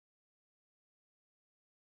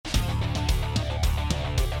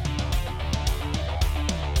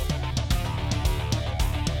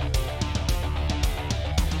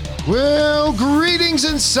Well, greetings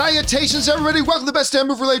and salutations, everybody. Welcome to the best damn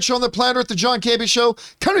movie-related show on the planet Earth, the John Campea Show,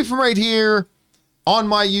 coming from right here on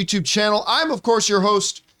my YouTube channel. I'm, of course, your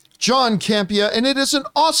host, John Campea, and it is an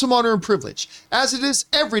awesome honor and privilege, as it is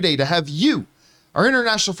every day, to have you, our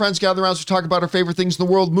international friends, gather around to talk about our favorite things in the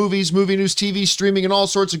world, movies, movie news, TV, streaming, and all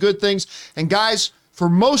sorts of good things. And guys, for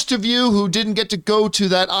most of you who didn't get to go to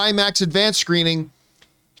that IMAX advanced screening,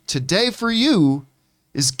 today for you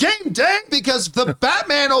is game day, because the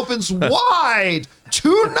Batman opens wide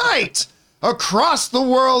tonight across the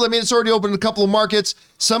world. I mean, it's already opened in a couple of markets.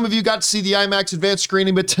 Some of you got to see the IMAX advanced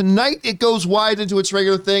screening, but tonight it goes wide into its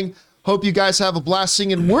regular thing. Hope you guys have a blast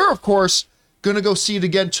seeing it. And we're, of course, going to go see it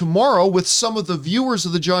again tomorrow with some of the viewers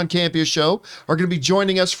of the John Campea Show are going to be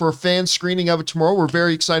joining us for a fan screening of it tomorrow. We're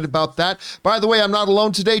very excited about that. By the way, I'm not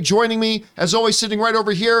alone today. Joining me, as always, sitting right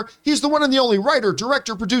over here, he's the one and the only writer,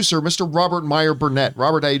 director, producer, Mr. Robert Meyer Burnett.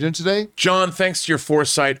 Robert, how you doing today? John, thanks to your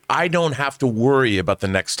foresight, I don't have to worry about the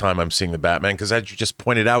next time I'm seeing the Batman, because as you just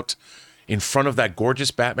pointed out, in front of that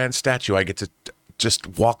gorgeous Batman statue, I get to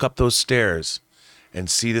just walk up those stairs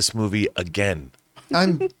and see this movie again.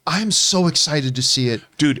 I'm so excited to see it,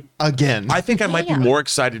 dude, again. I think I might be more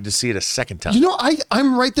excited to see it a second time. You know,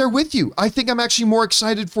 I'm right there with you. I think I'm actually more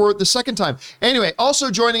excited for it the second time. Anyway, also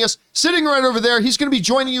joining us, sitting right over there, he's going to be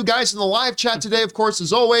joining you guys in the live chat today, of course,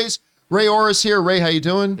 as always. Ray Orris here. Ray, how you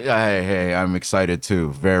doing? Hey, I'm excited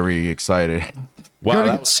too. Very excited. Wow,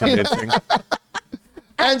 that was convincing.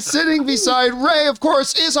 And sitting beside Ray, of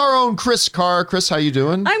course, is our own Chris Carr. Chris, how you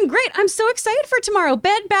doing? I'm great. I'm so excited for tomorrow.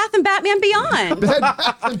 Bed, Bath, and Batman Beyond.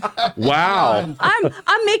 Wow.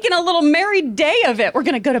 I'm making a little merry day of it. We're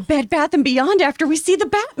going to go to Bed, Bath, and Beyond after we see the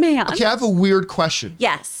Batman. Okay, I have a weird question.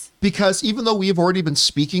 Yes. Because even though we have already been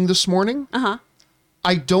speaking this morning,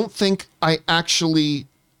 I don't think I actually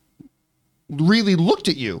really looked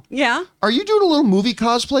at you. Yeah. Are you doing a little movie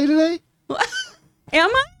cosplay today? Am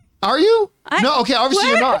I? Are you? No, okay,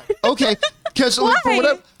 obviously what? you're not. Okay, because for Why?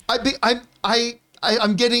 whatever,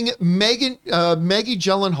 I'm getting Maggie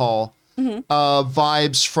Gyllenhaal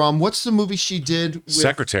vibes from, what's the movie she did with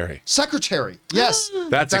Secretary. Secretary, yes.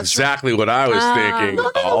 That's exactly what I was thinking.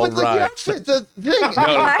 No, All but like right. the outfit, the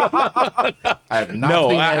thing. I have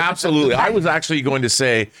No, nothing. absolutely. I was actually going to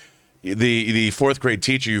say the fourth grade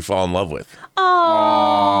teacher you fall in love with.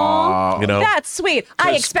 Oh, You know? that's sweet.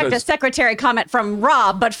 I expect a secretary comment from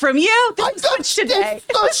Rob, but from you, this is switch today.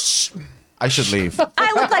 I should leave.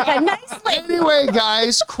 I look like a nice lady. Anyway,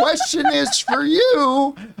 guys, question is for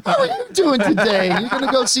you. How are you doing today? You're going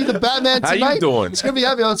to go see the Batman How tonight? you doing? It's going to be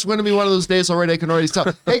heavy. It's going to be one of those days already. I can already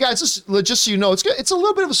tell. Hey, guys, just so you know, it's a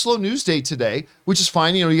little bit of a slow news day today, which is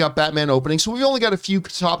fine. You know, you got Batman opening, so we've only got a few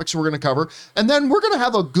topics we're going to cover. And then we're going to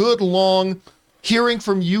have a good, long hearing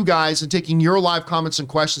from you guys and taking your live comments and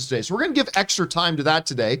questions today. So we're going to give extra time to that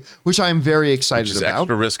today, which I am very excited Which is about.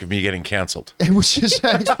 extra risk of me getting canceled. Which is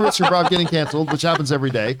extra Rob getting canceled, which happens every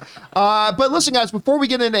day. But listen, guys, before we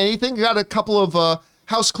get into anything, we got a couple of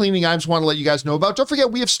house cleaning items I want to let you guys know about. Don't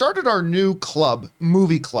forget, we have started our new club,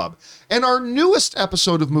 Movie Club. And our newest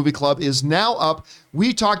episode of Movie Club is now up.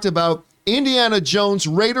 We talked about Indiana Jones,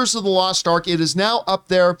 Raiders of the Lost Ark. It is now up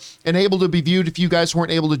there and able to be viewed if you guys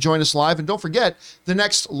weren't able to join us live. And don't forget, the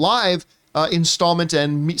next live installment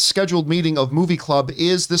and scheduled meeting of Movie Club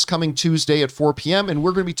is this coming Tuesday at 4 p.m. And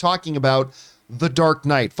we're going to be talking about The Dark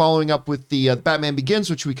Knight, following up with the Batman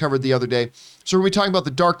Begins, which we covered the other day. So we're going to be talking about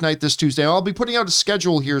The Dark Knight this Tuesday. I'll be putting out a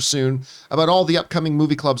schedule here soon about all the upcoming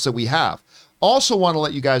movie clubs that we have. Also want to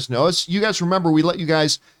let you guys know, as you guys remember, we let you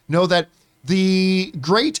guys know that the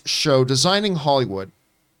great show, Designing Hollywood,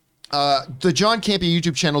 the John Campea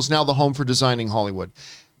YouTube channel is now the home for Designing Hollywood.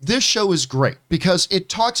 This show is great because it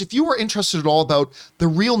talks, if you are interested at all about the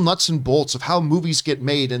real nuts and bolts of how movies get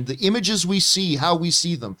made and the images we see, how we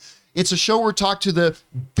see them, it's a show where we talk to the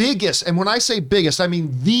biggest, and when I say biggest, I mean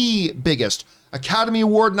the biggest, Academy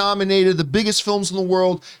Award nominated, the biggest films in the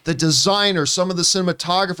world, the designers, some of the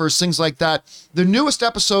cinematographers, things like that. The newest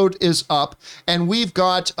episode is up, and we've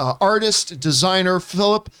got artist, designer,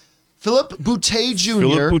 Philip Boutet Jr.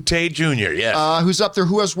 Philip Boutet Jr., yes. Who's up there,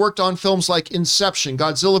 who has worked on films like Inception,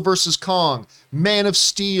 Godzilla vs. Kong, Man of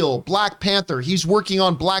Steel, Black Panther. He's working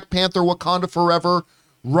on Black Panther, Wakanda Forever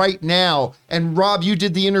right now. And Rob, you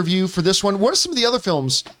did the interview for this one. What are some of the other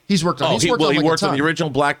films he's worked on? He worked on the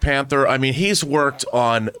original Black Panther. I mean, he's worked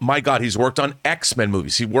on, he's worked on X-Men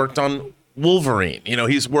movies. He worked on Wolverine. You know,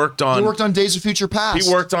 he's worked on... He worked on Days of Future Past.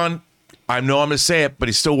 He worked on... I know I'm going to say it, but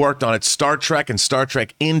he still worked on it. Star Trek and Star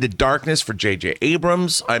Trek Into Darkness for J.J.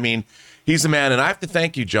 Abrams. I mean, he's the man. And I have to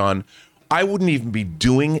thank you, John. I wouldn't even be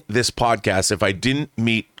doing this podcast if I didn't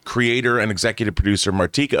meet creator and executive producer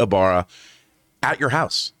Martika Ibarra at your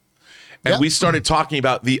house. And Yeah. we started talking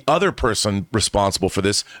about the other person responsible for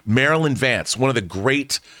this, Marilyn Vance, one of the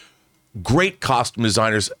great costume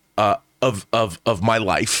designers of my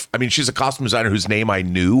life. I mean, she's a costume designer whose name I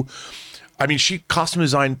knew. I mean, she costume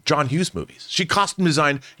designed John Hughes movies. She costume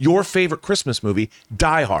designed your favorite Christmas movie,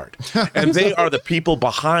 Die Hard. And they are the people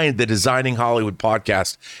behind the Designing Hollywood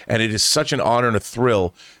podcast. And it is such an honor and a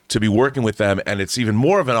thrill to be working with them. And it's even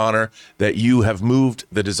more of an honor that you have moved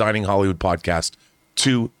the Designing Hollywood podcast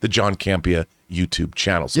to the John Campea YouTube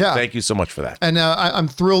channel. So thank you so much for that. And I'm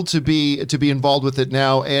thrilled to be involved with it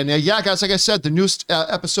now. And yeah, guys, like I said, the newest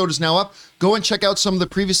episode is now up. Go and check out some of the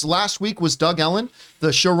previous. Last week was Doug Ellen, the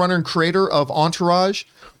showrunner and creator of Entourage,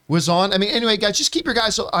 was on. I mean, anyway, guys, just keep your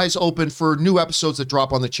eyes open for new episodes that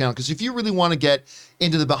drop on the channel. Because if you really want to get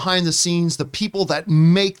into the behind the scenes, the people that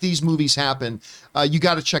make these movies happen, you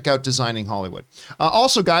got to check out Designing Hollywood.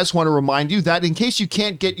 Also, guys, want to remind you that in case you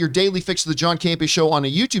can't get your daily fix of the John Campea Show on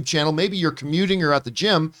a YouTube channel, maybe you're commuting or at the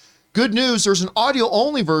gym, good news, there's an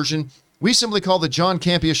audio-only version we simply call the John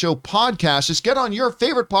Campea Show podcast. Just get on your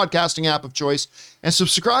favorite podcasting app of choice and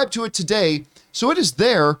subscribe to it today so it is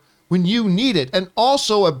there when you need it. And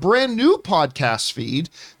also a brand new podcast feed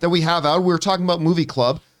that we have out. We were talking about Movie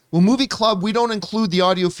Club. Well, Movie Club, we don't include the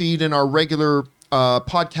audio feed in our regular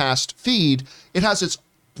podcast feed. It has its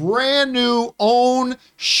brand new own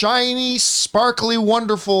shiny, sparkly,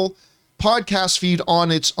 wonderful podcast feed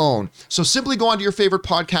on its own. So simply go onto your favorite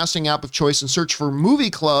podcasting app of choice and search for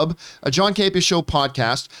Movie Club, a John Campea Show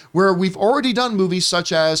podcast, where we've already done movies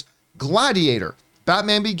such as Gladiator,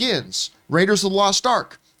 Batman Begins, Raiders of the Lost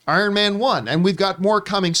Ark, Iron Man 1, and we've got more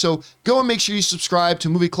coming. So go and make sure you subscribe to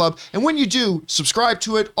Movie Club. And when you do, subscribe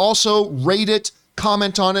to it, also rate it,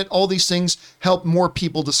 comment on it. All these things help more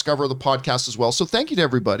people discover the podcast as well. So thank you to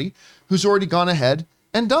everybody who's already gone ahead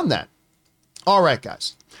and done that. All right,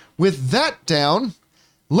 guys. With that down,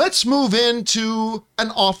 let's move into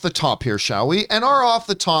an off the top here, shall we? And our off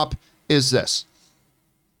the top is this.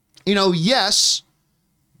 You know, yes,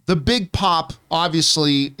 the big pop,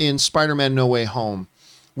 obviously, in Spider-Man No Way Home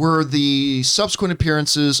were the subsequent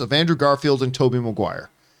appearances of Andrew Garfield and Tobey Maguire.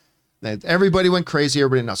 Everybody went crazy,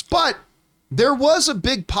 everybody nuts. But there was a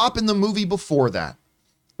big pop in the movie before that.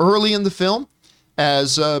 Early in the film,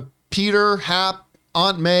 as Peter, Hap,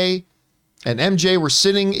 Aunt May, and MJ were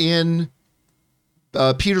sitting in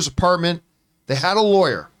Peter's apartment, they had a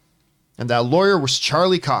lawyer. And that lawyer was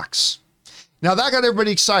Charlie Cox. Now, that got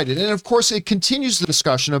everybody excited. And, of course, it continues the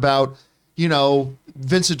discussion about, you know,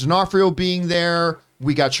 Vincent D'Onofrio being there.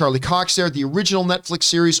 We got Charlie Cox there. The original Netflix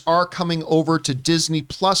series are coming over to Disney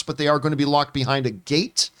Plus, but they are going to be locked behind a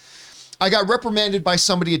gate. I got reprimanded by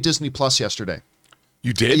somebody at Disney Plus yesterday.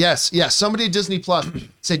 You did? Yes. Somebody at Disney Plus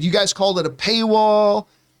said, you guys called it a paywall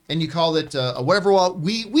and you called it a whatever. Well,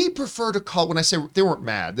 we prefer to call, when I say they weren't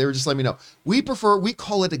mad, they were just letting me know. We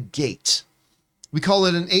call it a gate. We call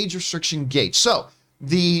it an age restriction gate. So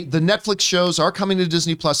the Netflix shows are coming to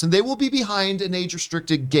Disney Plus, and they will be behind an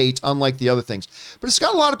age-restricted gate, unlike the other things. But it's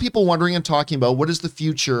got a lot of people wondering and talking about what is the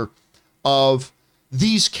future of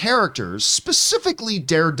these characters, specifically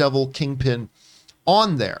Daredevil, Kingpin,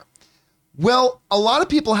 on there. Well, a lot of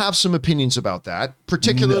people have some opinions about that,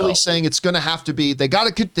 particularly saying it's going to have to be, they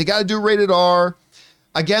got to do rated R.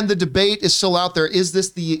 Again, the debate is still out there. Is this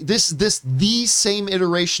the same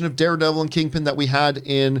iteration of Daredevil and Kingpin that we had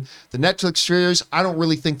in the Netflix series? I don't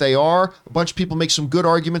really think they are. A bunch of people make some good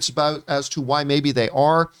arguments as to why maybe they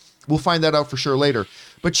are. We'll find that out for sure later.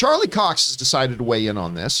 But Charlie Cox has decided to weigh in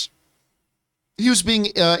on this. He was being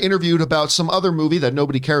interviewed about some other movie that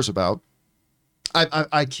nobody cares about.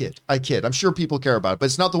 I kid. I'm sure people care about it, but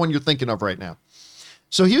it's not the one you're thinking of right now.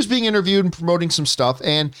 So he was being interviewed and promoting some stuff,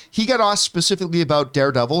 and he got asked specifically about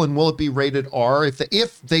Daredevil and will it be rated R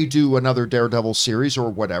if they do another Daredevil series or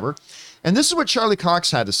whatever. And this is what Charlie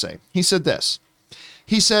Cox had to say. He said this.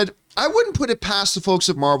 He said, I wouldn't put it past the folks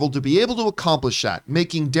at Marvel to be able to accomplish that,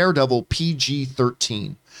 making Daredevil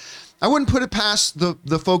PG-13. I wouldn't put it past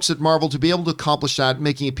the folks at Marvel to be able to accomplish that,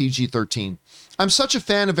 making it PG-13. I'm such a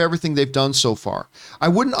fan of everything they've done so far. I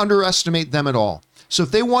wouldn't underestimate them at all. So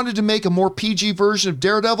if they wanted to make a more PG version of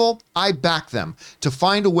Daredevil, I back them to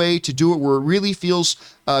find a way to do it where it really feels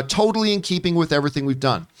totally in keeping with everything we've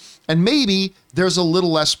done. And maybe there's a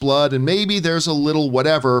little less blood and maybe there's a little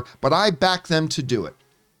whatever, but I back them to do it.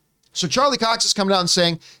 So Charlie Cox is coming out and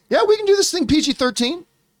saying, yeah, we can do this thing PG-13.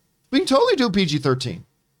 We can totally do PG-13.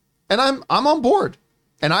 And I'm on board.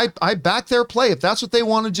 And I back their play. If that's what they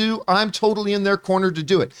want to do, I'm totally in their corner to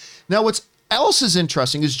do it. Now, what's else is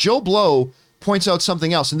interesting is Joe Blow points out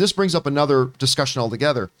something else, and this brings up another discussion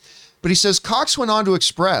altogether. But he says, Cox went on to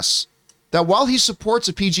express that while he supports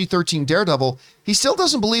a PG-13 Daredevil, he still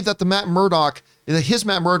doesn't believe that his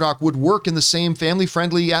Matt Murdock would work in the same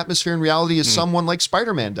family-friendly atmosphere and reality as someone like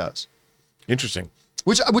Spider-Man does. Interesting.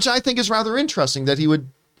 Which I think is rather interesting that he would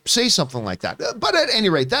say something like that. But at any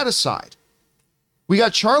rate, that aside, we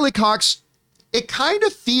got Charlie Cox. It kind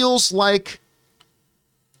of feels like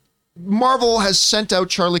Marvel has sent out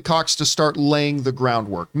Charlie Cox to start laying the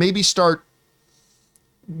groundwork, maybe start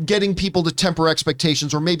getting people to temper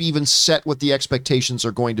expectations, or maybe even set what the expectations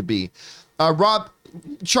are going to be. Rob,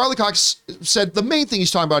 Charlie Cox said the main thing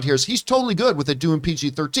he's talking about here is he's totally good with it doing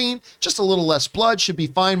PG-13, just a little less blood should be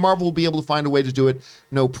fine. Marvel will be able to find a way to do it,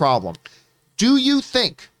 no problem. Do you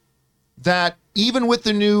think that even with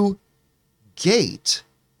the new gate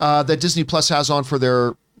that Disney Plus has on for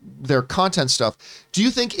their content stuff, do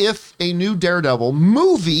you think if a new Daredevil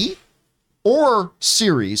movie or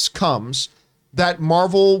series comes, that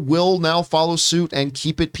Marvel will now follow suit and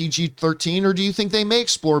keep it PG-13, or do you think they may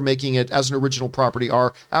explore making it as an original property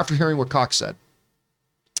R after hearing what Cox said?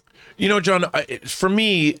 You know, John, for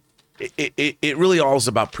me, it really all is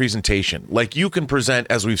about presentation. Like, you can present,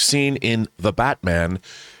 as we've seen in The Batman,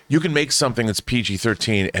 you can make something that's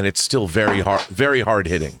PG-13 and it's still very hard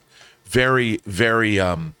hitting, very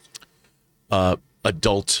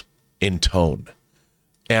adult in tone.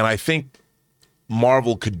 And I think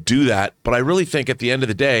Marvel could do that, but I really think at the end of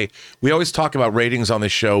the day, we always talk about ratings on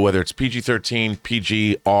this show, whether it's PG-13,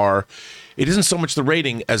 PG, R. It isn't so much the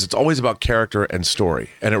rating as it's always about character and story,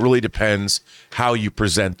 and it really depends how you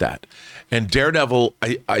present that. And Daredevil,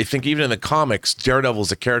 I think even in the comics, Daredevil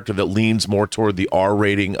is a character that leans more toward the R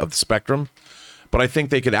rating of the spectrum, but I think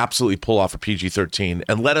they could absolutely pull off a PG-13.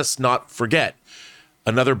 And let us not forget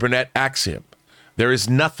another Burnett axiom. There is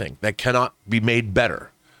nothing that cannot be made better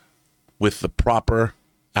with the proper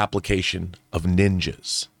application of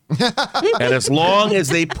ninjas. And as long as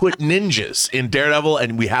they put ninjas in Daredevil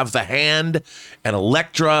and we have the Hand and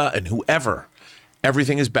Elektra and whoever,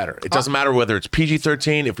 everything is better. It doesn't matter whether it's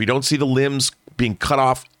PG-13, if we don't see the limbs being cut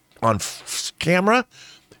off on camera,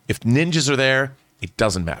 if ninjas are there, it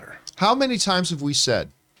doesn't matter. How many times have we said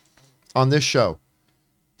on this show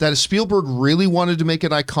that if Spielberg really wanted to make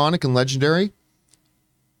it iconic and legendary,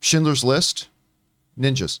 Schindler's List,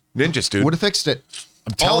 ninjas. Ninjas, dude. Would have fixed it.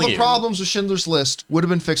 I'm telling you. All the problems with Schindler's List would have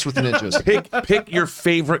been fixed with ninjas. Pick your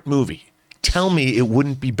favorite movie. Tell me it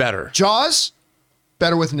wouldn't be better. Jaws,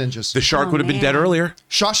 better with ninjas. The shark would have been dead earlier.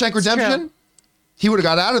 Shawshank Redemption, he would have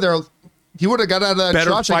got out of there. He would have got out of that Better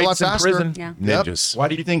Shawshank a lot fights in faster. prison. Yeah. Ninjas. Why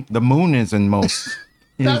do you think the moon is in most?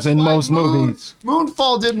 That's is in why most movies.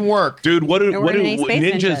 Moonfall didn't work. Dude, what do There weren't any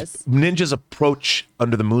space ninjas approach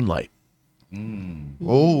under the moonlight?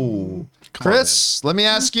 Oh, Chris, let me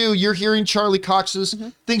ask you. You're hearing Charlie Cox's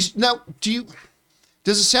things now.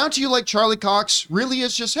 Does it sound to you like Charlie Cox really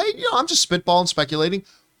is just, hey, I'm just spitballing, speculating,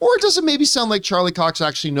 or does it maybe sound like Charlie Cox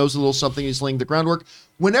actually knows a little something? He's laying the groundwork.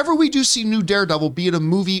 Whenever we do see new Daredevil, be it a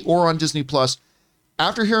movie or on Disney Plus,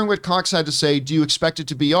 after hearing what Cox had to say, do you expect it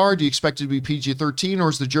to be R? Do you expect it to be PG-13, or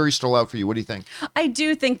is the jury still out for you? What do you think? I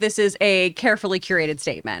do think this is a carefully curated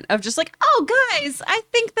statement of just like, oh, guys, I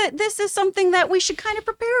think that this is something that we should kind of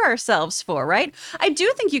prepare ourselves for, right? I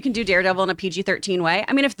do think you can do Daredevil in a PG-13 way.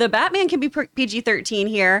 I mean, if the Batman can be PG-13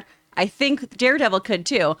 here, I think Daredevil could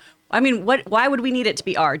too. I mean, why would we need it to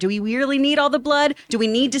be R? Do we really need all the blood? Do we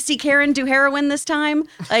need to see Karen do heroin this time?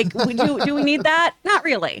 Like, do we need that? Not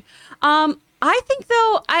really. I think,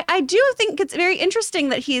 though, I do think it's very interesting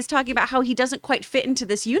that he is talking about how he doesn't quite fit into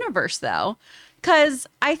this universe, though, because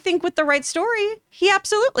I think with the right story, he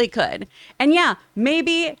absolutely could. And yeah,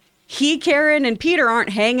 maybe he, Karen, and Peter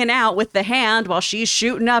aren't hanging out with the Hand while she's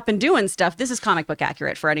shooting up and doing stuff. This is comic book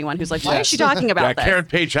accurate for anyone who's like, why is she talking about this? Karen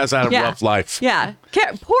Page has had a rough life. Yeah.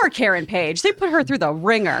 Poor Karen Page. They put her through the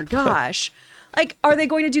ringer. Gosh. Like, are they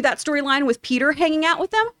going to do that storyline with Peter hanging out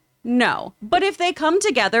with them? No. But if they come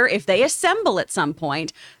together, if they assemble at some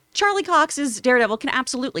point, Charlie Cox's Daredevil can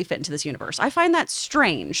absolutely fit into this universe. I find that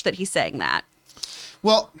strange that he's saying that.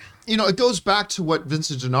 Well, it goes back to what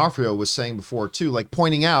Vincent D'Onofrio was saying before, too, like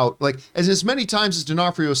pointing out, like, as many times as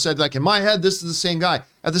D'Onofrio said, like, in my head, this is the same guy.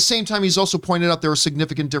 At the same time, he's also pointed out there are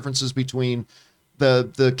significant differences between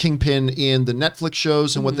the Kingpin in the Netflix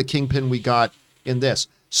shows and what the Kingpin we got in this.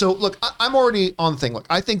 So, look, I'm already on the thing. Look,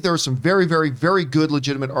 I think there are some very, very, very good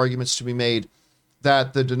legitimate arguments to be made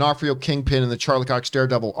that the D'Onofrio Kingpin and the Charlie Cox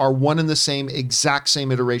Daredevil are one and the same, exact same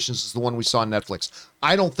iterations as the one we saw on Netflix.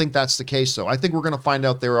 I don't think that's the case, though. I think we're going to find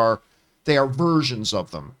out they are versions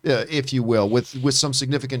of them, if you will, with some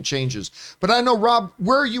significant changes. But I know, Rob,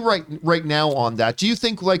 where are you right now on that? Do you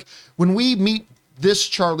think, like, when we meet this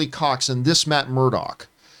Charlie Cox and this Matt Murdock,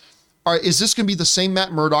 is this going to be the same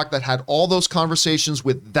Matt Murdock that had all those conversations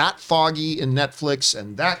with that Foggy in Netflix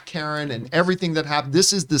and that Karen and everything that happened?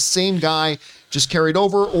 This is the same guy just carried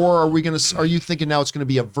over, or are you thinking now it's going to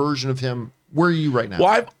be a version of him? Where are you right now?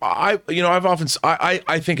 Well, I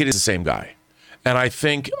think it is the same guy, and I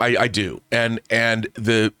think I do, and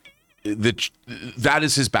that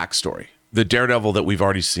is his backstory. The Daredevil that we've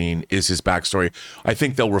already seen is his backstory. I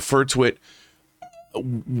think they'll refer to it.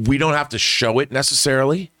 We don't have to show it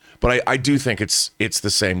necessarily, but I do think it's the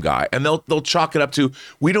same guy, and they'll chalk it up to,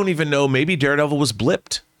 we don't even know, maybe Daredevil was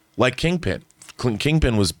blipped like Kingpin.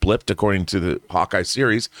 Kingpin was blipped according to the Hawkeye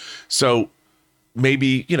series, so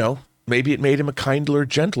maybe it made him a kinder,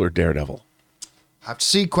 gentler Daredevil. Have to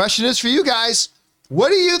see. Question is for you guys. What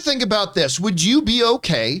do you think about this? Would you be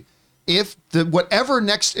okay if whatever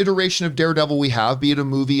next iteration of Daredevil we have, be it a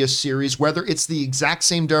movie, a series, whether it's the exact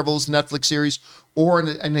same Daredevil as Netflix series or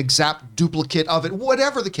an exact duplicate of it,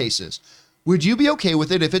 whatever the case is, would you be okay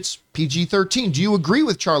with it if it's PG-13? Do you agree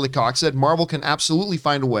with Charlie Cox that Marvel can absolutely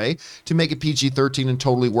find a way to make it PG-13 and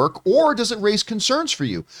totally work, or does it raise concerns for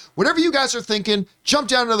you? Whatever you guys are thinking, jump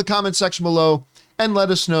down into the comment section below and let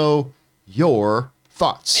us know your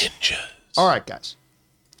thoughts. Ninjas. All right, guys.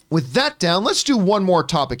 With that down, let's do one more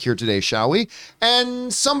topic here today, shall we?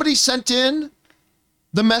 And somebody sent in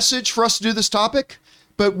the message for us to do this topic,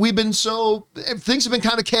 but things have been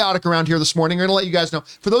kind of chaotic around here this morning. We're going to let you guys know.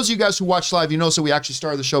 For those of you guys who watch live, so we actually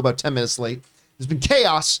started the show about 10 minutes late. There's been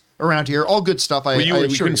chaos around here, all good stuff. We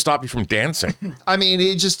couldn't stop you from dancing. I mean,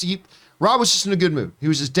 Rob was just in a good mood. He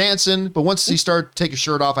was just dancing, but once he started to take his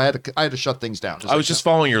shirt off, I had to shut things down. I was just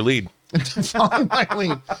following your lead. Following my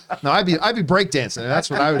lead. No, I'd be breakdancing. That's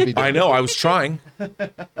what I would be doing. I know. I was trying.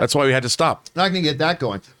 That's why we had to stop. Not going to get that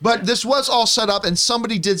going. But this was all set up, and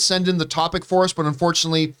somebody did send in the topic for us, but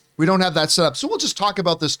unfortunately, we don't have that set up. So we'll just talk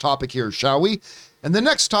about this topic here, shall we? And the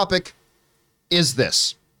next topic is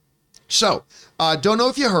this. So, don't know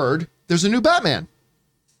if you heard, there's a new Batman.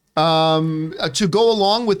 To go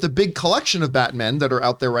along with the big collection of Batmen that are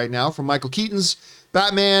out there right now, from Michael Keaton's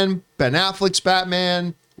Batman, Ben Affleck's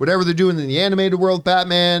Batman, whatever they're doing in the animated world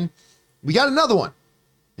Batman, we got another one.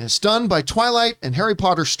 And it's done by Twilight and Harry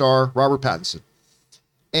Potter star Robert Pattinson.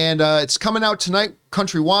 And it's coming out tonight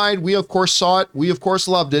countrywide. We, of course, saw it. We, of course,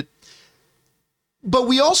 loved it. But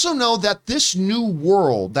we also know that this new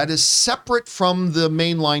world that is separate from the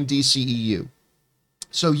mainline DCEU.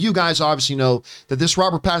 So you guys obviously know that this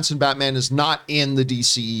Robert Pattinson Batman is not in the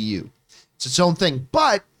DCEU. It's its own thing.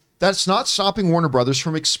 But that's not stopping Warner Brothers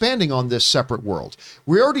from expanding on this separate world.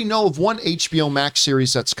 We already know of one HBO Max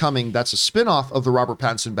series that's coming that's a spinoff of the Robert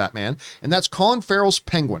Pattinson Batman, and that's Colin Farrell's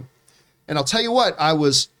Penguin. And I'll tell you what, I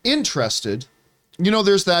was interested.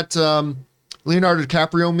 There's that Leonardo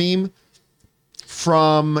DiCaprio meme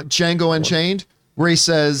from Django Unchained where he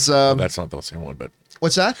says... that's not the same one, but...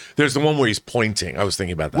 What's that? There's the one where he's pointing. I was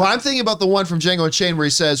thinking about that. Well, I'm thinking about the one from Django Unchained where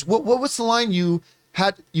he says, "What's the line? You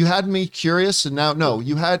had me curious, and now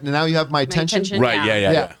you have my attention." Right?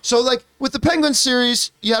 Yeah. So, like with the Penguin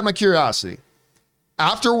series, you had my curiosity.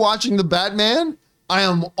 After watching the Batman, I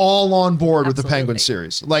am all on board with the Penguin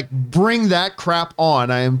series. Like, bring that crap on.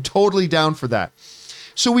 I am totally down for that.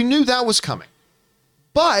 So we knew that was coming,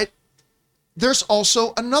 but there's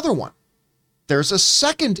also another one. There's a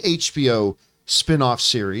second HBO spin-off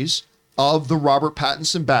series of the Robert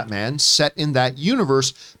Pattinson Batman set in that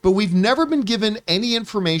universe, but we've never been given any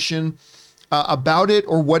information about it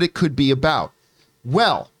or what it could be about.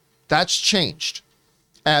 Well, that's changed.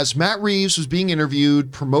 As Matt Reeves was being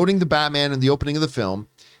interviewed promoting the Batman in the opening of the film,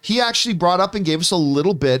 he actually brought up and gave us a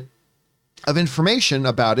little bit of information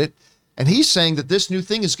about it, and he's saying that this new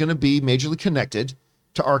thing is going to be majorly connected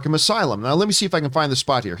to Arkham Asylum. Now, let me see if I can find the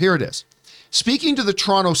spot here. Here it is. Speaking to the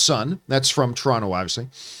Toronto Sun, that's from Toronto, obviously,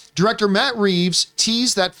 director Matt Reeves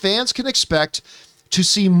teased that fans can expect to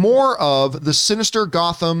see more of the sinister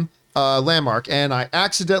Gotham landmark, and I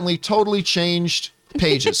accidentally totally changed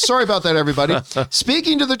pages. Sorry about that, everybody.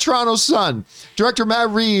 Speaking to the Toronto Sun, director Matt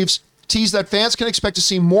Reeves teased that fans can expect to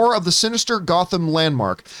see more of the sinister Gotham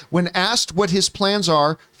landmark. When asked what his plans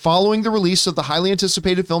are following the release of the highly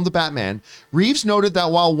anticipated film The Batman, Reeves noted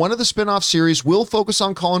that while one of the spin-off series will focus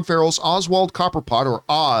on Colin Farrell's Oswald Copperpot, or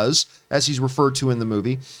Oz, as he's referred to in the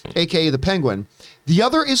movie, aka the Penguin, the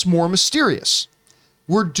other is more mysterious.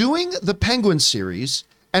 We're doing the Penguin series,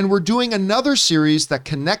 and we're doing another series that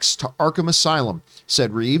connects to Arkham Asylum,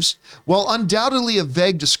 said Reeves. While undoubtedly a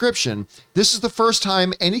vague description, this is the first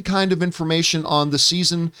time any kind of information on the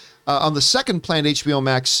second planned HBO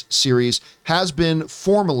Max series has been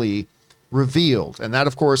formally revealed. And that,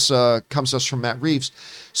 of course, comes to us from Matt Reeves.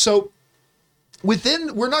 So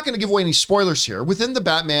we're not going to give away any spoilers here. Within the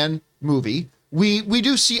Batman movie, we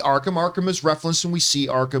do see Arkham. Arkham is referenced and we see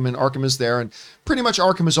Arkham, and Arkham is there. And pretty much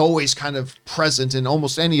Arkham is always kind of present in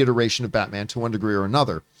almost any iteration of Batman to one degree or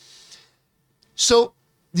another. So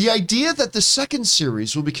the idea that the second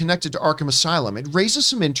series will be connected to Arkham Asylum, it raises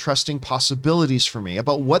some interesting possibilities for me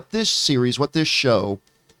about what this series, what this show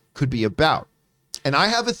could be about. And I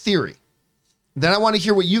have a theory. Then I want to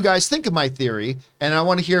hear what you guys think of my theory, and I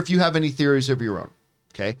want to hear if you have any theories of your own.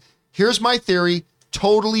 Okay? Here's my theory,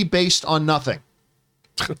 totally based on nothing.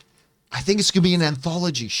 I think it's going to be an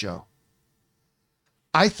anthology show.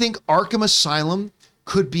 I think Arkham Asylum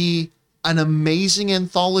could be an amazing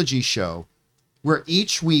anthology show where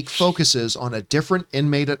each week focuses on a different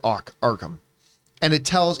inmate at Arkham. And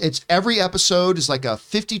it's every episode is like a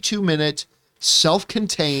 52-minute,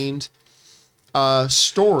 self-contained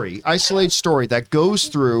isolated story that goes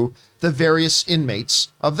through the various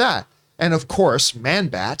inmates of that. And of course,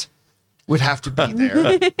 Man-Bat would have to be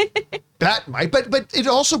there. Bat might, but it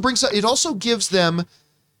also gives them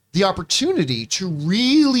the opportunity to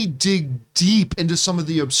really dig deep into some of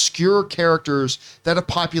the obscure characters that have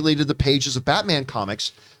populated the pages of Batman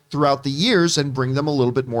comics throughout the years and bring them a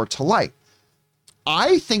little bit more to light.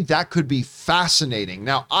 I think that could be fascinating.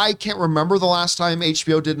 Now, I can't remember the last time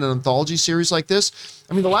HBO did an anthology series like this.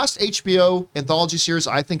 I mean, the last HBO anthology series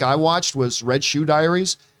I think I watched was Red Shoe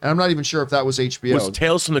Diaries, and I'm not even sure if that was HBO. Was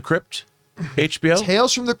Tales from the Crypt HBO?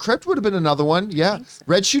 Tales from the Crypt would have been another one. Yeah.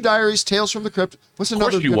 Red Shoe Diaries, Tales from the Crypt. What's another?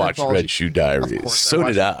 Of course you good watched anthology? Red Shoe Diaries. So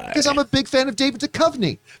did I. Because I'm a big fan of David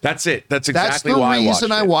Duchovny. That's it. That's exactly That's the why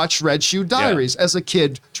reason I watched watched Red Shoe Diaries as a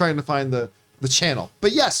kid trying to find the channel.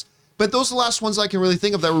 But yes, but those are the last ones I can really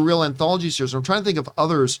think of that were real anthology series. I'm trying to think of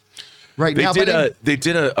others right now. They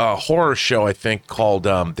did a horror show, I think, called The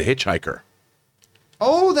Hitchhiker.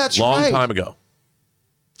 Oh, that's right. Long time ago.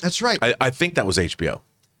 That's right. I think that was HBO.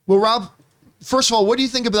 Well, Rob, first of all, what do you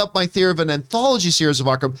think about my theory of an anthology series of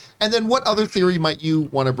Arkham? And then what other theory might you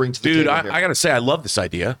want to bring to the Dude, table here? I got to say, I love this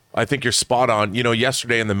idea. I think you're spot on. You know,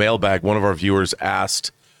 yesterday in the mailbag, one of our viewers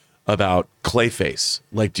asked about Clayface.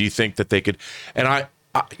 Like, do you think that they could... And I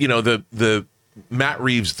you know, the Matt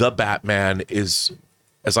Reeves, the Batman is,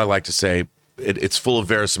 as I like to say, it's full of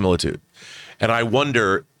verisimilitude. And I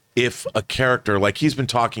wonder if a character, like he's been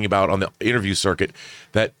talking about on the interview circuit,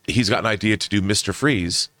 that he's got an idea to do Mr.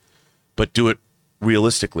 Freeze, but do it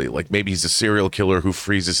realistically. Like maybe he's a serial killer who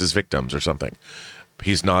freezes his victims or something.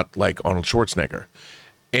 He's not like Arnold Schwarzenegger.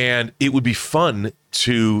 And it would be fun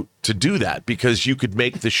to do that because you could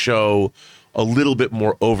make the show a little bit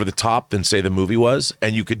more over the top than say the movie was.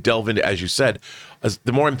 And you could delve into, as you said,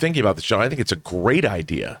 the more I'm thinking about the show, I think it's a great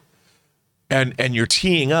idea. And you're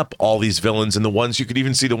teeing up all these villains and the ones you could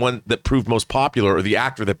even see the one that proved most popular or the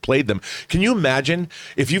actor that played them. Can you imagine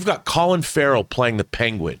if you've got Colin Farrell playing the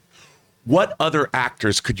Penguin, what other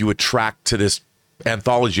actors could you attract to this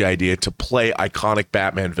anthology idea to play iconic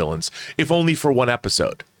Batman villains, if only for one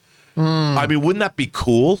episode? I mean, wouldn't that be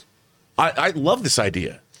cool? I love this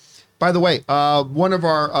idea. By the way, one of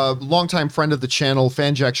our longtime friend of the channel,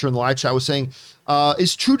 Fanjaxer in the live chat, was saying,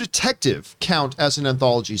 is True Detective count as an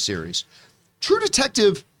anthology series? True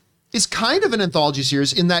Detective is kind of an anthology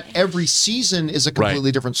series in that every season is a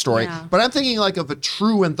completely different story. Yeah. But I'm thinking like of a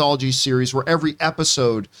true anthology series where every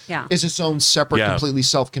episode is its own separate, completely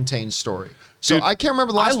self-contained story. So Dude, I can't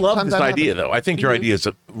remember the last time I love this idea, though. I think your idea is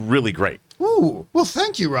really great. Ooh, well,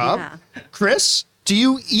 thank you, Rob. Yeah. Chris, do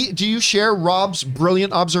you share Rob's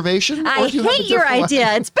brilliant observation? I do you have a hate your different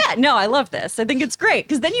idea. It's bad. No, I love this. I think it's great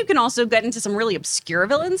because then you can also get into some really obscure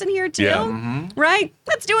villains in here too, right?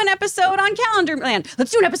 Let's do an episode on Calendar Man.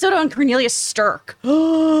 Let's do an episode on Cornelius Stirk.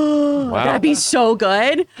 Wow. That'd be so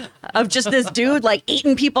good. Of just this dude like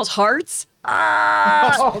eating people's hearts.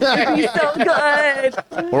 That'd be so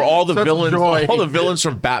good. Or all the villains, joy. all the villains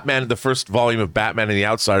from Batman, the first volume of Batman and the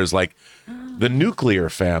Outsiders, like the nuclear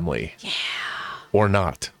family. Yeah. Or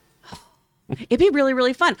not. It'd be really,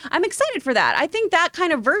 really fun. I'm excited for that. I think that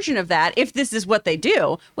kind of version of that, if this is what they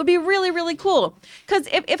do, would be really, really cool. Because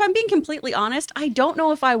if I'm being completely honest, I don't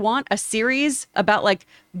know if I want a series about like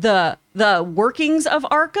the workings of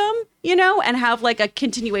Arkham, you know, and have like a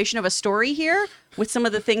continuation of a story here with some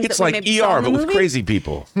of the things It's that we like maybe saw ER, in the but with movie. crazy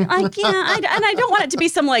people. I can't, and I don't want it to be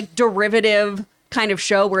some like derivative kind of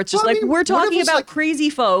show where it's just Well, I like mean, we're what if talking it's about like- crazy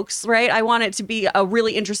folks, right? I want it to be a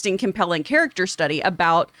really interesting, compelling character study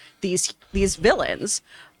about these villains.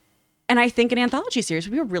 And I think an anthology series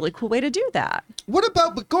would be a really cool way to do that. What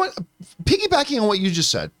about piggybacking on what you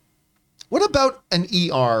just said? What about an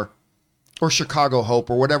ER or Chicago Hope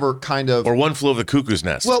or whatever kind of Or One Flew Over the Cuckoo's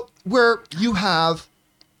Nest. well, where you have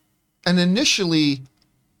an initially,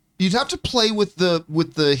 you'd have to play with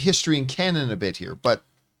the history and canon a bit here, but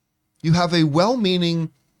you have a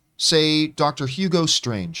well-meaning, say, Dr. Hugo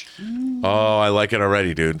Strange, Oh, I like it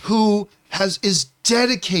already, dude. who is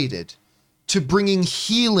dedicated to bringing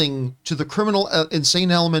healing to the criminal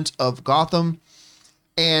insane element of Gotham,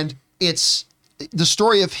 and it's the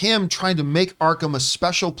story of him trying to make Arkham a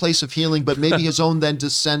special place of healing, but maybe his own then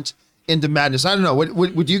descent into madness. I don't know.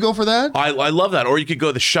 Would you go for that? I love that. Or you could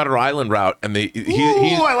go the Shutter Island route, and I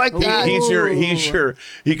like that.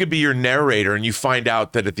 He could be your narrator, and you find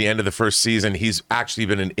out that at the end of the first season, he's actually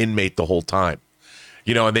been an inmate the whole time.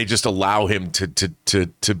 You know, and they just allow him to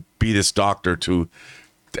be this doctor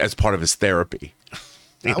as part of his therapy.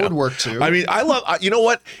 That would work too. I mean, I love. You know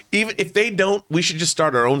what? Even if they don't, we should just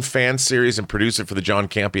start our own fan series and produce it for the John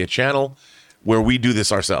Campea channel, where we do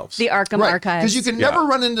this ourselves. The Arkham Archives. Because you can never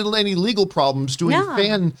run into any legal problems doing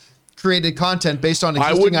fan-created content based on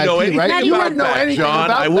I existing wouldn't know IP, anything right? You about wouldn't know that, anything John.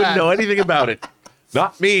 about I wouldn't that. know anything about it.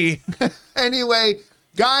 Not me. Anyway,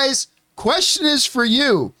 guys, question is for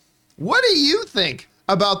you. What do you think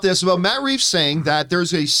about this, about Matt Reeves saying that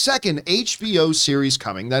there's a second HBO series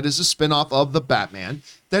coming that is a spinoff of the Batman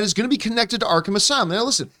that is going to be connected to Arkham Asylum? Now,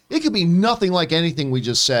 listen, it could be nothing like anything we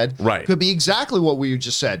just said. Right. Could be exactly what we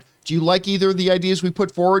just said. Do you like either of the ideas we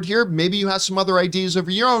put forward here? Maybe you have some other ideas of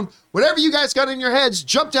your own. Whatever you guys got in your heads,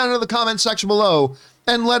 jump down into the comment section below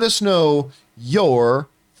and let us know your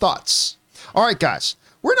thoughts. All right, guys,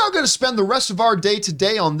 we're now going to spend the rest of our day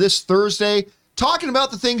today on this Thursday talking about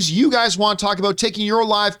the things you guys want to talk about, taking your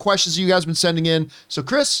live questions that you guys have been sending in. So,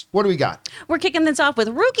 Chris, what do we got? We're kicking this off with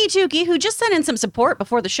Rookie Tukey, who just sent in some support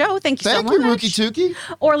before the show. Thank you so much. Thank you, Rookie Tukey.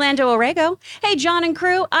 Orlando Orego. Hey, John and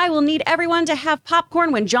crew, I will need everyone to have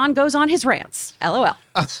popcorn when John goes on his rants. LOL.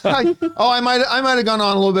 I might have gone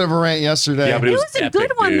on a little bit of a rant yesterday. Yeah, but It was a epic,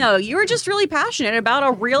 good one, dude. though. You were just really passionate about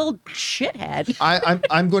a real shithead.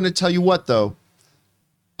 I'm going to tell you what, though.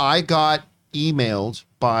 I got emailed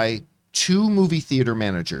by 2 movie theater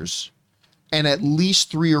managers and at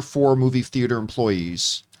least 3 or 4 movie theater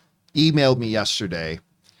employees emailed me yesterday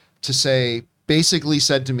to say, basically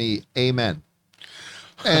said to me, amen.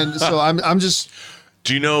 And so I'm just.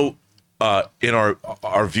 Do you know, in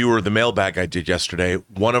our viewer, the mailbag I did yesterday,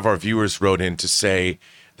 one of our viewers wrote in to say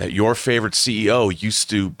that your favorite CEO used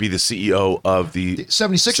to be the CEO of the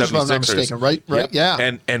 76ers, if I'm not mistaken, right? Right,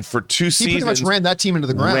 yeah. And for 2 He seasons, pretty much ran that team into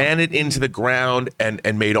the ground. ran it into the ground and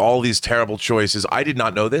made all these terrible choices. I did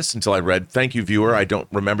not know this until I read, thank you, viewer. I don't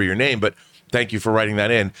remember your name, but thank you for writing that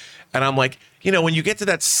in. And I'm like, you know, when you get to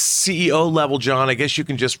that CEO level, John, I guess you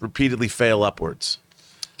can just repeatedly fail upwards.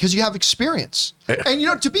 Because you have experience. And, you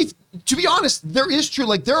know, to be honest, there is true.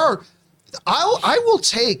 Like, I will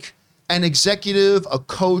take an executive, a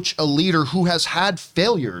coach, a leader who has had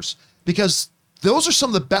failures, because those are some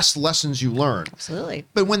of the best lessons you learn. Absolutely.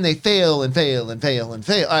 But when they fail and fail and fail and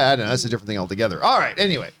fail, I don't know, that's a different thing altogether. All right,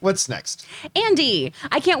 anyway, what's next? Andy,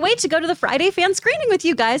 I can't wait to go to the Friday fan screening with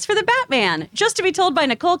you guys for the Batman. Just to be told by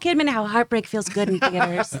Nicole Kidman how heartbreak feels good in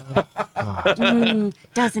theaters.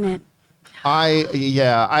 Doesn't it?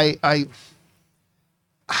 I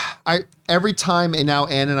every time and now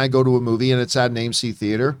Ann and I go to a movie and it's at an AMC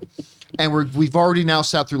theater, and we've already now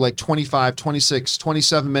sat through like 25, 26,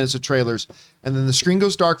 27 minutes of trailers, and then the screen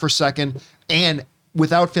goes dark for a second, and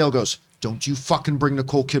without fail goes, don't you fucking bring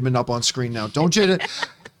Nicole Kidman up on screen now. Don't you?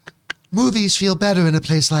 Movies feel better in a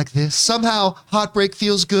place like this. Somehow heartbreak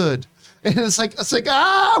feels good. And it's like,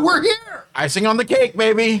 we're here. Icing on the cake,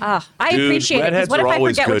 baby. I Dude, appreciate it. 'Cause redheads what if are I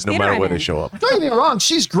always forget which good no theater matter I'm where they in? show up. Don't get me wrong,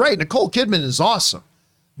 she's great. Nicole Kidman is awesome.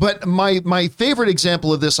 But my favorite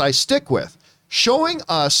example of this I stick with, showing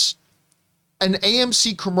us an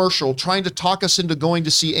AMC commercial trying to talk us into going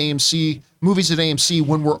to see AMC movies at AMC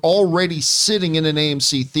when we're already sitting in an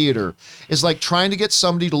AMC theater, is like trying to get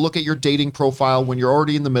somebody to look at your dating profile when you're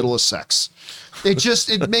already in the middle of sex.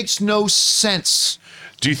 It makes no sense.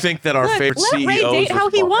 Do you think that our favorite Let CEOs Ray date how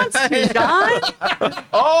he wants to, John.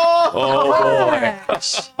 Oh,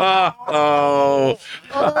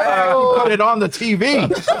 Put it on the TV.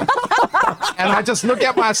 And I just look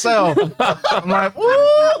at myself. I'm like, woo!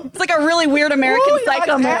 It's like a really weird American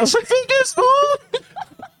Psycho move.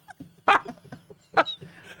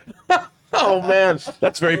 oh man,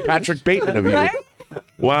 that's very Patrick Bateman of you. Right?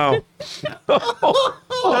 Wow. Shut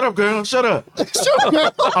up, girl. Shut up.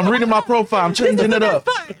 I'm reading my profile. I'm changing it up.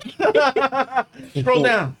 Scroll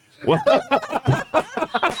down.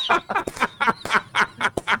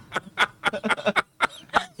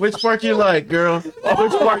 Which part you like, girl?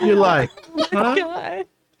 Which part you like? Huh? God.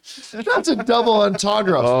 That's a double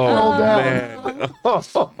entendre. Oh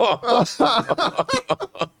Scroll down.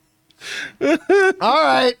 man. All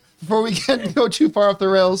right. before we go too far off the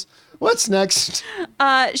rails, what's next?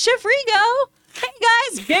 Chef Rigo. Hey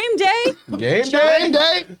guys, game day. Game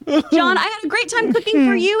day. John, I had a great time cooking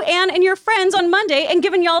for you, Anne, and your friends on Monday and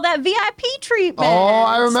giving y'all that VIP treatment. Oh,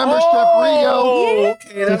 I remember Chef Rigo.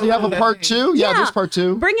 Okay, Does he have a part 2? Yeah, there's part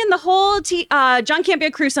 2. Bring in the whole John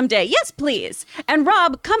Campea crew someday. Yes, please. And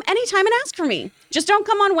Rob, come anytime and ask for me. Just don't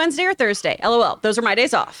come on Wednesday or Thursday. LOL. Those are my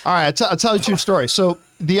days off. All right, I'll tell you two stories. So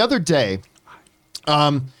the other day,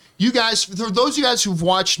 you guys, for those of you guys who've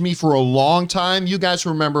watched me for a long time, you guys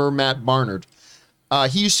remember Matt Barnard.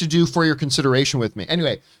 He used to do For Your Consideration with me.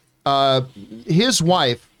 Anyway, his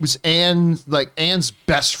wife was Anne's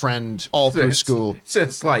best friend all through school.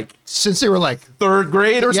 Since They were like third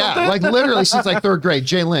grade or something? Yeah, like literally since like third grade.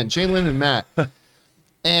 Jaylyn and Matt.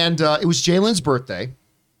 And it was Jaylyn's birthday.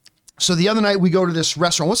 So the other night we go to this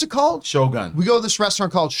restaurant. What's it called? Shogun. We go to this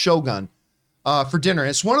restaurant called Shogun for dinner.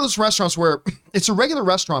 It's one of those restaurants where it's a regular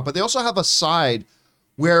restaurant, but they also have a side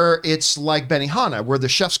where it's like Benihana, where the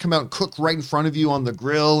chefs come out and cook right in front of you on the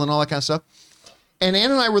grill and all that kind of stuff. And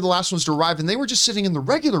Ann and I were the last ones to arrive, and they were just sitting in the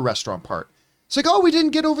regular restaurant part. It's like, oh, we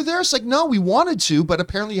didn't get over there? It's like, no, we wanted to, but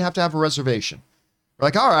apparently you have to have a reservation. We're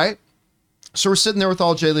like, all right. So we're sitting there with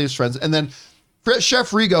all Jay Lee's friends, and then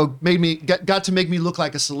Chef Rigo got to make me look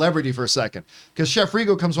like a celebrity for a second, because Chef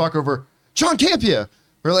Rigo comes walk over, John Campea.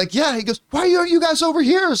 We're like, yeah. He goes, why are you guys over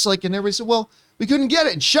here? It's like, and everybody said, well, we couldn't get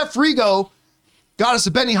it. And Chef Rigo got us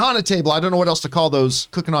a Benihana table. I don't know what else to call those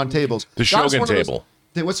cooking on tables. The Shogun table.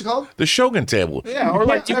 What's it called? The Shogun table. Yeah, or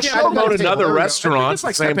like you a can't Shogun promote table. another There we go. restaurant It's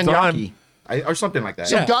like at the same time. teppanyaki, or something like that.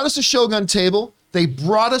 So got us a Shogun table. They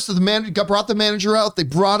brought us to the manager, brought the manager out. They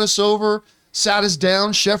brought us over, sat us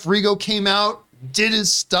down. Chef Rigo came out, did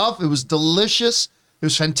his stuff. It was delicious. It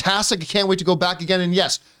was fantastic. I can't wait to go back again. And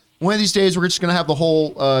yes, one of these days we're just going to have the whole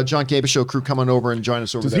John Campea Show crew come on over and join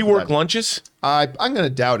us over Does there. he work lunches? I'm going to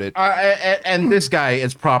doubt it. And this guy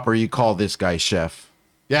is proper. You call this guy chef.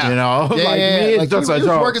 Yeah. You know? Yeah, like yeah, me, yeah. it's Like, just he a was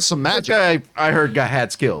joke. working some magic. This guy, I heard,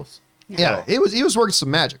 had skills. Yeah, he was working some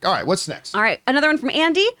magic. All right, what's next? All right, another one from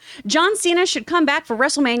Andy. John Cena should come back for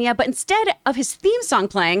WrestleMania, but instead of his theme song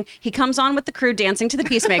playing, he comes on with the crew dancing to the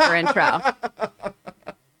Peacemaker intro.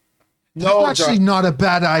 No, That's actually not a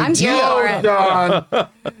bad I'm idea. here for it. John.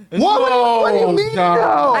 What do you mean, John.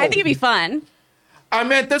 no? I think it'd be fun. I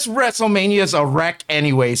meant this WrestleMania is a wreck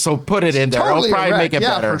anyway, so put it in there. Totally It'll probably correct. make it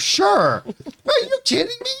Yeah, better. for sure. Are you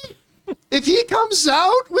kidding me? If he comes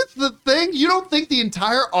out with the thing, you don't think the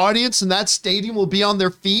entire audience in that stadium will be on their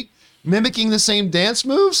feet mimicking the same dance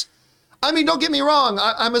moves? I mean, don't get me wrong.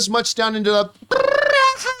 I'm as much down into the...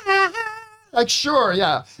 Like, sure,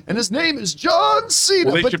 yeah. And his name is John Cena.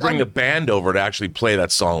 Well, they but should bring the band over to actually play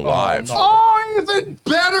that song live. no. Oh, even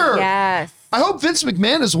better. Yes. I hope Vince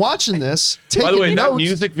McMahon is watching this. By the way, taking that notes.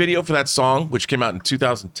 music video for that song, which came out in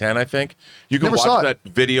 2010, I think, you can Never saw watch it.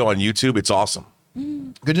 that video on YouTube. It's awesome.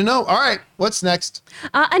 Good to know. All right, what's next?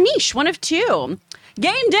 Anish, one of two.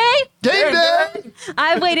 Game day. Game day.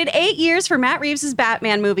 I've waited 8 years for Matt Reeves'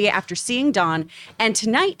 Batman movie after seeing Dawn, and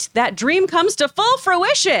tonight that dream comes to full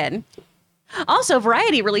fruition. Also,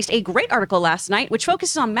 Variety released a great article last night, which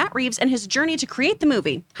focuses on Matt Reeves and his journey to create the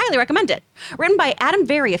movie. Highly recommend it. Written by Adam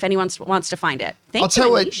Very, if anyone wants to find it. Thank I'll tell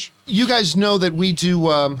you Anish. what, you guys know that we do,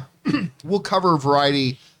 we'll cover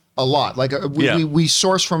Variety a lot. Like we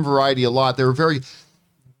source from Variety a lot.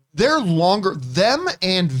 They're longer, them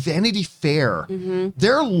and Vanity Fair,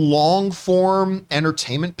 their long form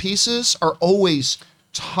entertainment pieces are always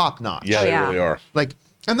top notch. Yeah, they yeah. really are. Like,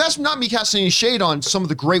 and that's not me casting any shade on some of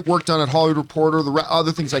the great work done at Hollywood Reporter,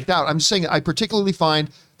 other things like that. I'm just saying I particularly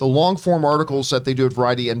find the long form articles that they do at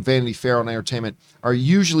Variety and Vanity Fair on entertainment are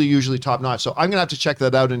usually top notch. So I'm going to have to check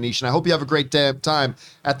that out, Anish, and I hope you have a great time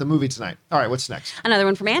at the movie tonight. All right, what's next? Another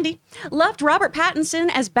one from Andy. Loved Robert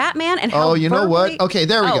Pattinson as Batman and how Oh, you know what? verbally- Okay,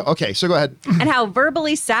 there we go. Oh. Okay, so go ahead. and how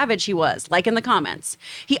verbally savage he was, like in the comments.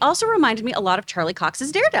 He also reminded me a lot of Charlie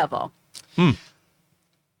Cox's Daredevil.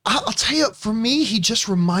 I'll tell you, for me, he just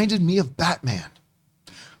reminded me of Batman.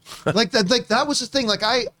 Like that was the thing. Like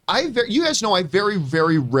you guys know, I very,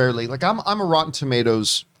 very rarely, like I'm a Rotten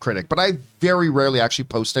Tomatoes critic, but I very rarely actually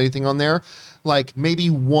post anything on there. Like maybe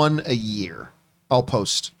one a year I'll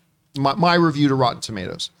post my review to Rotten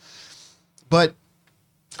Tomatoes. But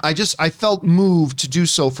I felt moved to do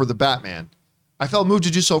so for the Batman. I felt moved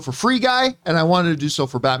to do so for Free Guy, and I wanted to do so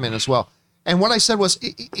for Batman as well. And what I said was,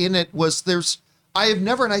 I have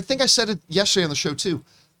never, and I think I said it yesterday on the show too,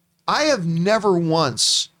 I have never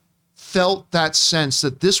once felt that sense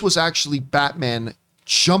that this was actually Batman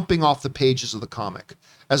jumping off the pages of the comic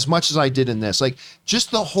as much as I did in this. Like,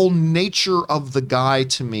 just the whole nature of the guy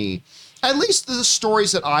to me, at least the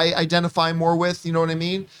stories that I identify more with, you know what I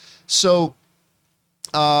mean? So,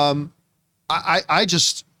 I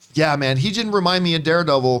just, yeah, man, he didn't remind me of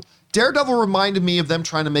Daredevil. Daredevil reminded me of them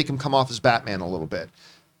trying to make him come off as Batman a little bit.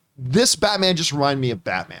 This Batman just reminded me of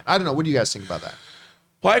Batman. I don't know. What do you guys think about that?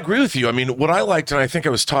 Well, I agree with you. I mean, what I liked, and I think I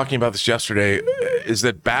was talking about this yesterday, is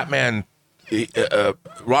that Batman,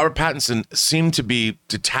 Robert Pattinson seemed to be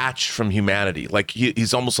detached from humanity. Like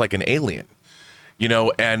he's almost like an alien, you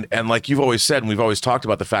know, and like you've always said, and we've always talked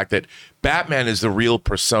about the fact that Batman is the real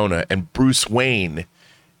persona and Bruce Wayne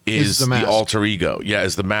is the alter ego. Yeah,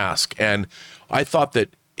 is the mask. And I thought that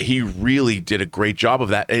he really did a great job of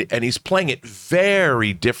that. And he's playing it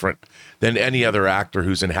very different than any other actor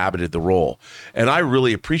who's inhabited the role. And I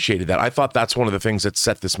really appreciated that. I thought that's one of the things that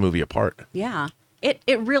set this movie apart. Yeah.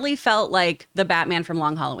 It really felt like the Batman from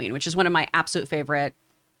Long Halloween, which is one of my absolute favorite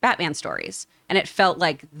Batman stories. And it felt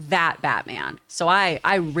like that Batman. So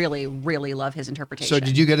I really, really love his interpretation. So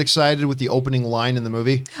did you get excited with the opening line in the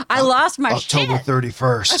movie? I lost my October shit.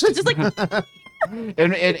 31st. I was just like,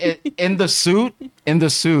 In the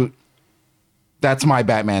suit, that's my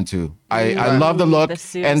Batman too. I love the look, The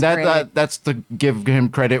suit's and great. that's to give him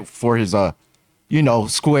credit for his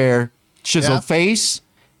square chiseled face,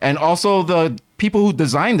 and also the people who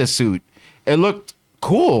designed the suit. It looked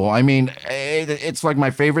cool. I mean, it's like my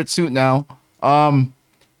favorite suit now. And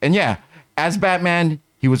yeah, as Batman,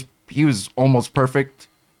 he was almost perfect,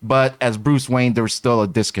 but as Bruce Wayne, there was still a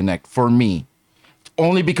disconnect for me.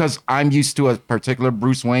 Only because I'm used to a particular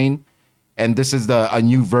Bruce Wayne, and this is a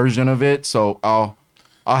new version of it, so I'll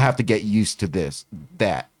have to get used to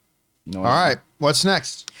that. You know All right, what's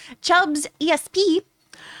next? Chubbs ESP,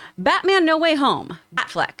 Batman No Way Home,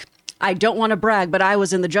 Batfleck. I don't want to brag, but I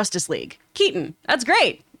was in the Justice League. Keaton, that's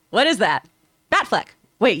great. What is that? Batfleck.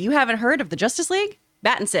 Wait, you haven't heard of the Justice League?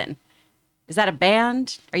 Battinson. Is that a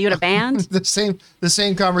band? Are you in a band? the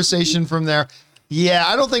same conversation from there. Yeah,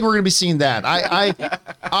 I don't think we're going to be seeing that.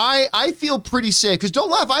 I feel pretty safe because don't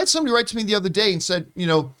laugh. I had somebody write to me the other day and said, you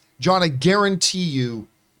know, John, I guarantee you,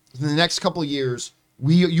 in the next couple of years,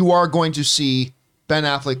 you are going to see Ben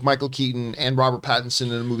Affleck, Michael Keaton, and Robert Pattinson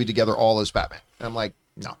in a movie together, all as Batman. And I'm like,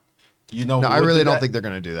 no, no, I really don't think they're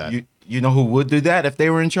going to do that. You know who would do that if they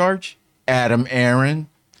were in charge? Adam Aaron,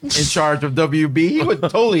 in charge of WB. He would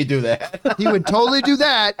totally do that. He would totally do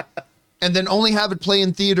that. And then only have it play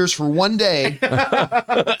in theaters for one day.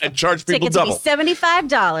 And charge people Tickets double. will be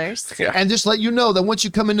 $75. Yeah. And just let you know that once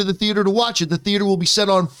you come into the theater to watch it, the theater will be set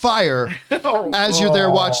on fire as you're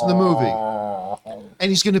there watching the movie.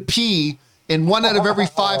 And he's going to pee in 1 out of every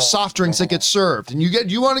 5 soft drinks that get served. And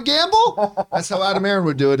you want to gamble? That's how Adam Aaron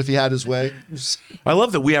would do it if he had his way. I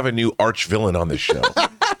love that we have a new arch villain on this show.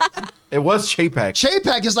 It was Chapek.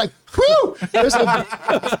 Chapek is like, whew, there's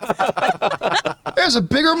a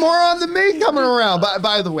bigger moron than me coming around.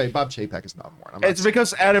 By the way, Bob Chapek is not a moron. It's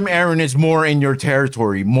because Adam Aaron is more in your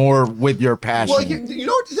territory, more with your passion. Well, you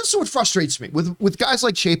know, this is what frustrates me with guys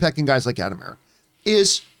like Chapek and guys like Adam Aaron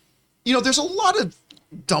is, you know, there's a lot of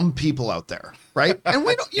dumb people out there, right? And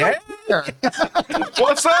we don't, you know,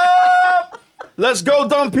 What's up? Let's go,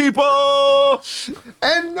 dumb people.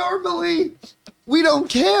 and normally we don't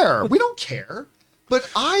care. We don't care. But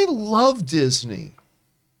I love Disney.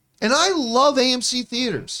 And I love AMC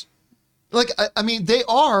theaters. Like, I mean, they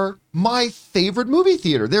are my favorite movie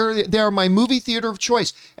theater. They are my movie theater of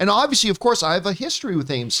choice. And obviously, of course, I have a history with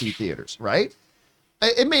AMC theaters, right?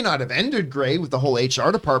 It may not have ended great with the whole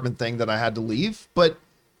HR department thing that I had to leave, but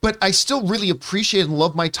I still really appreciate and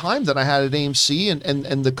love my time that I had at AMC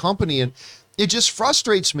and the company. And it just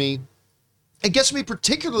frustrates me. It gets me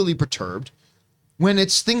particularly perturbed when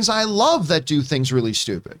it's things I love that do things really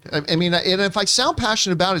stupid. I mean, and if I sound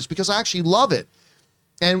passionate about it, it's because I actually love it.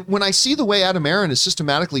 And when I see the way Adam Aaron is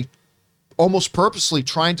systematically, almost purposely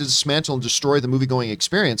trying to dismantle and destroy the movie-going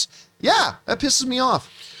experience, yeah, that pisses me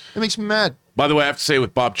off. It makes me mad. By the way, I have to say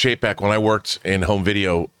with Bob Chapek, when I worked in home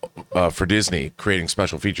video for Disney, creating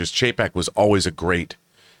special features, Chapek was always a great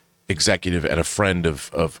executive and a friend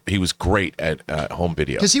of he was great at home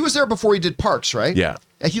video. Because he was there before he did Parks, right? Yeah.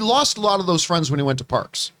 He lost a lot of those friends when he went to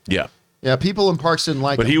Parks. Yeah. Yeah, people in Parks didn't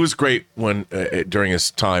like But him. he was great when during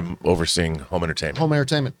his time overseeing home entertainment. Home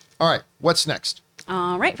entertainment. All right, what's next?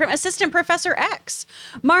 All right, from Assistant Professor X.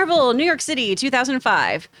 Marvel, New York City,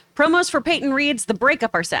 2005. Promos for Peyton Reed's The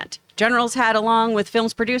Breakup are sent. Generals had, along with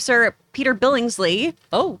film's producer Peter Billingsley.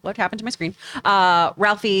 Oh, what happened to my screen?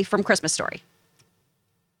 Ralphie from Christmas Story.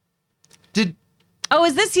 Oh,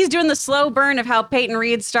 is this he's doing the slow burn of how Peyton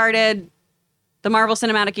Reed started the Marvel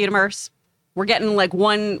Cinematic Universe? We're getting like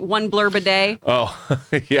one blurb a day. Oh,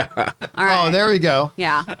 yeah. All right. Oh, there we go.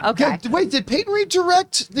 Yeah. Okay. Wait, did Peyton Reed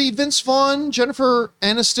direct the Vince Vaughn, Jennifer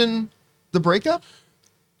Aniston, The Breakup?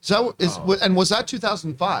 So and was that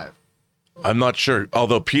 2005? I'm not sure.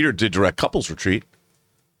 Although Peter did direct Couples Retreat.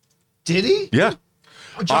 Did he? Yeah.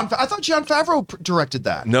 I thought Jon Favreau directed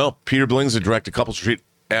that. No, Peter Billingsley directed Couples Retreat.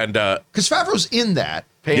 And because Favreau's in that.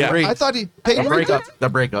 Yeah. I thought he paid The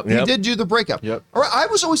breakup. He did do the breakup. Yep. All right, I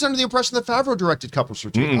was always under the impression that Favreau directed Couples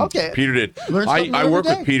Retreat. Okay. Peter did. Learn something I every worked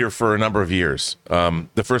day. with Peter for a number of years.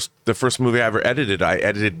 The first movie I ever edited, I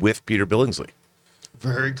edited with Peter Billingsley.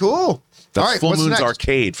 Very cool. That's All right, Full what's Moon's next?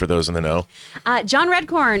 Arcade, for those in the know. John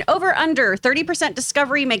Redcorn, over under 30%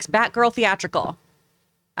 Discovery makes Batgirl theatrical.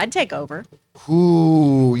 I'd take over.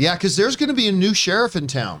 Ooh, yeah, because there's going to be a new sheriff in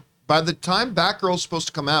town. By the time Batgirl's supposed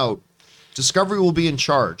to come out, Discovery will be in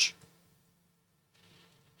charge.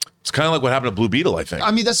 It's kind of like what happened to Blue Beetle, I think.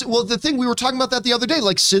 I mean, the thing, we were talking about that the other day.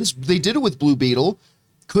 Like, since they did it with Blue Beetle,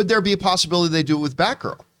 could there be a possibility they do it with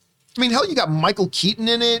Batgirl? I mean, hell, you got Michael Keaton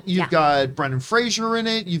in it. You've got Brendan Fraser in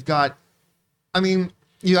it. You've got,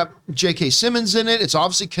 you have J.K. Simmons in it. It's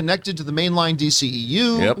obviously connected to the mainline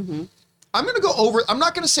DCEU. Yep. I'm going to go over, I'm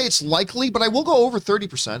not going to say it's likely, but I will go over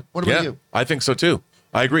 30%. What about you? I think so too.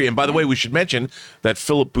 I agree. And by the way, we should mention that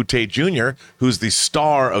Philip Boutte Jr., who's the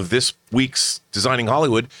star of this week's Designing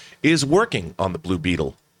Hollywood, is working on the Blue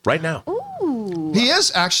Beetle right now. Ooh. He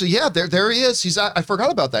is actually, yeah, there he is. I forgot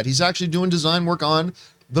about that. He's actually doing design work on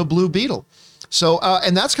the Blue Beetle. So,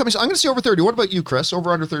 and that's coming. So I'm going to say over 30. What about you, Chris?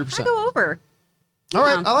 Over under 30%? I go over. All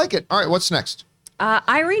right, I like it. All right, what's next?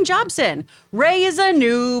 Irene Jobson. Ray is a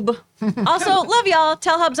noob. Also, love y'all.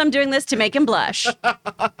 Tell Hubs I'm doing this to make him blush.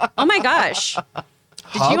 Oh my gosh.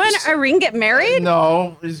 Did you and Irene get married?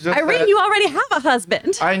 No, it's just Irene, that- you already have a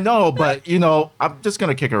husband. I know, but I'm just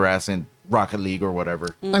gonna kick her ass in Rocket League or whatever.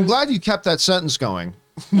 I'm glad you kept that sentence going.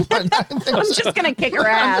 I'm just gonna kick her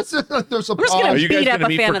ass. There's a I'm just gonna Are you guys beat up going to a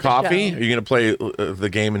meet fan for of the coffee? show. Are you going to play the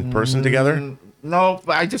game in person together? No,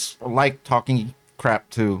 but I just like talking crap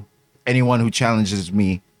to anyone who challenges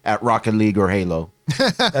me at Rocket League or Halo.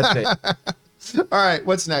 That's it. All right,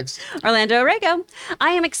 what's next? Orlando Rego. I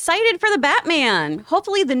am excited for the Batman.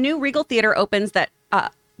 Hopefully the new Regal Theater opens that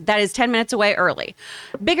is 10 minutes away early.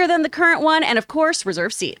 Bigger than the current one, and of course,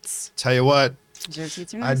 reserved seats. Tell you what, Reserved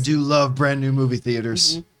seats are I nice. do love brand new movie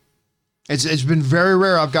theaters. It's been very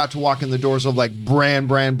rare I've got to walk in the doors of like brand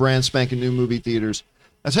spanking new movie theaters.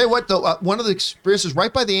 I tell you what, though, one of the experiences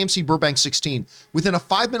right by the AMC Burbank 16, within a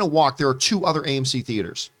 5-minute walk, there are 2 other AMC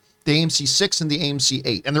theaters, the AMC 6 and the AMC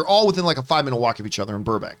 8, and they're all within like a 5-minute walk of each other in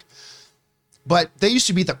Burbank. But they used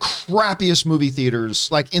to be the crappiest movie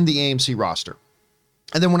theaters like in the AMC roster.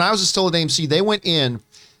 And then when I was still at AMC, they went in,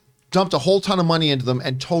 dumped a whole ton of money into them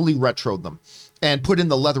and totally retroed them and put in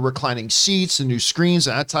the leather reclining seats, the new screens.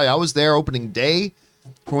 And I tell you, I was there opening day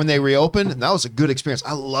for when they reopened, and that was a good experience.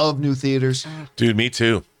 I love new theaters. Dude, me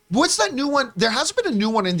too. What's that new one? There hasn't been a new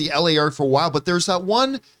one in the LA area for a while, but there's that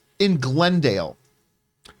one in Glendale.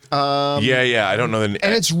 Yeah. I don't know the name.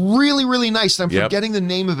 And it's really, really nice. I'm Yep. forgetting the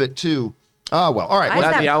name of it too. Oh, well. All right. I what's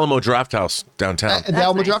have At that- the Alamo Draft House downtown. the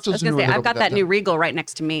Alamo Nice. Draft I House was is gonna new say, right I've over got that downtown. new Regal right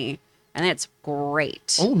next to me, and it's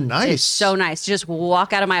great. Oh, nice. It's so nice to just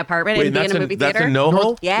walk out of my apartment Wait, and be in a movie that's theater. in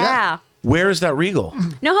NoHo? Yeah. Where is that Regal?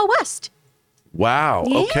 NoHo West. Wow.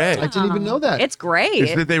 Okay. I didn't even know that. It's great.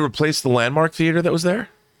 Did they replace the Landmark Theater that was there?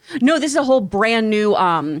 No, this is a whole brand new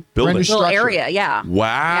Building. new little structure. area. Yeah.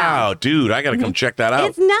 Wow, Yeah. dude, I got to come check that out.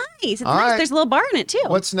 It's nice. It's All nice. right. There's a little bar in it too.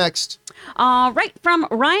 What's next? Right from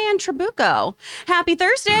Ryan Trabucco. Happy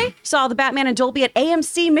Thursday. Saw the Batman and Dolby at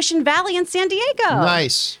AMC Mission Valley in San Diego.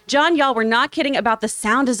 Nice. John, y'all were not kidding about the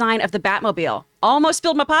sound design of the Batmobile. Almost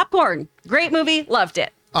spilled my popcorn. Great movie. Loved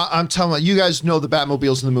it. I'm telling you, you guys know the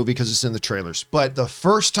Batmobile's in the movie because it's in the trailers. But the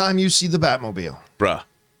first time you see the Batmobile, Bruh.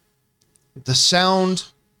 the sound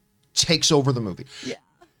takes over the movie. Yeah.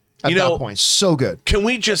 At You know- that point, so good. Can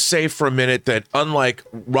we just say for a minute that unlike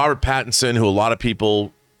Robert Pattinson, who a lot of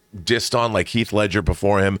people dissed on, like Heath Ledger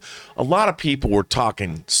before him, a lot of people were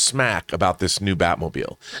talking smack about this new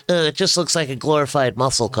Batmobile. It just looks like a glorified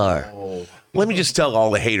muscle car. Let me just tell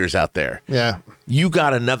all the haters out there. Yeah. You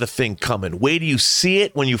got another thing coming. Wait till you see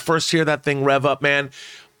it when you first hear that thing rev up, man.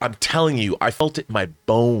 I'm telling you, I felt it in my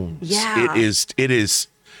bones. Yeah. It is,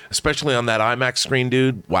 especially on that IMAX screen,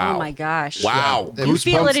 dude. Wow. Oh my gosh. Wow. Yeah. You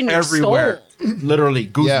feel it in your everywhere. soul. Literally,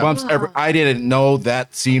 goosebumps everywhere. I didn't know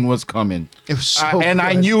that scene was coming. It was so and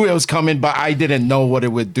I good. knew it was coming, but I didn't know what it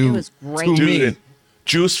would do It was great. to Dude, me. and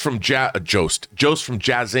Jost from Jazz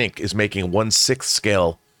Inc. is making a 1/6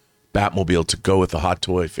 scale Batmobile to go with the hot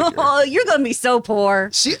toy figure. Oh, you're gonna be so poor.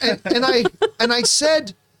 See, and I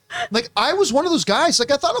said, like, I was one of those guys. Like,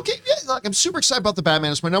 I thought, okay, yeah, like, I'm super excited about the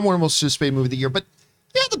Batman. It's my number one most anticipated movie of the year. But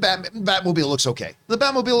yeah, the Batmobile looks okay. The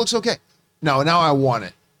Batmobile looks okay. No, now I want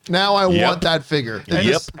it. Now I Yep. want that figure. And,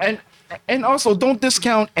 Yep. and also don't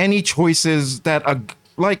discount any choices that a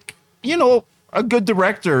good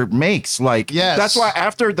director makes. Like, Yes. that's why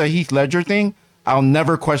after the Heath Ledger thing, I'll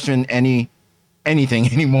never question anything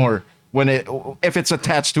anymore if it's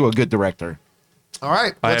attached to a good director. All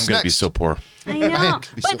right. I am what's going to be next? so poor. I know. Man,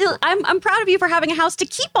 could be so But cool. I'm proud of you for having a house to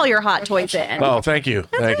keep all your hot toys in. Oh, thank you.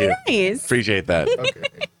 Thank you. Nice. Appreciate that.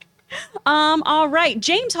 Okay. All right.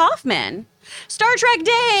 James Hoffman. Star Trek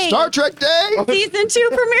Day. Star Trek Day. Season 2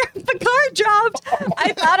 premiere of Picard dropped.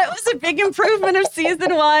 I thought it was a big improvement of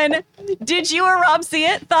season 1. Did you or Rob see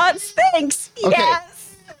it? Thoughts? Thanks. Okay.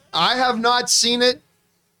 Yes. I have not seen it,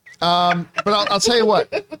 but I'll tell you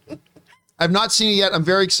what. I've not seen it yet. I'm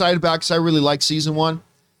very excited about it because I really like season 1.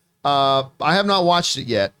 I have not watched it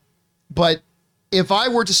yet, but if I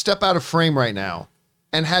were to step out of frame right now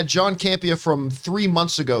and had John Campea from 3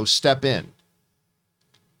 months ago step in,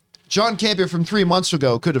 John Campea from 3 months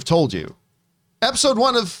ago could have told you, episode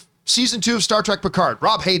 1 of season 2 of Star Trek Picard,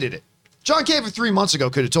 Rob hated it. John Campea 3 months ago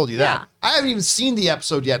could have told you that. Yeah. I haven't even seen the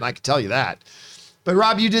episode yet, and I can tell you that. But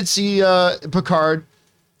Rob, you did see Picard.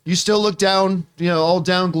 You still look down, all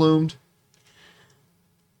down gloomed.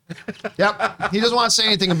 Yep. He doesn't want to say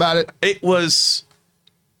anything about it. It was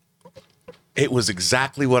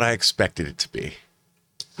exactly what I expected it to be.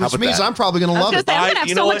 How Which about means that? I'm probably going to love gonna it. say, I'm gonna have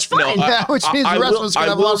you so know much what? fun. No, Yeah, which means the rest of us are gonna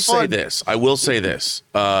have a lot of fun. I will say this.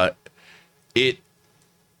 Hey,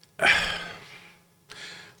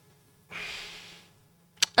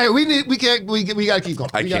 we got to keep going.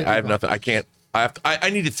 I can't. I have nothing. I can't. I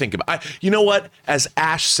need to think about. You know what? As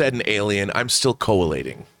Ash said in Alien, I'm still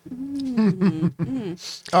collating.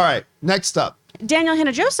 All right. Next up. Daniel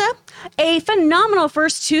Hinojosa, a phenomenal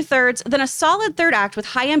first 2/3, then a solid third act with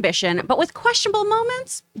high ambition, but with questionable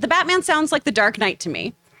moments. The Batman sounds like The Dark Knight to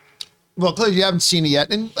me. Well, clearly you haven't seen it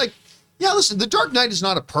yet. And listen, The Dark Knight is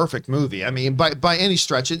not a perfect movie. I mean, by any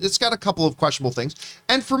stretch, it's got a couple of questionable things.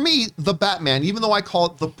 And for me, The Batman, even though I call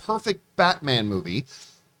it the perfect Batman movie,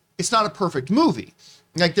 it's not a perfect movie.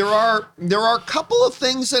 Like there are a couple of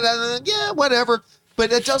things that, whatever.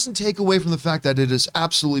 But it doesn't take away from the fact that it is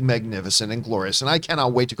absolutely magnificent and glorious. And I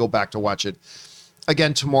cannot wait to go back to watch it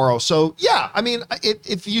again tomorrow. So, yeah, I mean,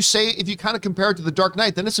 if you kind of compare it to The Dark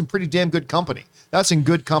Knight, then it's in pretty damn good company. That's in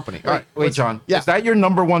good company. All right. Wait, John. Yeah. Is that your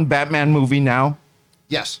number one Batman movie now?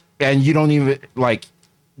 Yes. And you don't even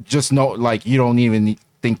you don't even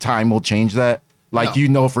think time will change that? Like,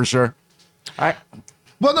 No. for sure? Well,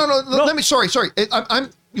 no. Let me. Sorry. I'm.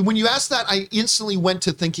 When you asked that, I instantly went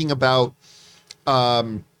to thinking about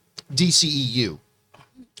DCEU.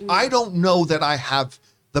 I don't know that I have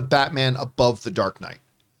the Batman above the Dark Knight.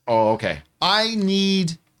 Oh, okay. I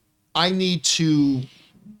need to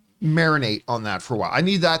marinate on that for a while. I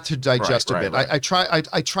need that to digest a bit. Right. I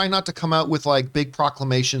try not to come out with like big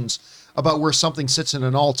proclamations about where something sits in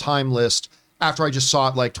an all-time list after I just saw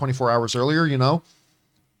it like 24 hours earlier,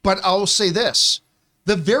 But I'll say this.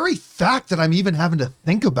 The very fact that I'm even having to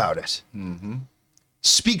think about it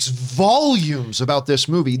speaks volumes about this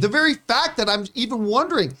movie. The very fact that I'm even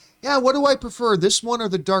wondering, what do I prefer, this one or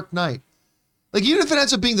The Dark Knight? Like, even if it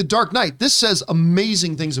ends up being The Dark Knight, this says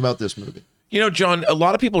amazing things about this movie. John, a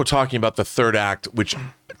lot of people are talking about the third act, which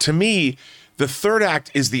to me, the third act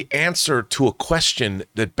is the answer to a question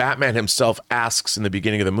that Batman himself asks in the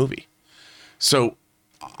beginning of the movie. So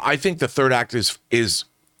I think the third act is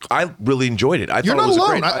I really enjoyed it. You're thought not it was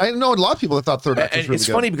alone. great. I know a lot of people that thought third act was And really it's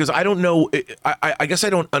good. funny because I don't know. I guess I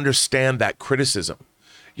don't understand that criticism,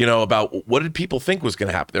 about what did people think was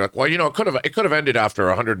going to happen. They're like, well, it could have ended after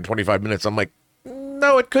 125 minutes. I'm like,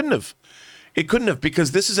 no, it couldn't have. It couldn't have,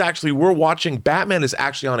 because this is actually, Batman is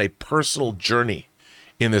actually on a personal journey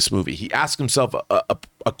in this movie. He asks himself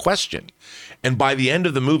a question. And by the end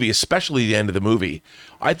of the movie, especially the end of the movie,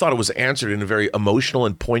 I thought it was answered in a very emotional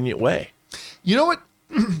and poignant way. You know what?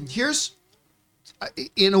 Here's,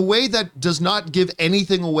 in a way that does not give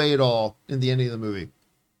anything away at all in the ending of the movie.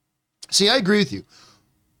 See, I agree with you.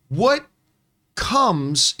 What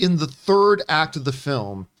comes in the third act of the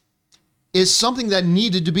film is something that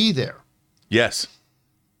needed to be there. Yes.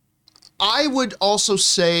 I would also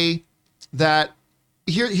say that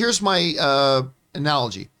here's my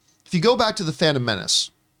analogy. If you go back to the Phantom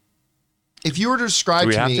Menace, if you were to describe Do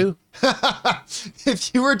we to have me, to?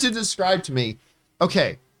 if you were to describe to me,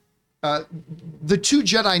 okay, the two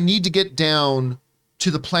Jedi need to get down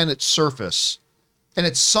to the planet's surface, and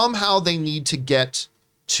it's somehow they need to get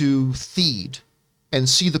to Theed and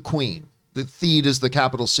see the Queen. The Theed is the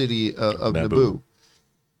capital city of Naboo.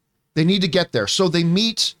 They need to get there. So they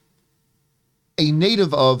meet a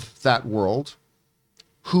native of that world,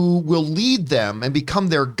 who will lead them and become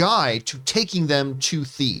their guide to taking them to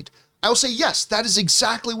Theed. I will say, yes, that is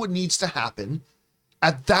exactly what needs to happen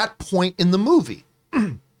at that point in the movie.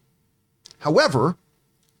 However,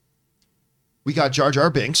 we got Jar Jar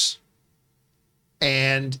Binks,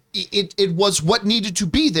 and it was what needed to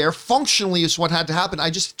be there. Functionally is what had to happen. I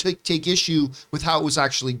just take issue with how it was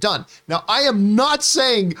actually done. Now, I am not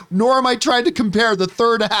saying, nor am I trying to compare the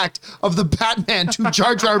third act of the Batman to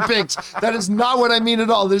Jar Jar Binks. That is not what I mean at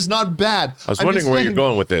all. That is not bad. I was wondering where you're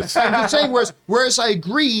going with this. I'm just saying, whereas I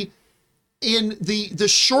agree in the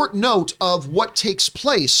short note of what takes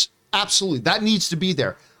place, absolutely, that needs to be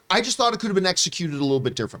there. I just thought it could have been executed a little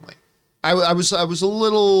bit differently. I was a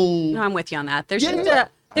little. No, I'm with you on that. There's Yeah.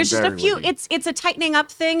 just a few. It's a tightening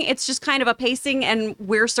up thing. It's just kind of a pacing and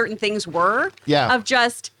where certain things were. Yeah. Of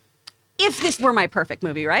just, if this were my perfect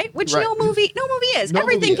movie, right? Which Right. no movie is. No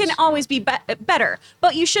Everything movie can is. always be better,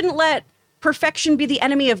 but you shouldn't let perfection be the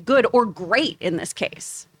enemy of good or great in this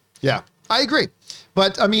case. Yeah, I agree.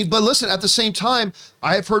 But listen, at the same time,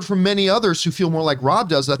 I have heard from many others who feel more like Rob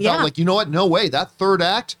does that felt Yeah. like, you know what? No way. That third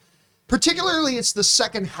act, particularly it's the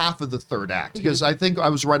second half of the third act, because I think I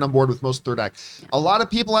was right on board with most third act. A lot of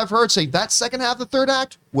people I've heard say that second half of the third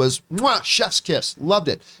act was chef's kiss. Loved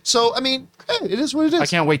it. So, hey, it is what it is. I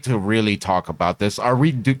can't wait to really talk about this. Are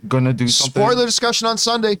we gonna do something? Spoiler discussion on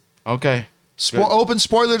Sunday. Okay. Open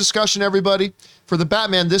spoiler discussion, everybody, for the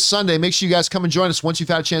Batman this Sunday. Make sure you guys come and join us once you've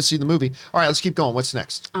had a chance to see the movie. All right, let's keep going. What's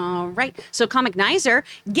next? All right. So Comic Nizer,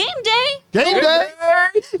 game day. Game day.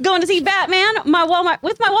 Going to see Batman with my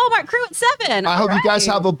Walmart crew at 7. I hope you guys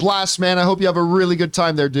All right. have a blast, man. I hope you have a really good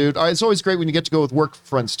time there, dude. All right, it's always great when you get to go with work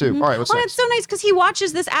friends, too. All right, what's Well, next? it's so nice because he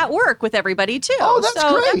watches this at work with everybody too. Oh, that's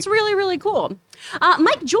so great. That's really, really cool.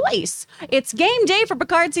 Mike Joyce, it's game day for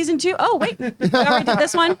Picard season 2. Oh wait, we already did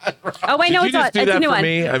this one. Oh wait, no, Did you it's just not. do It's a that new for one.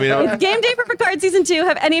 me? I mean, It's game day for Picard season 2.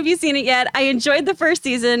 Have any of you seen it yet? I enjoyed the first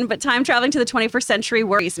season, but time traveling to the 21st century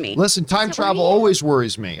worries me. Listen, time travel always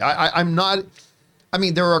worries me. I'm not.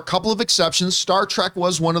 There are a couple of exceptions. Star Trek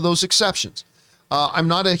was one of those exceptions. I'm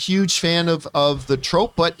not a huge fan of the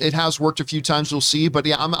trope, but it has worked a few times. We'll see. But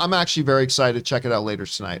yeah, I'm actually very excited to check it out later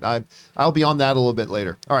tonight. I'll be on that a little bit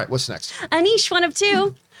later. All right, what's next? Anish, one of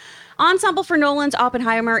 2. Ensemble for Nolan's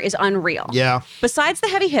Oppenheimer is unreal. Yeah. Besides the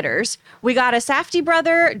heavy hitters, we got a Safdie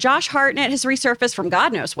brother. Josh Hartnett has resurfaced from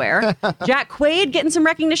God knows where. Jack Quaid getting some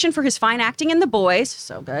recognition for his fine acting in The Boys.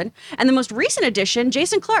 So good. And the most recent addition,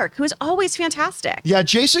 Jason Clarke, who is always fantastic. Yeah,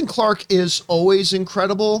 Jason Clarke is always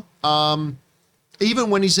incredible. Even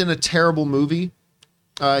when he's in a terrible movie,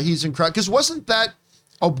 he's incredible. Because wasn't that?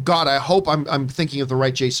 Oh God, I hope I'm thinking of the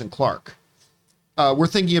right Jason Clarke. We're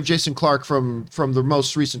thinking of Jason Clarke from the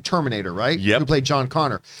most recent Terminator, right? Yep. Who played John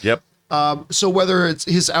Connor. Yep. So whether it's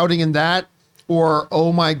his outing in that or,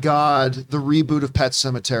 oh my God, the reboot of Pet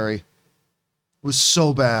Sematary was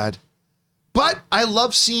so bad. But I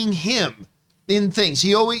love seeing him in things.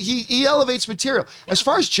 He elevates material. As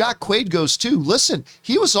far as Jack Quaid goes too, listen,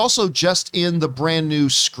 he was also just in the brand new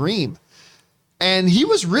Scream. And he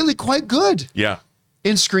was really quite good Yeah.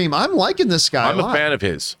 in Scream. I'm liking this guy I'm a a lot. fan of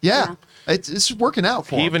his. Yeah. It's working out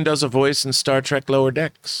for He him. even does a voice in Star Trek Lower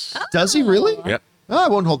Decks. Does he really? Yep. Oh, I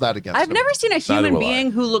won't hold that against I've him. never seen a human will I.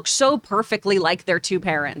 being who looks so perfectly like their two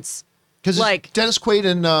parents. Because like Dennis Quaid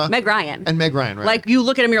and Meg Ryan. and Meg Ryan, right? Like you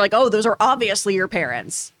look at him, you're like, oh, those are obviously your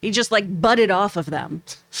parents. He just like butted off of them.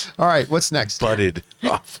 All right, what's next? Butted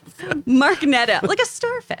off. Mark Netto, like a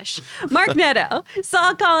starfish. Mark Netto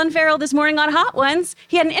saw Colin Farrell this morning on Hot Ones.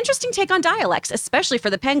 He had an interesting take on dialects, especially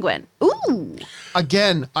for the Penguin. Ooh.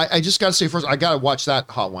 Again, I just got to say first, I got to watch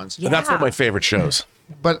that Hot Ones. Yeah. That's one of my favorite shows.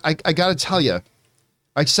 But I got to tell you,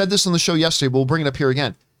 I said this on the show yesterday, but we'll bring it up here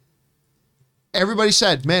again. Everybody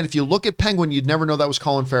said, man, if you look at Penguin, you'd never know that was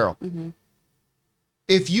Colin Farrell. Mm-hmm.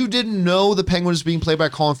 If you didn't know the Penguin was being played by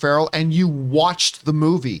Colin Farrell and you watched the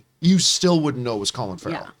movie, you still wouldn't know it was Colin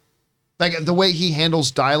Farrell. Yeah. Like the way he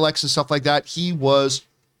handles dialects and stuff like that, he was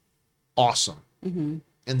awesome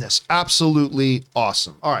in this. Absolutely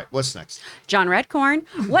awesome. All right, what's next? John Redcorn,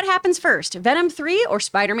 what happens first, Venom 3 or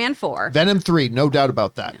Spider-Man 4? Venom 3, no doubt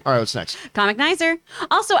about that. All right, what's next? Comic Nizer.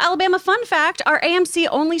 Also, Alabama fun fact, our AMC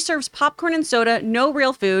only serves popcorn and soda, no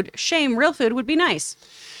real food. Shame, real food would be nice.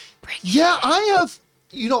 Yeah,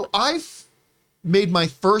 I've made my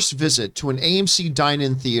first visit to an AMC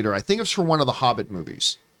dine-in theater. I think it was for one of the Hobbit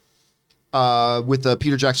movies, with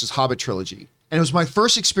Peter Jackson's Hobbit trilogy. And it was my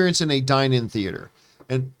first experience in a dine-in theater.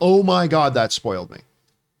 And oh my God, that spoiled me.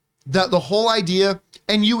 That the whole idea,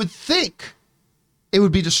 and you would think it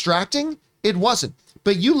would be distracting. It wasn't.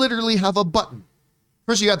 But you literally have a button.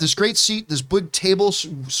 First, you got this great seat, this big table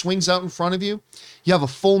swings out in front of you. You have a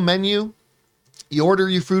full menu. You order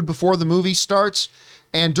your food before the movie starts,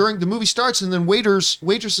 and during the movie starts, and then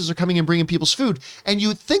waitresses are coming and bringing people's food. And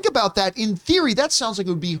you think about that, in theory, that sounds like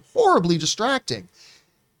it would be horribly distracting.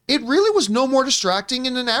 It really was no more distracting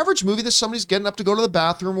in an average movie that somebody's getting up to go to the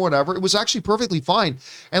bathroom or whatever. It was actually perfectly fine.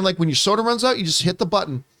 And like when your soda runs out, you just hit the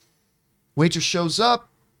button. Waitress shows up,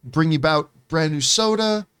 bring you about brand new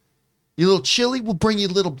soda. Your little chili will bring you a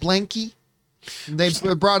little blankie. And they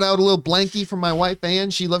brought out a little blankie from my wife, Ann.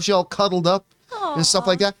 She loves you all cuddled up and stuff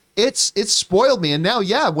like that. It's spoiled me. And now,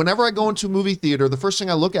 yeah, whenever I go into a movie theater, the first thing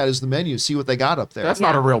I look at is the menu, see what they got up there. That's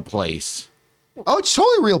not a real place. Oh, it's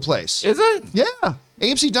totally a real place. Is it? Yeah.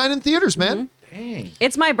 AMC Dine-In Theaters, man. Dang.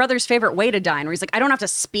 It's my brother's favorite way to dine, where he's like, I don't have to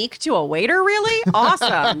speak to a waiter, really?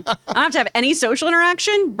 Awesome. I don't have to have any social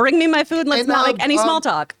interaction. Bring me my food and let's not make any small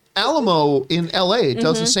talk. Alamo in LA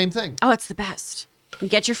does the same thing. Oh, it's the best. You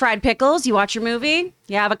get your fried pickles, you watch your movie,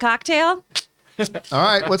 you have a cocktail. All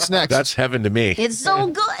right, what's next? That's heaven to me. It's so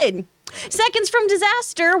good. Seconds from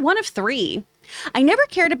Disaster, 1 of 3. I never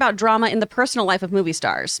cared about drama in the personal life of movie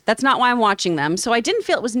stars. That's not why I'm watching them, so I didn't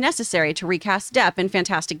feel it was necessary to recast Depp in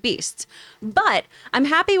Fantastic Beasts. But I'm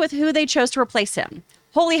happy with who they chose to replace him.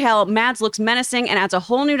 Holy hell, Mads looks menacing and adds a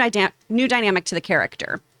whole new dynamic to the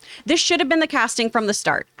character. This should have been the casting from the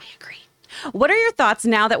start. I agree. What are your thoughts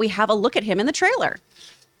now that we have a look at him in the trailer?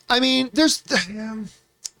 I mean,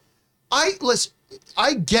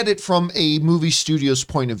 I get it from a movie studio's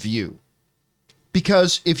point of view.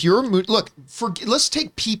 Because if you're let's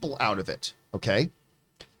take people out of it, okay?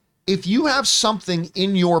 If you have something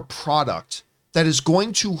in your product that is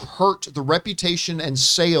going to hurt the reputation and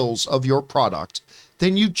sales of your product,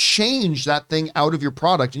 then you change that thing out of your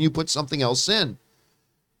product and you put something else in.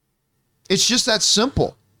 It's just that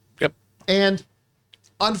simple. Yep. And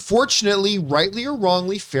unfortunately, rightly or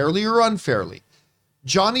wrongly, fairly or unfairly,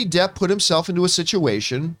 Johnny Depp put himself into a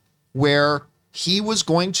situation where he was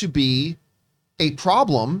going to be a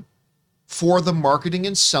problem for the marketing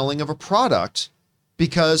and selling of a product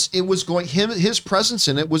because it was his presence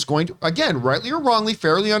in it was going to, again, rightly or wrongly,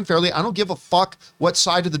 fairly, unfairly, I don't give a fuck what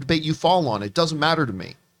side of the debate you fall on. It doesn't matter to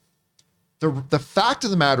me. The fact of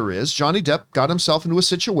the matter is Johnny Depp got himself into a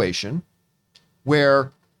situation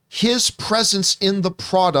where his presence in the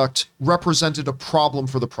product represented a problem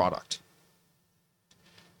for the product.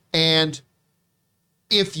 And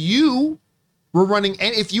if you were running,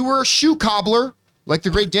 and if you were a shoe cobbler, like the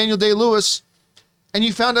great Daniel Day-Lewis, and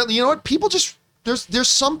you found out, you know what, people just, there's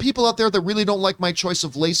some people out there that really don't like my choice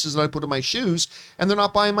of laces that I put in my shoes, and they're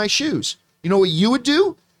not buying my shoes. You know what you would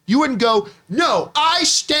do? You wouldn't go, no, I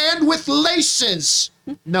stand with laces.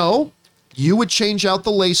 No, you would change out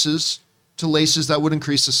the laces to laces that would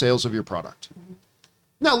increase the sales of your product.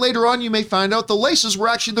 Now, later on, you may find out the laces were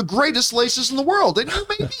actually the greatest laces in the world, and you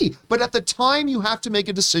may be. But at the time, you have to make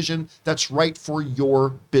a decision that's right for your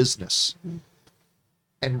business.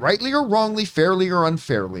 And rightly or wrongly, fairly or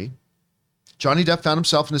unfairly, Johnny Depp found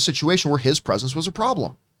himself in a situation where his presence was a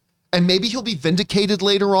problem. And maybe he'll be vindicated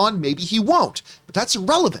later on, maybe he won't. But that's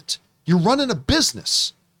irrelevant. You're running a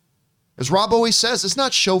business. As Rob always says, it's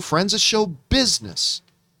not show friends, it's show business.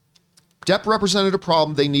 Depp represented a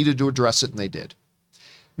problem, they needed to address it, and they did.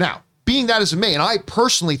 Now, being that as it may, and I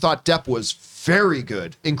personally thought Depp was very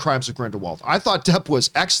good in Crimes of Grindelwald. I thought Depp was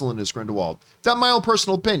excellent as Grindelwald. That's my own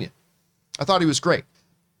personal opinion. I thought he was great.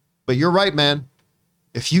 But you're right, man.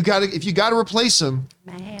 If you gotta replace him,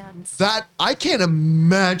 that I can't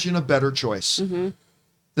imagine a better choice than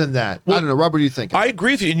that. Well, I don't know, Rob, what do you think? I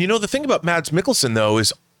agree with you. And you know, the thing about Mads Mikkelsen, though,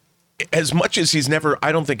 is as much as he's never,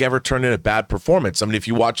 I don't think, ever turned in a bad performance. I mean, if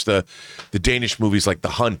you watch the Danish movies like The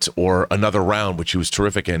Hunt or Another Round, which he was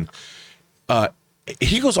terrific in,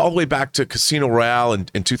 he goes all the way back to Casino Royale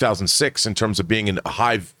in 2006 in terms of being in a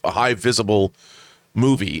high visible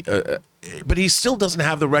movie. But he still doesn't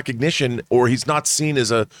have the recognition, or he's not seen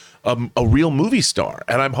as a real movie star.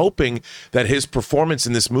 And I'm hoping that his performance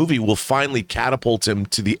in this movie will finally catapult him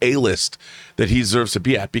to the A-list that he deserves to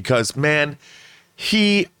be at. Because, man,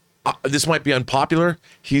 this might be unpopular.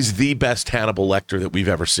 He's the best Hannibal Lecter that we've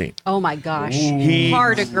ever seen. Oh my gosh. He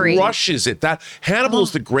hard agree. Crushes it. That Hannibal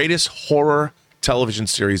is the greatest horror television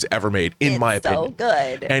series ever made, in my opinion. So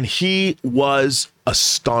good. And he was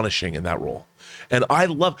astonishing in that role. And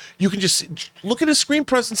you can just look at his screen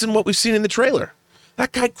presence and what we've seen in the trailer.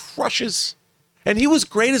 That guy crushes. And he was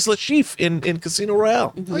great as Lashif in Casino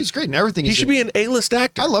Royale. Oh, he's great in everything. He should be an A-list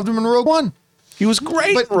actor. I loved him in Rogue One. He was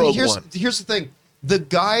great in Rogue One. Here's the thing. The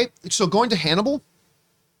guy, so going to Hannibal,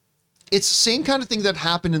 it's the same kind of thing that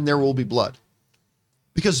happened in There Will Be Blood.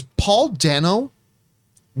 Because Paul Dano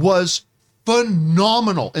was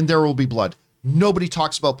phenomenal in There Will Be Blood. Nobody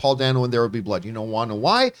talks about Paul Dano and There Will Be Blood. You don't want to know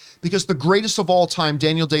why? Because the greatest of all time,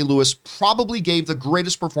 Daniel Day-Lewis, probably gave the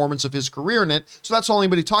greatest performance of his career in it, so that's all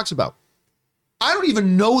anybody talks about. I don't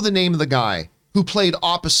even know the name of the guy who played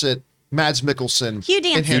opposite Mads Mikkelsen. Hugh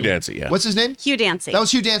Dancy. Hugh Dancy, yeah. What's his name? Hugh Dancy. That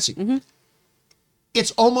was Hugh Dancy.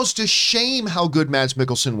 It's almost a shame how good Mads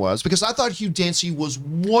Mikkelsen was, because I thought Hugh Dancy was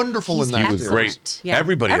wonderful in that. He was great.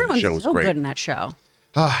 Everybody in the Everyone's show was so great. good in that show.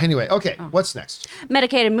 Anyway, okay, what's next?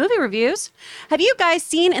 Medicated movie reviews. Have you guys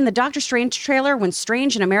seen in the Doctor Strange trailer when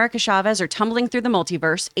Strange and America Chavez are tumbling through the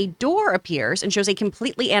multiverse, a door appears and shows a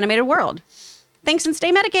completely animated world? Thanks and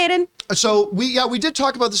stay medicated. So we did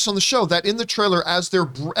talk about this on the show, that in the trailer, as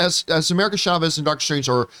America Chavez and Doctor Strange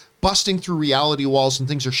are busting through reality walls and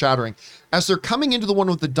things are shattering, as they're coming into the one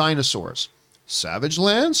with the dinosaurs, Savage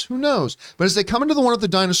Lands, who knows? But as they come into the one with the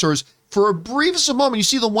dinosaurs, for a briefest moment, you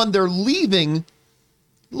see the one they're leaving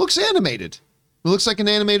looks animated. It looks like an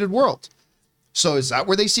animated world. So is that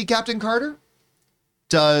where they see Captain Carter?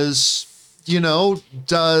 Does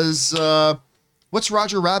what's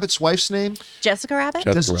Roger Rabbit's wife's name? Jessica Rabbit?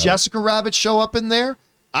 Does Jessica Rabbit show up in there?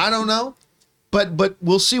 I don't know. But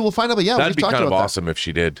we'll see. We'll find out. But yeah, That'd we've be talked kind of about awesome if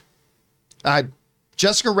she did. that.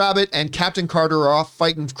 Jessica Rabbit and Captain Carter are off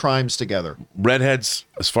fighting crimes together. Redheads,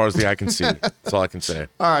 as far as the eye can see. That's all I can say.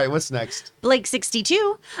 All right, what's next?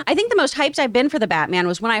 Blake62. I think the most hyped I've been for the Batman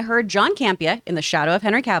was when I heard John Campea, in the shadow of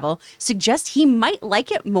Henry Cavill, suggest he might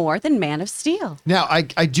like it more than Man of Steel. Now, I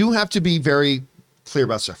do have to be very clear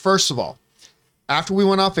about stuff. First of all, after we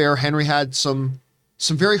went off air, Henry had some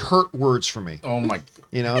very hurt words for me. Oh my.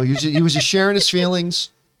 You know, he was just sharing his feelings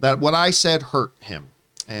that what I said hurt him.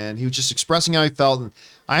 And he was just expressing how he felt. And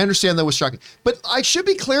I understand that was shocking. But I should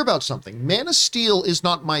be clear about something. Man of Steel is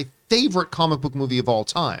not my favorite comic book movie of all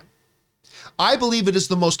time. I believe it is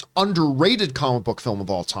the most underrated comic book film of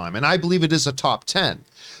all time. And I believe it is a top 10.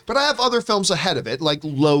 But I have other films ahead of it, like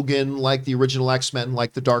Logan, like the original X-Men,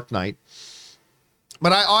 like The Dark Knight.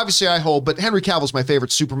 But but Henry Cavill's my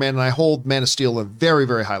favorite Superman, and I hold Man of Steel at a very,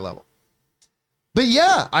 very high level. But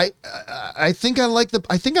yeah, I think I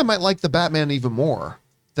might like the Batman even more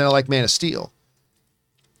than I like Man of Steel,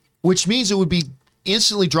 which means it would be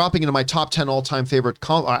instantly dropping into my top 10 all-time favorite,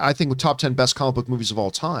 I think top 10 best comic book movies of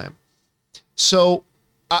all time. So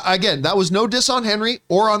again, that was no diss on Henry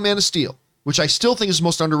or on Man of Steel, which I still think is the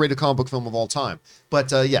most underrated comic book film of all time.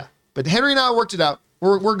 But yeah, but Henry and I worked it out.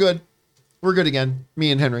 We're good. We're good again,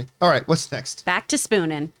 me and Henry. All right, what's next? Back to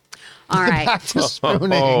spooning. All right. Back to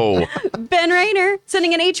spooning. Oh, Ben Rayner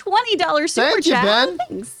sending in a $20 super Thank you, chat. Ben.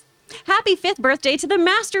 Thanks. Happy 5th birthday to the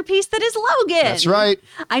masterpiece that is Logan. That's right.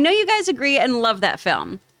 I know you guys agree and love that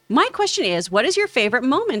film. My question is, what is your favorite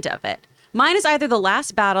moment of it? Mine is either the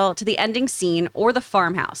last battle to the ending scene or the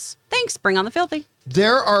farmhouse. Thanks. Bring on the filthy.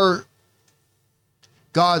 There are,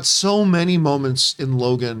 God, so many moments in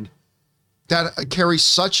Logan that carry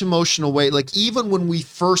such emotional weight. Like even when we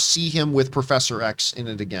first see him with Professor X in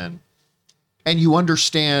it again, and you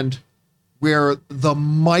understand where the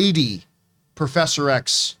mighty Professor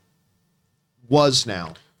X was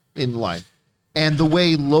now in life, and the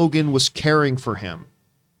way Logan was caring for him,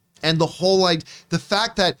 and the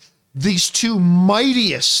fact that these two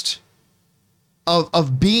mightiest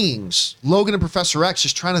of beings, Logan and Professor X,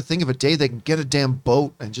 just trying to think of a day they can get a damn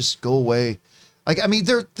boat and just go away. Like, I mean,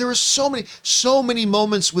 there are so many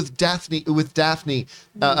moments with Daphne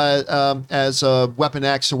as Weapon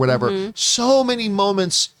X or whatever. So many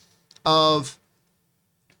moments of,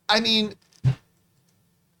 I mean,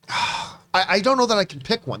 I don't know that I can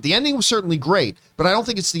pick one. The ending was certainly great, but I don't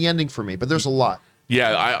think it's the ending for me. But there's a lot.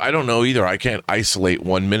 yeah. I don't know either. I can't isolate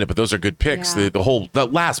 1 minute, but those are good picks. Yeah. The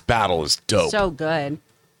last battle is dope. So good.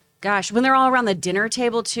 Gosh, when they're all around the dinner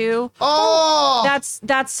table too. Oh,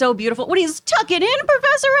 That's so beautiful. When he's tucking in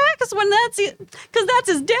Professor X, because that's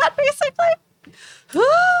his dad basically.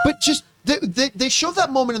 but just they show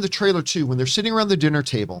that moment in the trailer too, when they're sitting around the dinner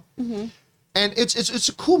table, and it's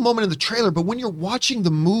a cool moment in the trailer. But when you're watching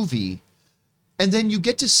the movie, and then you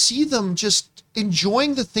get to see them just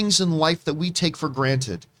enjoying the things in life that we take for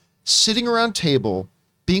granted, sitting around table,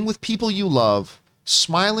 being with people you love,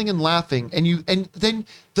 smiling and laughing, and then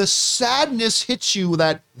the sadness hits you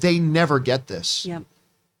that they never get this. Yep.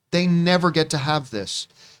 They never get to have this.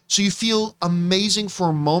 So you feel amazing for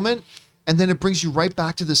a moment, and then it brings you right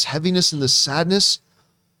back to this heaviness and this sadness.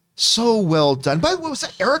 So well done. By the way, was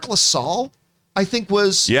that Eric LaSalle? I think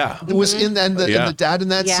was in the dad in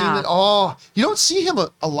that scene. That, you don't see him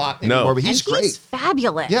a lot anymore, but he's great. He's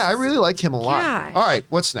fabulous. Yeah, I really like him a lot. Gosh. All right,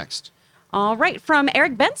 what's next? All right, from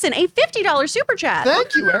Eric Benson, a $50 super chat.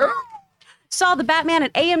 Thank you, Eric. Saw the Batman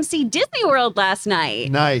at AMC Disney World last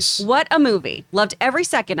night. Nice. What a movie. Loved every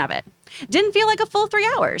second of it. Didn't feel like a full 3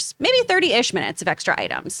 hours, maybe 30-ish minutes of extra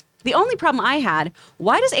items. The only problem I had,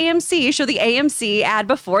 why does AMC show the AMC ad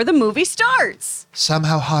before the movie starts?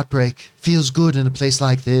 Somehow heartbreak feels good in a place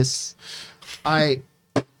like this. Again,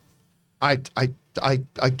 I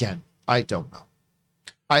don't know.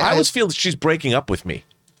 I always feel that she's breaking up with me.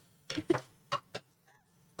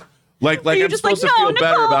 Like You're I'm just supposed like, to feel "No,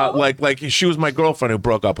 better Nicole." about like she was my girlfriend who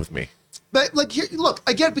broke up with me. But like, here, look,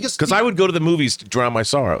 again, because I would go to the movies to drown my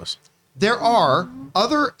sorrows. there are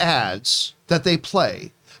other ads that they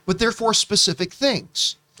play, but they're for specific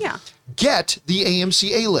things. Yeah. Get the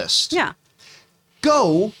AMC A list. Yeah.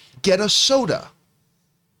 Go get a soda.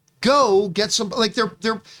 Go get some, like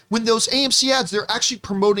they're when those AMC ads, they're actually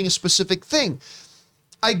promoting a specific thing.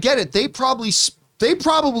 I get it. They probably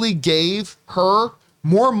gave her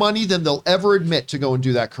more money than they'll ever admit to go and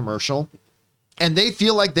do that commercial. And they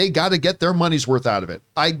feel like they got to get their money's worth out of it.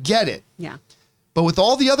 I get it. Yeah. But with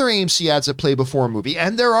all the other AMC ads that play before a movie,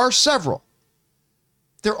 and there are several,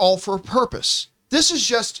 they're all for a purpose. This is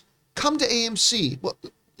just come to AMC. Well,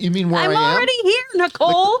 you mean where I'm I am? already here,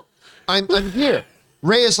 Nicole. I'm here.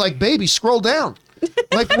 Ray is like, baby, scroll down.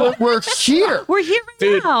 Like we're here. We're here right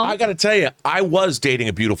Dude, now. I got to tell you, I was dating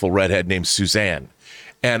a beautiful redhead named Suzanne.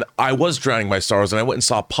 And I was drowning my sorrows, and I went and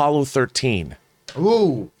saw Apollo 13.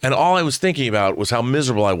 Ooh. And all I was thinking about was how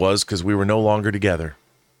miserable I was because we were no longer together.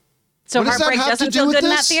 So What does that heartbreak have to doesn't do feel with good in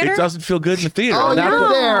that this? theater? It doesn't feel good in the theater. Oh, And that's you're what-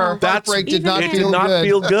 there. That's Heartbreak did even not there. It feel did not good.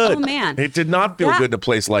 feel good. Oh, man. It did not feel That- good in a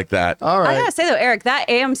place like that. All I right. gotta say though, Eric, that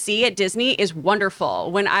AMC at Disney is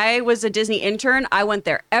wonderful. When I was a Disney intern, I went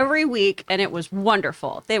there every week and it was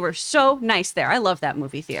wonderful. They were so nice there. I love that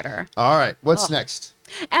movie theater. All right. What's next?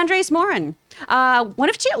 Andres Morin, one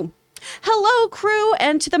of two. Hello, crew,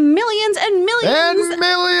 and to the millions and millions And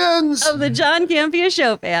millions. of the John Campea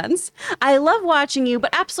Show fans. I love watching you, but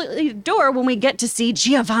absolutely adore when we get to see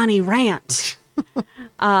Giovanni rant.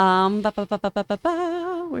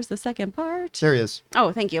 Where's the second part? There he is.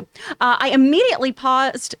 Oh, thank you. I immediately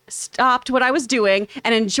stopped what I was doing,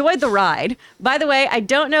 and enjoyed the ride. By the way, I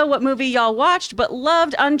don't know what movie y'all watched, but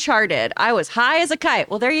loved Uncharted. I was high as a kite.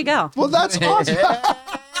 Well, there you go. Well, that's awesome.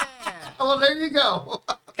 Well, there you go.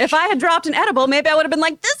 If I had dropped an edible, maybe I would have been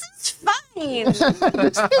like, this is fine.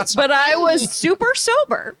 But I was super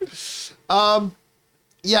sober.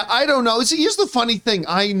 Yeah, I don't know. See, here's the funny thing.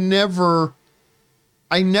 I never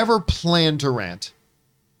plan to rant.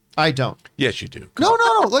 I don't. Yes, you do. No.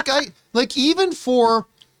 I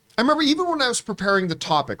remember even when I was preparing the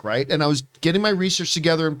topic, right? And I was getting my research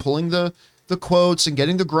together and pulling the quotes and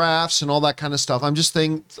getting the graphs and all that kind of stuff. I'm just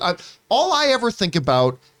thinking, all I ever think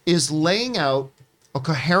about is laying out a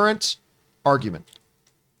coherent argument.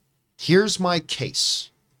 Here's my case.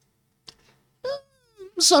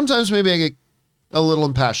 Sometimes maybe I get a little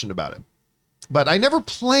impassioned about it, but I never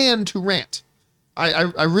plan to rant.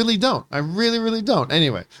 I really don't. I really, really don't.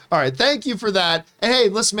 Anyway, all right. Thank you for that. And hey,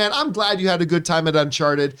 listen, man, I'm glad you had a good time at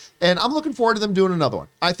Uncharted, and I'm looking forward to them doing another one.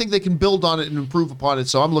 I think they can build on it and improve upon it,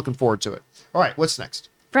 so I'm looking forward to it. All right, what's next?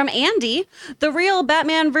 From Andy, the real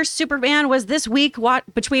Batman vs. Superman was this week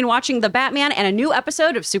between watching The Batman and a new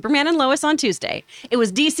episode of Superman and Lois on Tuesday. It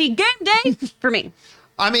was DC game day for me.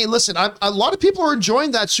 I mean, listen, a lot of people are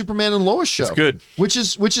enjoying that Superman and Lois show. It's good. Which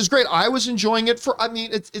is great. I was enjoying it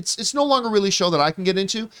it's no longer really a show that I can get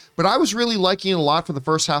into, but I was really liking it a lot for the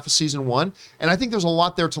first half of season 1, and I think there's a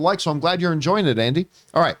lot there to like, so I'm glad you're enjoying it, Andy.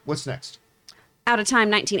 All right, what's next? Out of Time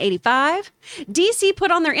 1985, DC put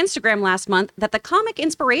on their Instagram last month that the comics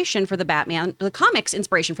inspiration for the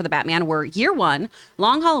Batman were Year One,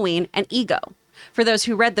 Long Halloween, and Ego. For those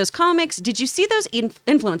who read those comics, did you see those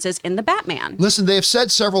influences in the Batman? Listen, they have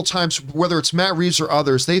said several times, whether it's Matt Reeves or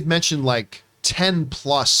others, they've mentioned like 10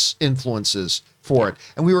 plus influences for it.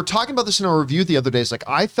 And we were talking about this in our review the other day. It's like,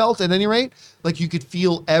 I felt at any rate, like you could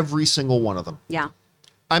feel every single one of them. Yeah.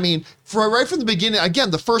 I mean, right from the beginning, again,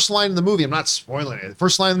 the first line in the movie, I'm not spoiling it. The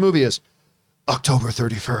first line of the movie is October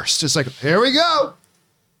 31st. It's like, here we go.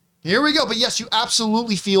 Here we go. But yes, you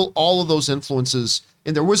absolutely feel all of those influences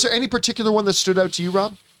in there. Was there any particular one that stood out to you,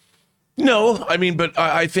 Rob? No, I mean, but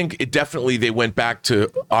I think it definitely they went back to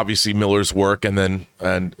obviously Miller's work, and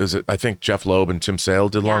I think Jeff Loeb and Tim Sale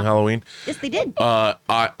did Long Halloween. Yes, they did.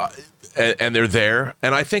 And they're there,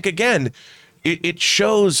 and I think again, it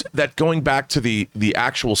shows that going back to the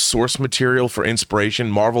actual source material for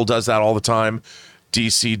inspiration. Marvel does that all the time.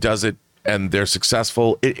 DC does it, and they're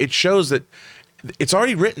successful. It shows that it's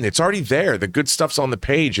already written. It's already there. The good stuff's on the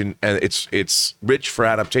page, and it's rich for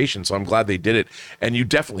adaptation. So I'm glad they did it. And you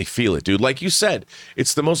definitely feel it, dude. Like you said,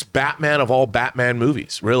 it's the most Batman of all Batman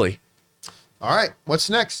movies, really. All right, what's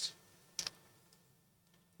next?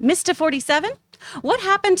 Mista 47. What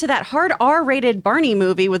happened to that hard R-rated Barney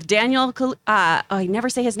movie with Daniel? I never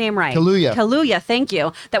say his name right. Kaluuya. Kaluuya, thank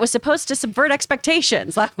you. That was supposed to subvert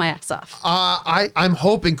expectations. Laugh my ass off. I'm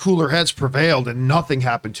hoping cooler heads prevailed and nothing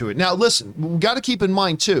happened to it. Now, listen, we got to keep in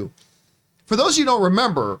mind too. For those of you who don't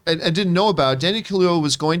remember and didn't know about it, Daniel Kaluuya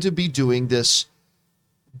was going to be doing this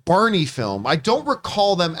Barney film. I don't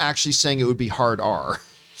recall them actually saying it would be hard R,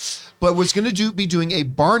 but was going to be doing a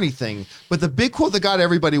Barney thing. But the big quote that got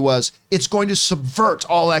everybody was, it's going to subvert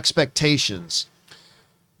all expectations.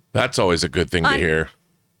 That's always a good thing to hear.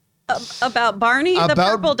 About Barney, the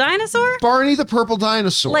purple dinosaur? Barney the purple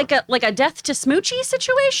dinosaur. Like a Death to Smoochie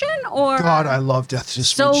situation? Or God, I love Death to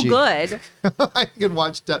so Smoochie. good. I can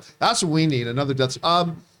watch Death. That's what we need, another Death.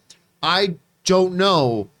 I don't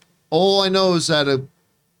know. All I know is that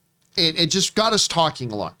it just got us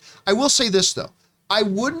talking a lot. I will say this, though. I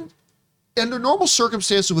wouldn't, under normal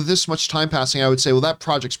circumstances with this much time passing, I would say, well, that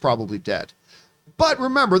project's probably dead. But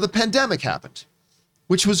remember, the pandemic happened,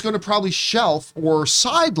 which was going to probably shelf or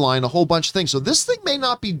sideline a whole bunch of things. So this thing may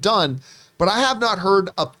not be done, but I have not heard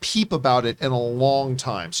a peep about it in a long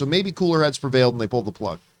time. So maybe cooler heads prevailed and they pulled the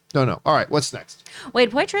plug. Don't know. All right, what's next?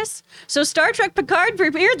 Wait, Poitras. So Star Trek Picard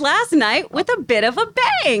premiered last night with a bit of a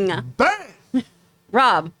bang. Bang!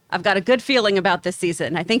 Rob, I've got a good feeling about this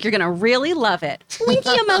season. I think you're going to really love it. Winky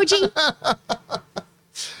emoji.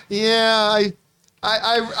 Yeah,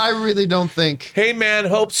 I really don't think. Hey man,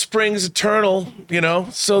 hope springs eternal,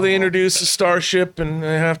 so they introduce a starship and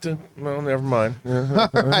they have to, well, never mind. All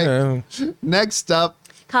right. Next up.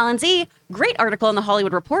 Colin Z, great article in the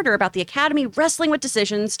Hollywood Reporter about the Academy wrestling with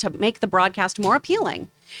decisions to make the broadcast more appealing.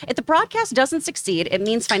 If the broadcast doesn't succeed, it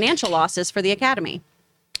means financial losses for the Academy.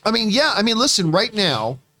 Listen, right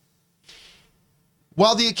now,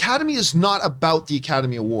 while the Academy is not about the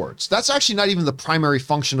Academy Awards, that's actually not even the primary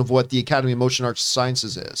function of what the Academy of Motion Arts and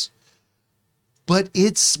Sciences is. But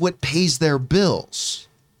it's what pays their bills.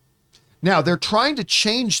 Now, they're trying to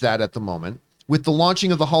change that at the moment with the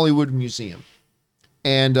launching of the Hollywood Museum.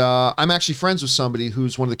 And I'm actually friends with somebody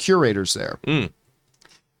who's one of the curators there.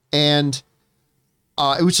 And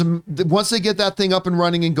it was once they get that thing up and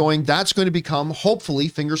running and going, that's going to become, hopefully,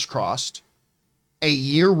 fingers crossed, a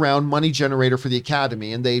year-round money generator for the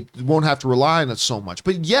Academy, and they won't have to rely on it so much.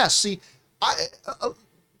 But yes, see,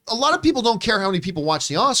 a lot of people don't care how many people watch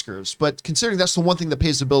the Oscars, but considering that's the one thing that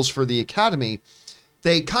pays the bills for the Academy,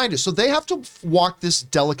 so they have to walk this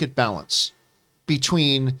delicate balance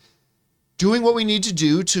between doing what we need to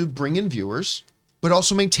do to bring in viewers, but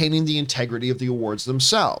also maintaining the integrity of the awards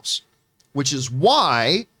themselves, which is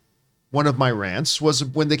why one of my rants was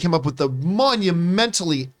when they came up with the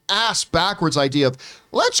monumentally ass-backwards idea of,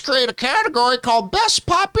 let's create a category called Best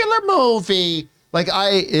Popular Movie. But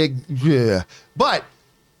I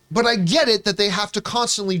get it that they have to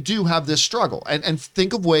constantly have this struggle and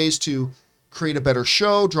think of ways to create a better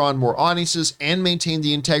show, draw in more audiences, and maintain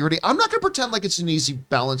the integrity. I'm not going to pretend like it's an easy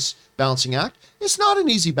balancing act. It's not an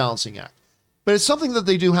easy balancing act, but it's something that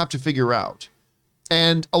they do have to figure out.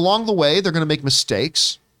 And along the way, they're going to make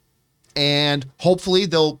mistakes, and hopefully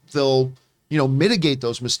they'll mitigate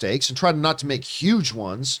those mistakes and try not to make huge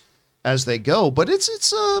ones as they go. But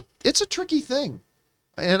it's a tricky thing,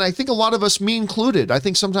 and I think a lot of us, me included, I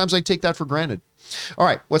think sometimes I take that for granted. All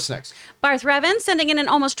right, what's next? Barth Revin sending in an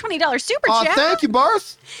almost $20 super chat. Thank you,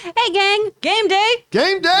 Barth. Hey, gang. Game day.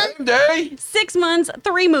 Game day. Game day. 6 months,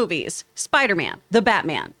 3 movies. Spider-Man, The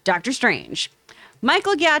Batman, Doctor Strange.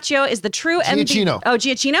 Michael Giacchino is the true Giacchino.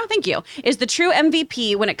 Giacchino, thank you. Is the true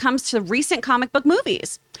MVP when it comes to recent comic book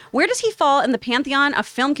movies. Where does he fall in the pantheon of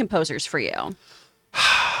film composers for you?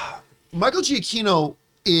 Michael Giacchino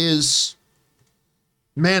is,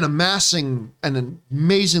 amassing an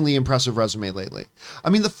amazingly impressive resume lately.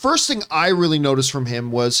 I mean, the first thing I really noticed from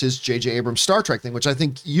him was his J.J. Abrams Star Trek thing, which I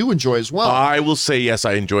think you enjoy as well. I will say yes,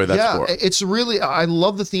 I enjoy that score. It's really, I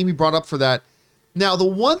love the theme he brought up for that. Now, the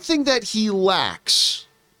one thing that he lacks,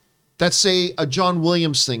 that say a John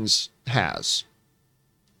Williams things has,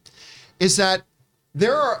 is that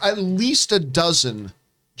there are at least a dozen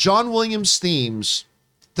John Williams themes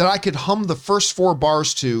that I could hum the first 4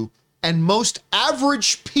 bars to, and most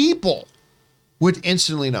average people would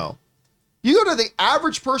instantly know. You go to the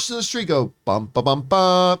average person in the street, go bum bum bum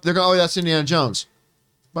bum. They're going, oh, that's Indiana Jones.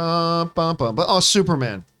 Bum bum bum. Oh,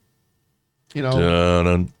 Superman.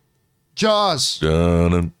 Dun-dun, Jaws.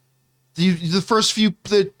 dun-dun. The first few,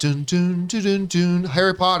 dun, dun, dun, dun, dun,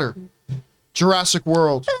 Harry Potter, Jurassic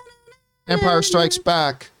World, Empire Strikes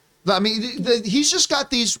Back. I mean, he's just got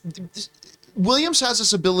these. Williams has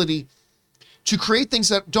this ability to create things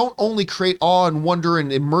that don't only create awe and wonder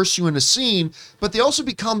and immerse you in a scene, but they also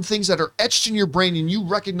become things that are etched in your brain and you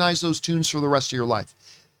recognize those tunes for the rest of your life.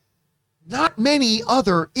 Not many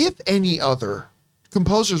other, if any other,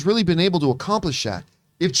 composers really been able to accomplish that.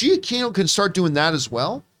 If Giacchino can start doing that as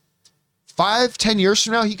well, 5-10 years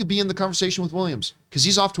from now, he could be in the conversation with Williams because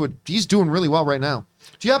he's doing really well right now.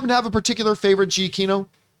 Do you happen to have a particular favorite Giacchino?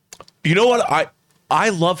 You know what? I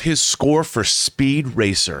love his score for Speed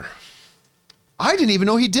Racer. I didn't even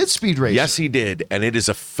know he did Speed Racer. Yes, he did, and it is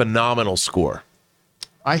a phenomenal score.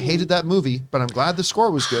 I hated that movie, but I'm glad the score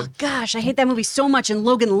was good. Gosh, I hate that movie so much, and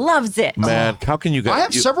Logan loves it. Man, how can you guys? I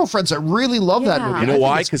have several friends that really love that movie. You know I think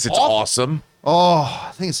why? Because it's awesome. Oh,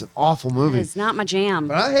 I think it's an awful movie. It's not my jam.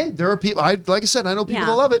 But hey, there are people. Like I said, I know people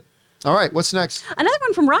that love it. All right, what's next? Another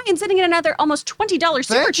one from Ryan, sending in another almost $20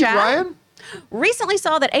 super Thank you, chat. Ryan. Recently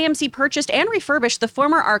saw that AMC purchased and refurbished the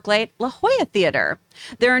former ArcLight La Jolla Theater.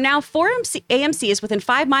 There are now 4 AMCs within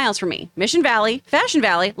 5 miles from me: Mission Valley, Fashion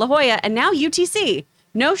Valley, La Jolla, and now UTC.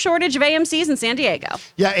 No shortage of AMCs in San Diego.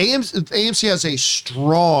 Yeah, AMC has a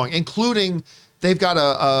strong, including they've got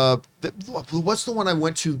what's the one I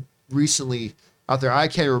went to recently out there? I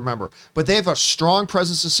can't remember, but they have a strong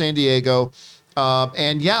presence in San Diego.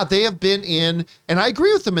 And yeah, they have been in, and I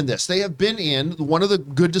agree with them in this. They have been in one of the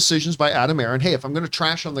good decisions by Adam Aaron. Hey, if I'm going to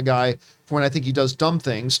trash on the guy for when I think he does dumb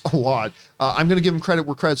things a lot, I'm going to give him credit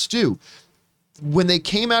where credit's due. When they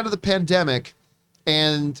came out of the pandemic,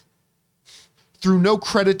 and through no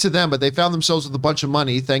credit to them, but they found themselves with a bunch of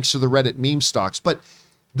money thanks to the Reddit meme stocks. But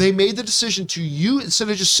they made the decision to use, instead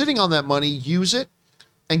of just sitting on that money, use it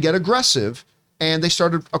and get aggressive. And they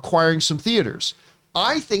started acquiring some theaters.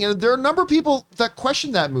 I think, and there are a number of people that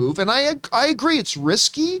question that move, and I agree it's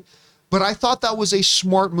risky, but I thought that was a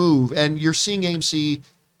smart move, and you're seeing AMC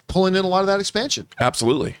pulling in a lot of that expansion.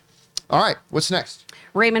 Absolutely. All right, what's next?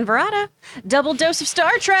 Raymond Verada, double dose of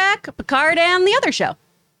Star Trek, Picard, and the other show.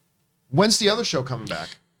 When's the other show coming back?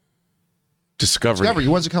 Discovery.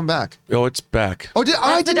 When's it come back? Oh, it's back. Oh,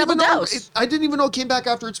 I the didn't even double know. dose. I didn't even know it came back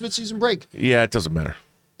after its mid-season break. Yeah, it doesn't matter.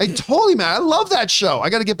 Totally, man. I love that show. I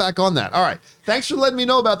got to get back on that. All right. Thanks for letting me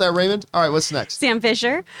know about that, Raymond. All right, what's next? Sam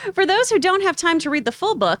Fisher, for those who don't have time to read the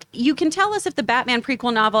full book, you can tell us if the Batman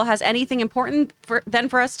prequel novel has anything important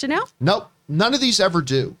for us to know? Nope. None of these ever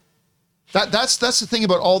do. That's the thing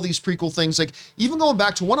about all these prequel things. Like, even going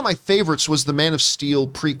back to one of my favorites was the Man of Steel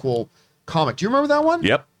prequel comic. Do you remember that one?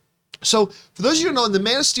 Yep. So for those of you who know, in the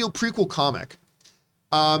Man of Steel prequel comic,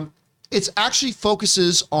 it actually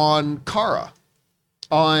focuses on Kara,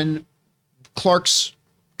 on Clark's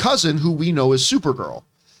cousin, who we know as Supergirl.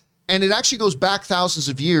 And it actually goes back thousands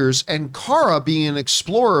of years, and Kara being an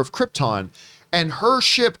explorer of Krypton, and her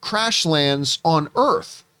ship crash lands on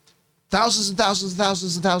Earth thousands and thousands and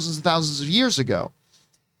thousands and thousands and thousands of years ago.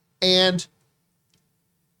 And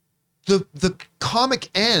the comic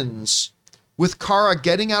ends with Kara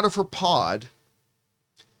getting out of her pod.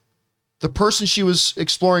 The person she was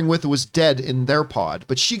exploring with was dead in their pod,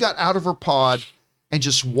 but she got out of her pod and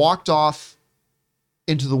just walked off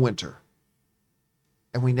into the winter.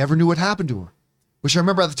 And we never knew what happened to her, which I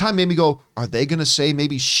remember at the time made me go, are they going to say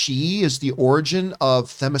maybe she is the origin of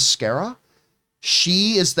Themyscira?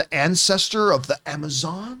 She is the ancestor of the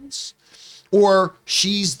Amazons? Or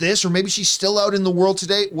she's this, or maybe she's still out in the world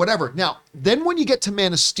today, whatever. Now, then when you get to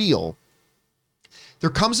Man of Steel, there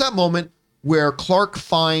comes that moment where Clark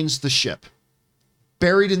finds the ship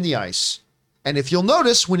buried in the ice. And if you'll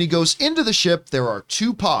notice, when he goes into the ship, there are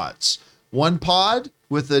 2 pods. One pod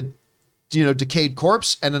with a decayed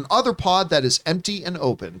corpse, and another pod that is empty and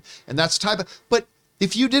open. And that's but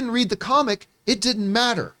if you didn't read the comic, it didn't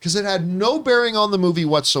matter because it had no bearing on the movie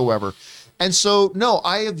whatsoever. And so, no,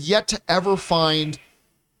 I have yet to ever find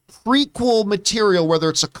prequel material, whether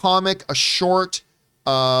it's a comic, a short,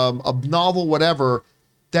 a novel, whatever,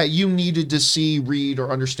 that you needed to see, read, or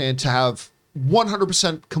understand to have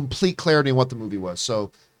 100% complete clarity on what the movie was.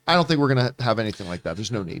 So I don't think we're going to have anything like that.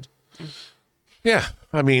 There's no need. Yeah,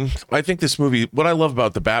 I mean, I think this movie, what I love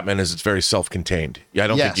about the Batman is it's very self-contained. Yeah, I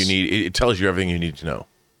don't think you need, it tells you everything you need to know.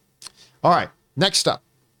 All right, next up.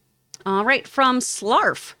 All right, from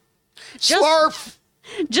Slarf. Slarf!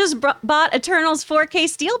 Just bought Eternals 4K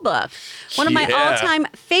Steelbook, one of my all-time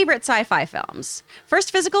favorite sci-fi films.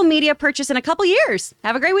 First physical media purchase in a couple years.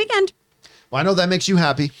 Have a great weekend. Well, I know that makes you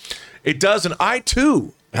happy. It does, and I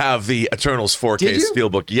too have the Eternals 4K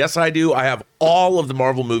Steelbook. Yes, I do. I have all of the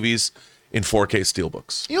Marvel movies in 4K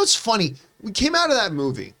Steelbooks. You know, it's funny. We came out of that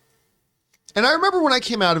movie, and I remember when I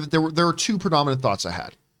came out of it, there were 2 predominant thoughts I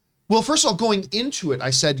had. Well, first of all, going into it,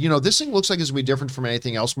 I said, this thing looks like it's going to be different from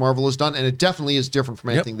anything else Marvel has done, and it definitely is different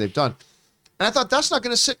from anything they've done. And I thought, that's not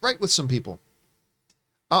going to sit right with some people.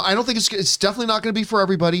 I don't think it's definitely not going to be for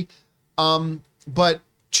everybody. But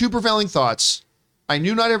two prevailing thoughts. I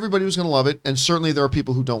knew not everybody was going to love it, and certainly there are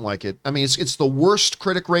people who don't like it. I mean, it's the worst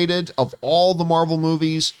critic rated of all the Marvel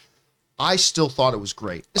movies. I still thought it was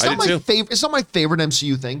great. It's not my favorite. It's not my favorite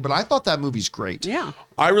MCU thing, but I thought that movie's great. Yeah,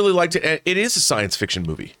 I really liked it. It is a science fiction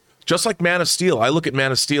movie, just like Man of Steel. I look at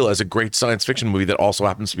Man of Steel as a great science fiction movie that also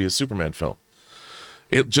happens to be a Superman film.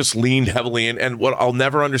 It just leaned heavily in, and what I'll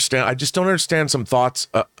never understand, I just don't understand some thoughts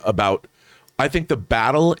about. I think the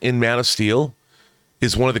battle in Man of Steel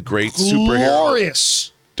is one of the great superheroes.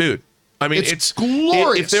 Glorious, dude. I mean, it's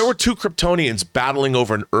glorious. If there were two Kryptonians battling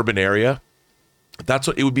over an urban area, that's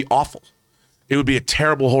what it would be. Awful. It would be a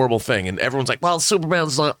terrible, horrible thing. And everyone's like, well,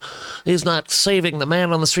 he's not saving the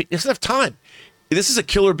man on the street. He doesn't have time. This is a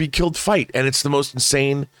kill or be killed fight, and it's the most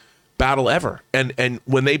insane battle ever. And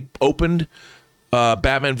when they opened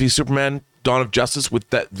Batman v Superman: Dawn of Justice with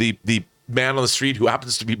the man on the street who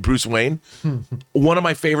happens to be Bruce Wayne, one of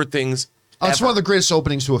my favorite things. It's one of the greatest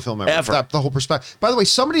openings to a film ever. The whole perspective. By the way,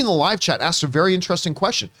 somebody in the live chat asked a very interesting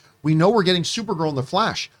question. We know we're getting Supergirl in the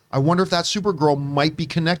Flash. I wonder if that Supergirl might be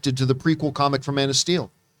connected to the prequel comic for Man of Steel.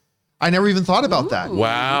 I never even thought about that.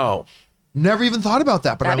 Wow. Never even thought about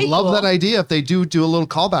that, but I love that idea if they do a little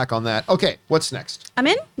callback on that. Okay, what's next? I'm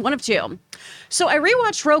in one of two. So I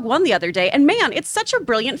rewatched Rogue One the other day, and man, it's such a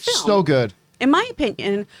brilliant film. So good. In my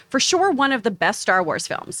opinion, for sure, one of the best Star Wars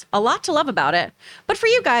films. A lot to love about it. But for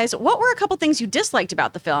you guys, what were a couple things you disliked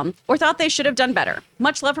about the film or thought they should have done better?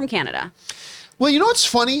 Much love from Canada. Well, you know what's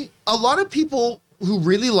funny? A lot of people who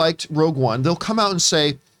really liked Rogue One, they'll come out and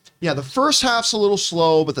say, yeah, the first half's a little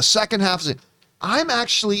slow, but the second half is... I'm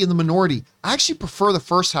actually in the minority. I actually prefer the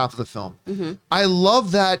first half of the film. Mm-hmm. I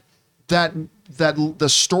love that the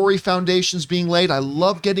story foundation's being laid. I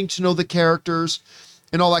love getting to know the characters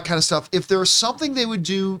and all that kind of stuff. If there was something they would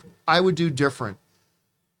do, I would do different.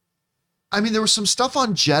 I mean, there was some stuff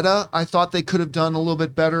on Jeddah I thought they could have done a little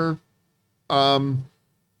bit better.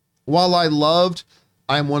 While I loved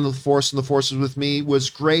I Am One of the Force and the Force is with me was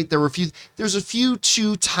great. There's a few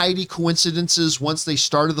too tidy coincidences once they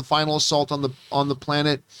started the final assault on the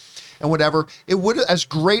planet and whatever. It would, as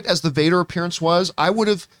great as the Vader appearance was, I would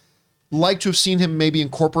have liked to have seen him maybe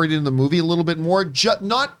incorporated in the movie a little bit more.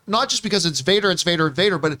 Not just because it's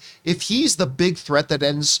Vader, but if he's the big threat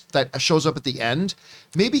that shows up at the end,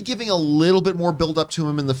 maybe giving a little bit more build up to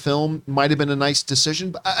him in the film might have been a nice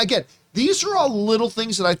decision. But again, these are all little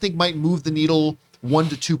things that I think might move the needle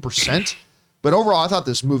 1% to 2%. But overall, I thought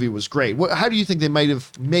this movie was great. How do you think they might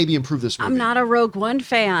have maybe improved this movie? I'm not a Rogue One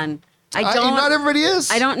fan. Not everybody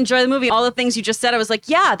is. I don't enjoy the movie. All the things you just said, I was like,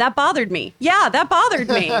 yeah, that bothered me. Yeah, that bothered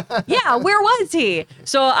me. Yeah, where was he?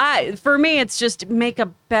 So for me, it's just make a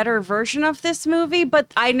better version of this movie.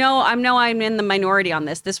 But I know I'm in the minority on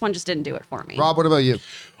this. This one just didn't do it for me. Rob, what about you?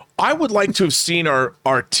 I would like to have seen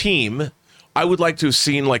our team. I would like to have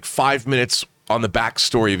seen like 5 minutes on the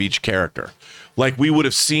backstory of each character. Like we would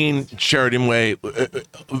have seen Sheridan Way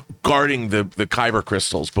guarding the Kyber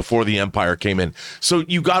crystals before the Empire came in. So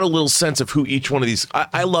you got a little sense of who each one of these.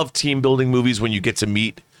 I love team building movies when you get to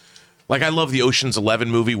meet. Like I love the Ocean's 11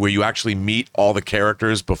 movie where you actually meet all the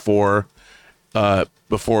characters before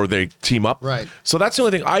they team up. Right. So that's the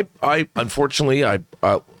only thing. I unfortunately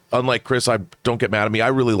unlike Chris, I don't get mad at me. I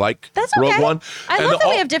really like Rogue One. I love that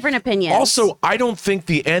we have different opinions. Also, I don't think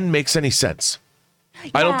the end makes any sense.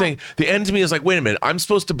 Yeah. I don't think the end to me is like, wait a minute, I'm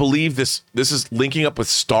supposed to believe this is linking up with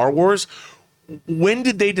Star Wars. When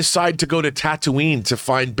did they decide to go to Tatooine to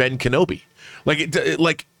find Ben Kenobi?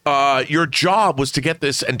 Your job was to get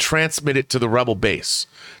this and transmit it to the Rebel base,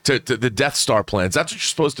 to the Death Star plans. That's what you're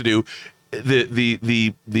supposed to do.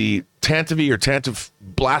 The Tantive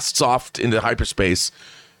blasts off into hyperspace,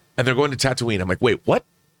 and they're going to Tatooine. I'm like, wait, what?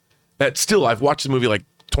 I've watched the movie like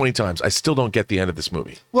 20 times. I still don't get the end of this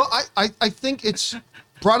movie. Well, I think it's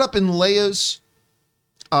brought up in Leia's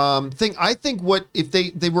thing. I think if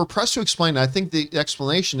they were pressed to explain it, I think the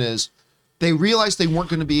explanation is they realized they weren't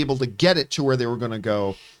going to be able to get it to where they were going to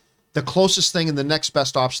go. The closest thing and the next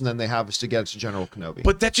best option then they have is to get it to General Kenobi.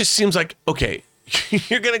 But that just seems like, okay,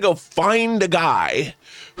 you're going to go find a guy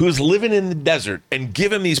who's living in the desert and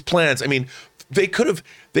give him these plans. I mean, they could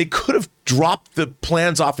have dropped the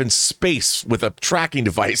plans off in space with a tracking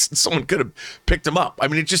device and someone could have picked them up. I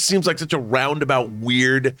mean, it just seems like such a roundabout,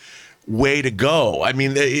 weird way to go. I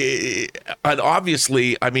mean, and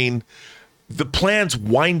obviously, I mean, the plans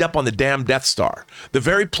wind up on the damn Death Star. The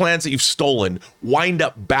very plans that you've stolen wind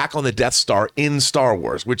up back on the Death Star in Star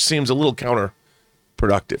Wars, which seems a little counterproductive.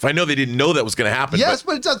 productive. I know they didn't know that was going to happen. Yes,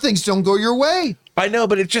 but things don't go your way. I know,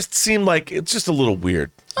 but it just seemed like it's just a little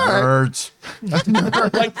weird. Nerds.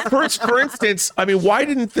 Like for instance, I mean, why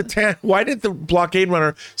didn't the blockade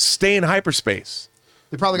runner stay in hyperspace?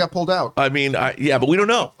 They probably got pulled out. I mean, yeah, but we don't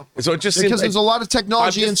know. So it just seems Because like, there's a lot of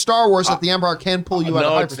technology in Star Wars that the Empire can pull you out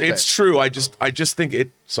of hyperspace. it's true. I just think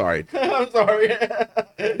it. Sorry, I'm sorry.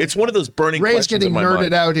 It's one of those burning. Ray's questions getting in my nerded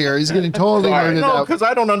mind. out here. He's getting totally nerded No, out. because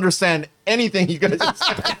I don't understand anything you guys are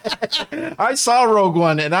saying. I saw Rogue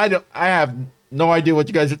One, and I have no idea what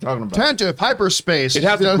you guys are talking about. Attentive hyperspace. It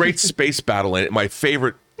has a great space battle in it. My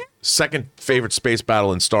second favorite space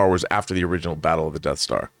battle in Star Wars after the original Battle of the Death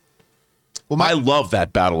Star. Well, I love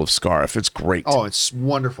that Battle of Scarif. It's great. Oh, it's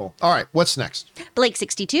wonderful. All right, what's next?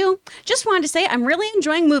 Blake62. Just wanted to say I'm really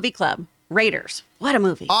enjoying Movie Club. Raiders. What a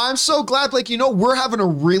movie. I'm so glad, Blake. You know, we're having a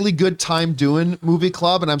really good time doing Movie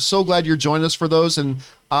Club, and I'm so glad you're joining us for those. And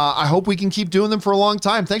I hope we can keep doing them for a long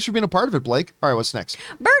time. Thanks for being a part of it, Blake. All right, what's next?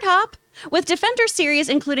 Bird Hop. With Defender series,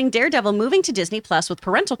 including Daredevil, moving to Disney Plus with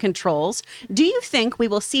parental controls, do you think we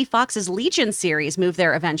will see Fox's Legion series move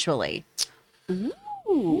there eventually?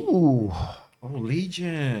 Ooh. Oh,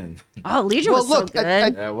 Legion. Oh, Legion was so good.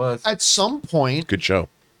 That was. At some point, Good show.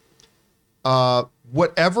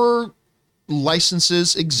 whatever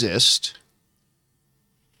licenses exist,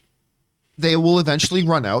 they will eventually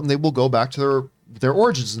run out and they will go back to their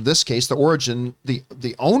origins. In this case,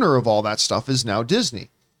 the owner of all that stuff is now Disney.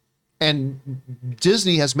 And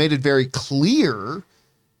Disney has made it very clear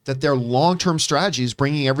that their long-term strategy is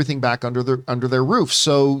bringing everything back under their roof.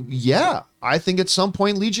 So yeah, I think at some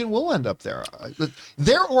point Legion will end up there.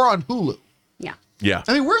 There or on Hulu. Yeah. Yeah.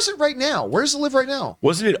 I mean, where's it right now? Where does it live right now?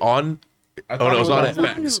 Wasn't it on? Oh no, it was on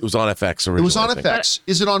FX. It was on FX originally. It was on I think. FX.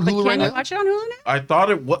 Is it on But Hulu right can you now? watch it on Hulu now? I thought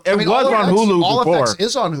it was. It I mean, was all on FX Hulu all before. FX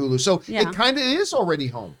is on Hulu, so Yeah. it kind of is already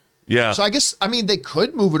home. Yeah. So I guess they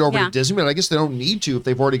could move it over Yeah. to Disney, but I guess they don't need to if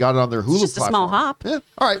they've already got it on their Hulu just a platform. small hop. Yeah.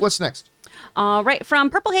 All right, what's next? All right, from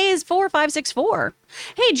Purple Haze 4564.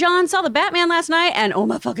 Hey, John, saw the Batman last night, and oh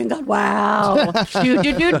my fucking god, wow.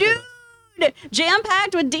 Dude.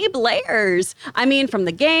 Jam-packed with deep layers. I mean, from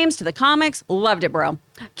the games to the comics, loved it, bro.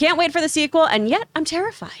 Can't wait for the sequel, and yet I'm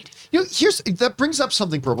terrified. You know, that brings up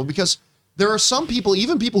something, Purple, because there are some people,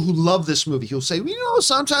 even people who love this movie, who'll say,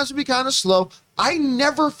 sometimes it'd be kind of slow. I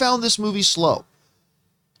never found this movie slow.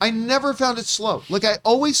 I never found it slow. Like, I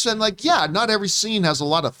always said, yeah, not every scene has a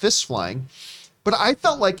lot of fists flying, but I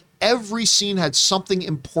felt like every scene had something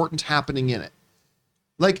important happening in it.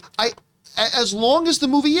 Like, as long as the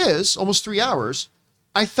movie is almost 3 hours,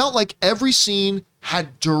 I felt like every scene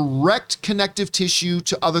had direct connective tissue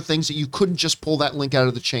to other things that you couldn't just pull that link out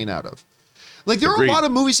of the chain out of. Like, there Agreed. are a lot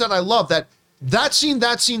of movies that I love that scene, and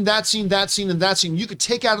that scene, you could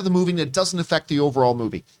take out of the movie and it doesn't affect the overall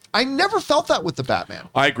movie. I never felt that with the Batman.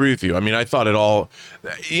 I agree with you. I mean, I thought it all.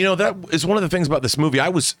 That is one of the things about this movie. I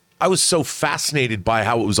was so fascinated by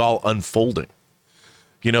how it was all unfolding.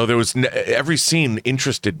 There was every scene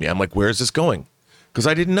interested me. I'm like, where is this going? Because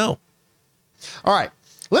I didn't know. All right,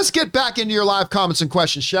 let's get back into your live comments and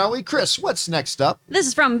questions, shall we? Chris, what's next up? This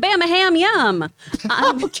is from Bama Ham Yum.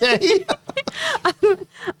 Okay.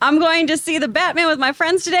 I'm going to see the Batman with my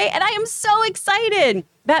friends today, and I am so excited.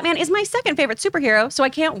 Batman is my second favorite superhero, so I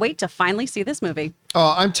can't wait to finally see this movie.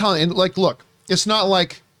 I'm telling you, look, it's not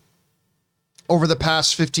like over the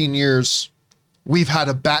past 15 years, we've had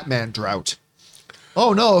a Batman drought.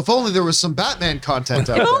 Oh no, if only there was some Batman content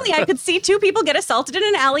out If there. only I could see two people get assaulted in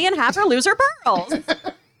an alley and have her lose her pearls.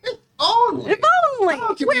 Only. If only.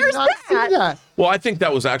 How can we Where's not see that? that? Well, I think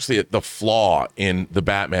that was actually the flaw in the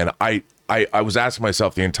Batman. I was asking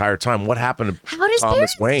myself the entire time, what happened to How does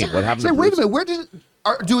Thomas parents Wayne? die? What happened Say, to wait a Bruce? minute,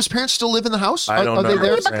 where do his parents still live in the house? I don't Are they know.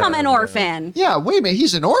 there? He become an orphan. Yeah, wait a minute,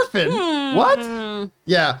 he's an orphan. What?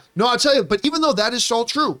 Yeah, no, I'll tell you, but even though that is all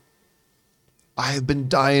true, I have been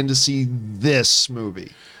dying to see this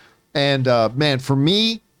movie. And man, for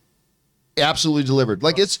me, absolutely delivered.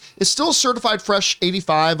 Like it's still certified fresh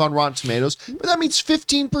 85 on Rotten Tomatoes, but that means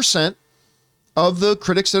 15% of the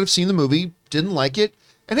critics that have seen the movie didn't like it.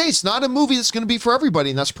 And hey, it's not a movie that's going to be for everybody,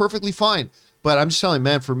 and that's perfectly fine. But I'm just telling you,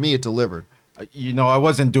 man, for me, it delivered. I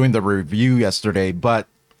wasn't doing the review yesterday, but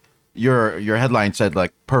your headline said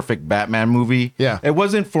perfect Batman movie. Yeah. It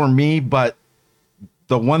wasn't for me, but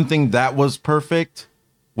the one thing that was perfect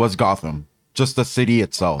was Gotham, just the city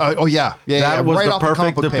itself. Oh yeah, that was right the off comic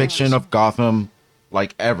perfect book depiction pages. of Gotham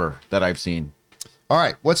ever that I've seen. All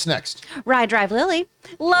right, what's next? Ride Drive Lily.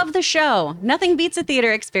 Love the show. Nothing beats a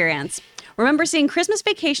theater experience. Remember seeing Christmas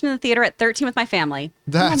Vacation in the theater at 13 with my family.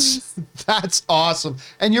 That's awesome.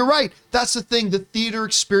 And you're right. That's the thing. The theater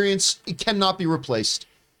experience, it cannot be replaced.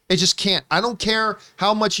 It just can't. I don't care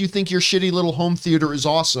how much you think your shitty little home theater is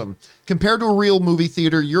awesome. Compared to a real movie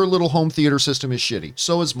theater, your little home theater system is shitty.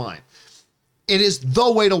 So is mine. It is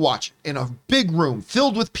the way to watch it in a big room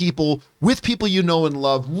filled with people you know and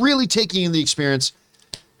love, really taking in the experience.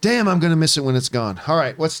 Damn, I'm going to miss it when it's gone. All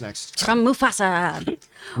right, what's next? From Mufasa.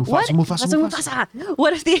 Mufasa.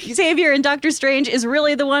 What if the Xavier in Doctor Strange is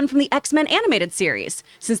really the one from the X-Men animated series,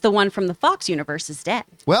 since the one from the Fox universe is dead?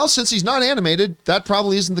 Well, since he's not animated, that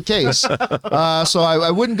probably isn't the case. So I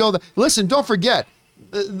wouldn't go there. Listen, don't forget,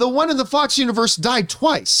 the one in the Fox universe died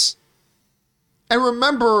twice. And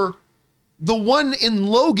remember, the one in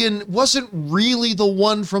Logan wasn't really the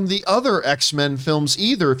one from the other X-Men films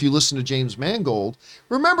either, if you listen to James Mangold.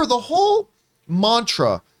 Remember, the whole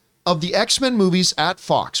mantra of the X-Men movies at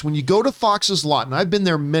Fox, when you go to Fox's lot, and I've been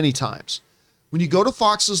there many times, when you go to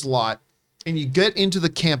Fox's lot and you get into the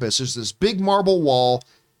campus, there's this big marble wall.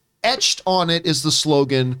 Etched on it is the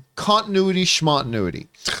slogan, continuity schmontinuity.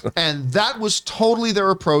 And that was totally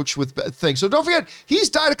their approach with things. So don't forget,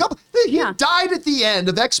 he's died he died at the end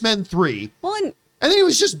of X-Men 3. Well, and then he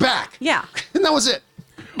was just back. Yeah. And that was it.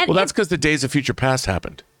 Well, that's because the Days of Future Past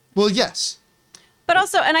happened. Well, yes. But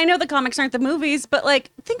also, and I know the comics aren't the movies, but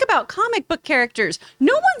like, think about comic book characters.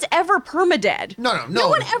 No one's ever permadead. No. No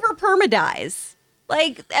one ever permadies.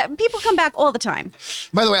 Like, people come back all the time.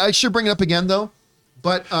 By the way, I should bring it up again, though.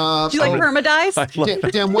 But do you like permadies?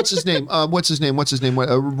 Dan, what's his name? What's his name?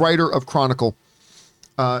 A writer of Chronicle.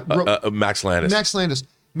 Max Landis.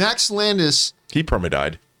 Max Landis. He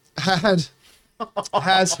permadied.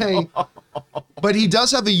 But he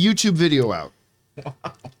does have a YouTube video out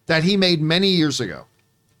that he made many years ago.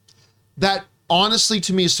 That honestly,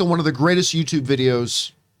 to me, is still one of the greatest YouTube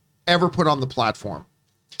videos ever put on the platform,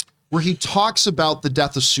 where he talks about the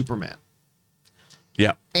death of Superman.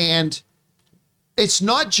 Yeah. And it's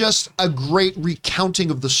not just a great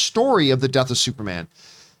recounting of the story of the death of Superman.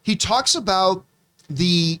 He talks about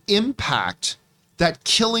the impact that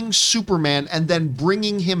killing Superman and then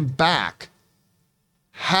bringing him back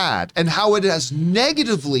had, and how it has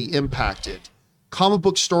negatively impacted comic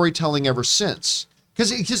book storytelling ever since.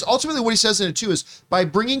 Because ultimately what he says in it too is, by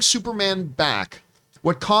bringing Superman back,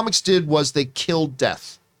 what comics did was they killed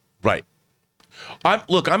death. Right. I'm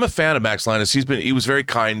a fan of Max Landis. He was very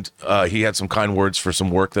kind. He had some kind words for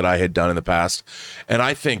some work that I had done in the past, and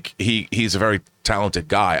I think he's a very talented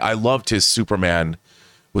guy. I loved his Superman.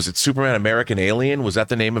 Was it Superman American Alien? Was that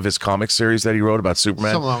the name of his comic series that he wrote about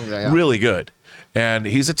Superman? Something along that, yeah. Really good, and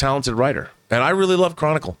he's a talented writer. And I really love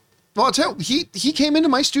Chronicle. Well, I'll tell you, he came into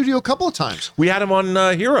my studio a couple of times. We had him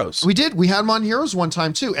on Heroes. We did. We had him on Heroes one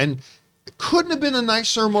time too, and couldn't have been a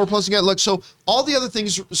nicer, more pleasant guy. Look, so all the other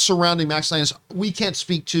things surrounding Max Landis, we can't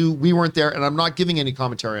speak to. We weren't there, and I'm not giving any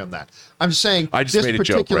commentary on that. I'm just saying. I just made a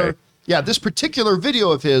joke, Ray. Yeah, this particular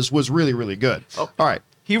video of his was really, really good. Oh. All right.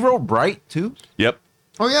 He wrote Bright too. Yep.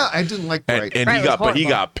 Oh yeah, I didn't like Bright. And Bright he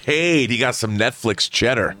got paid. He got some Netflix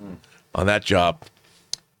cheddar on that job.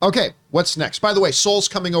 Okay, what's next? By the way, Soul's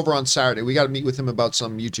coming over on Saturday. We got to meet with him about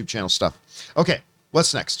some YouTube channel stuff. Okay,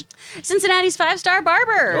 what's next? Cincinnati's 5-star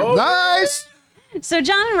barber. Oh, nice. So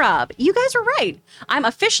John and Rob, you guys were right. I'm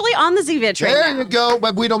officially on the Zevia train There now. you go.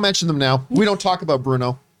 But we don't mention them now. We don't talk about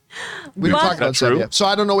Bruno. We don't But- talk about Is that true? Zevia. So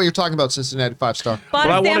I don't know what you're talking about, Cincinnati 5-star. Bought But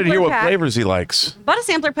a I wanted to sampler hear what pack. flavors he likes. Bought a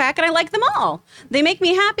sampler pack and I like them all. They make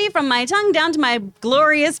me happy from my tongue down to my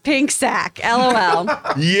glorious pink sack. LOL.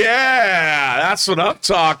 Yeah, that's what I'm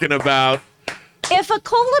talking about. If a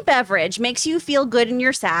cola beverage makes you feel good in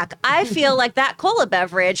your sack, I feel like that cola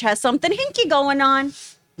beverage has something hinky going on.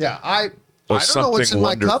 Yeah, I Or don't know what's something in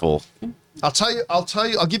wonderful. my cup.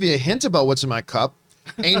 I'll give you a hint about what's in my cup.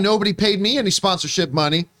 Ain't nobody paid me any sponsorship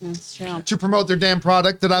money That's true. to promote their damn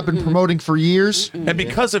product that I've been promoting for years. And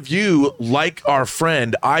because of you, like our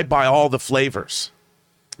friend, I buy all the flavors.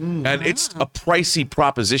 And it's a pricey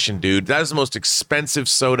proposition, dude. That is the most expensive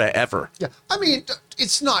soda ever. Yeah, I mean,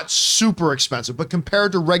 it's not super expensive, but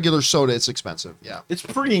compared to regular soda, it's expensive. Yeah. It's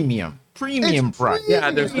premium It's price. premium. Yeah,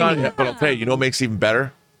 there's not. But I'll tell you, you know what makes it even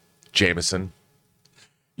better? Jameson.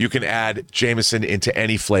 You can add Jameson into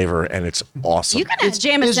any flavor, and it's awesome. You can add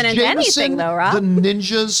Jameson into anything, though, Rob. the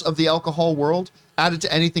ninjas of the alcohol world? Add it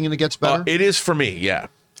to anything and it gets better? It is for me, yeah.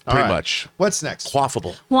 All Pretty right. much. What's next?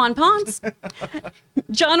 Quaffable. Juan Ponce.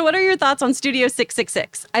 John, what are your thoughts on Studio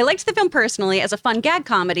 666? I liked the film personally as a fun gag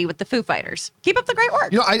comedy with the Foo Fighters. Keep up the great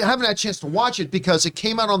work. You know, I haven't had a chance to watch it because it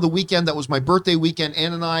came out on the weekend that was my birthday weekend.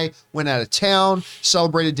 Ann and I went out of town,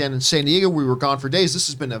 celebrated Dan in San Diego. We were gone for days. This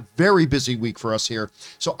has been a very busy week for us here.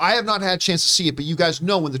 So I have not had a chance to see it, but you guys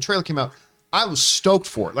know when the trailer came out, I was stoked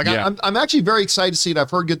for it. Like Yeah. I'm actually very excited to see it. I've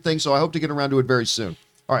heard good things, so I hope to get around to it very soon.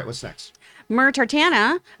 All right, what's next? Mer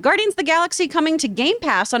Tartana, Guardians of the Galaxy coming to Game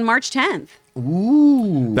Pass on March 10th.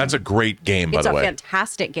 Ooh. That's a great game, by It's the a way.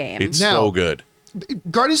 fantastic game. It's Now- so good.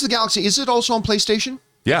 Guardians of the Galaxy, is it also on PlayStation?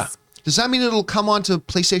 Yeah. Does that mean it'll come onto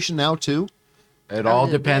PlayStation now too? It all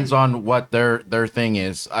depends on what their thing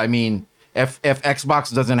is. I mean, if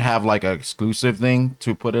Xbox doesn't have like an exclusive thing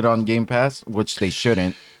to put it on Game Pass, which they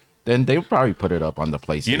shouldn't, then they'll probably put it up on the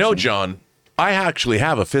PlayStation. You know, John, I actually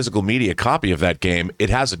have a physical media copy of that game. It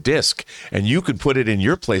has a disc, and you could put it in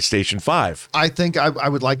your PlayStation 5. I think I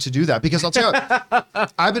would like to do that because I'll tell you,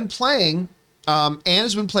 I've been playing,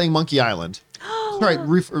 Anna's been playing Monkey Island. Sorry,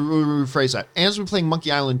 rephrase that. Anna's been playing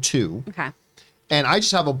Monkey Island 2. Okay. And I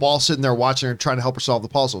just have a ball sitting there watching her trying to help her solve the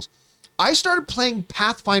puzzles. I started playing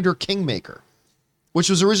Pathfinder Kingmaker, which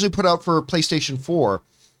was originally put out for PlayStation 4.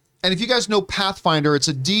 And if you guys know Pathfinder, it's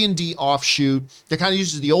a D&D offshoot that kind of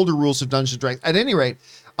uses the older rules of Dungeons & Dragons. At any rate,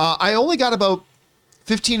 I only got about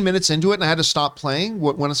 15 minutes into it and I had to stop playing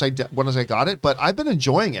once I got it, but I've been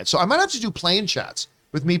enjoying it. So I might have to do playing chats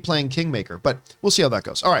with me playing Kingmaker, but we'll see how that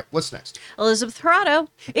goes. All right, what's next? Elizabeth Torado,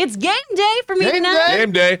 it's game day for me Game tonight. day.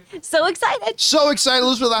 Game day. So excited. So excited,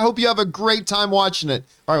 Elizabeth. I hope you have a great time watching it.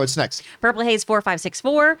 All right, what's next? Purple Haze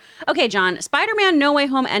 4564. Okay, John, Spider-Man No Way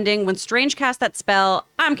Home ending when Strange cast that spell.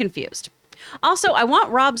 I'm confused. Also, I want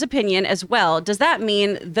Rob's opinion as well. Does that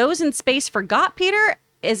mean those in space forgot Peter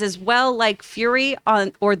is as well like Fury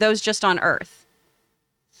on, or those just on Earth?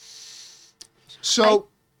 So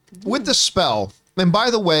with the spell, and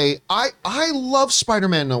by the way, I love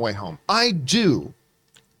Spider-Man No Way Home. I do.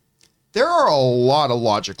 There are a lot of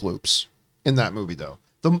logic loops in that movie, though.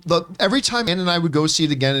 The every time Ann and I would go see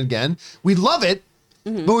it again and again, we'd love it,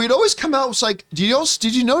 but we'd always come out, it was like,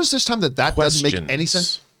 did you notice this time that doesn't make any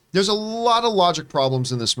sense? There's a lot of logic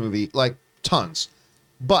problems in this movie, like tons.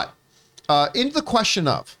 But into the question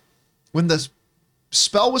of, when the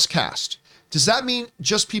spell was cast, does that mean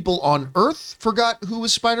just people on Earth forgot who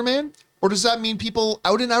was Spider-Man? Or does that mean people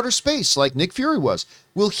out in outer space, like Nick Fury was?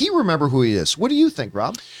 Will he remember who he is? What do you think,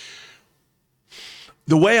 Rob?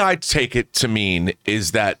 The way I take it to mean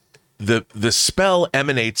is that the spell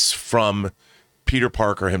emanates from Peter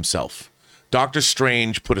Parker himself. Doctor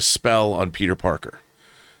Strange put a spell on Peter Parker,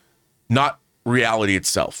 not reality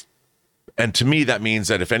itself. And to me, that means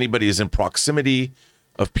that if anybody is in proximity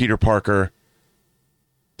of Peter Parker,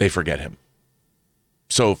 they forget him.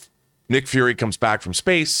 So if Nick Fury comes back from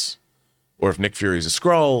space, or if Nick Fury is a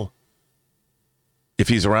Skrull, if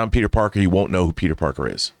he's around Peter Parker, he won't know who Peter Parker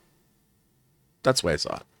is. That's the way I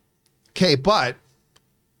saw it. Okay, but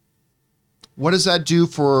what does that do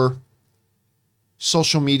for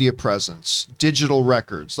social media presence, digital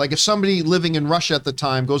records? Like if somebody living in Russia at the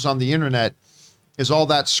time goes on the internet, is all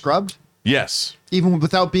that scrubbed? Yes. Even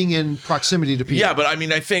without being in proximity to people? Yeah, but I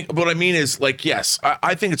mean, I think what I mean is like, yes,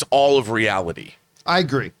 I think it's all of reality. I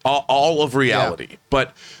agree. All of reality. Yeah.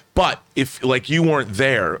 But if like you weren't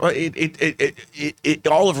there, it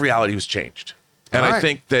all of reality was changed. And All I right.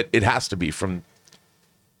 think that it has to be from.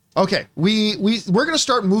 Okay, we're going to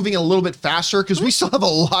start moving a little bit faster because we still have a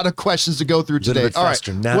lot of questions to go through today. bit All right,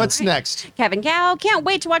 faster now. what's next? Kevin Cow, can't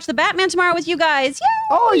wait to watch the Batman tomorrow with you guys. Yay!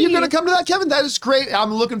 Oh, are you going to come to that, Kevin? That is great.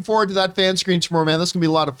 I'm looking forward to that fan screen tomorrow, man. That's going to be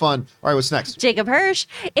a lot of fun. All right, what's next? Jacob Hirsch,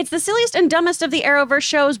 it's the silliest and dumbest of the Arrowverse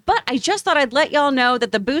shows, but I just thought I'd let y'all know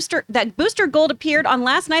that Booster Gold appeared on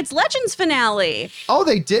last night's Legends finale. Oh,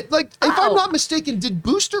 they did? Like, if I'm Oh. not mistaken, did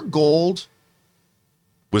Booster Gold...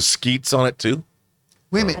 Was Skeets on it too?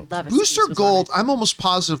 Wait a minute. I'd love it if Booster Skeets was on Gold, it. I'm almost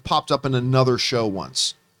positive popped up in another show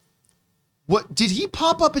once. What, did he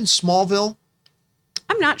pop up in Smallville?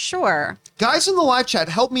 I'm not sure. Guys in the live chat,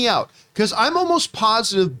 help me out. Because I'm almost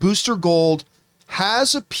positive Booster Gold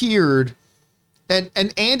has appeared, and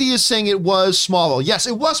Andy is saying it was Smallville. Yes,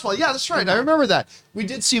 it was Smallville. Yeah, that's right. I remember that. We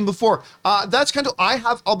did see him before. That's kind of,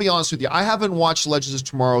 I'll be honest with you, I haven't watched Legends of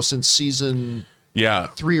Tomorrow since season Yeah.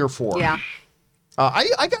 3 or 4. Yeah.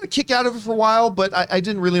 I got a kick out of it for a while, but I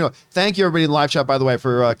didn't really know. Thank you, everybody in the live chat, by the way,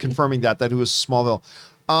 for confirming that it was Smallville.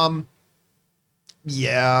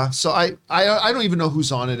 Yeah, so I don't even know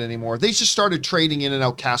who's on it anymore. They just started trading in and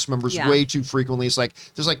out cast members Yeah. way too frequently. It's like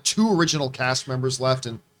there's like 2 original cast members left,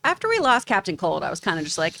 and After we lost Captain Cold, I was kind of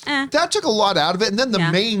just like, eh. that took a lot out of it. And then the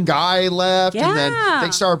Yeah. main guy left, and then Yeah.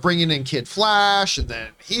 they started bringing in Kid Flash, and then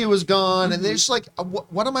he was gone, and they're just like,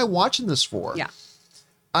 what am I watching this for? Yeah.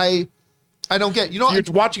 I don't get, You're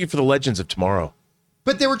watching it for the Legends of Tomorrow.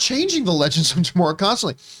 but they were changing the Legends of Tomorrow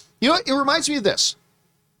constantly. You know what? It reminds me of this.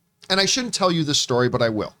 And I shouldn't tell you this story, but I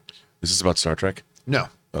will. Is this about Star Trek? No.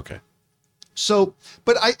 Okay. So,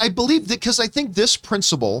 but I believe that because I think this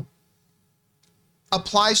principle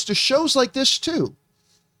applies to shows like this too.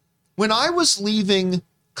 When I was leaving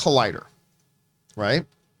Collider, right?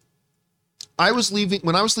 When I was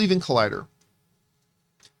leaving Collider,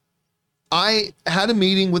 I had a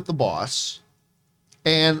meeting with the boss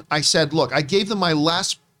and I said, look, I gave them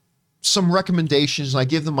some recommendations and I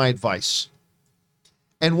gave them my advice.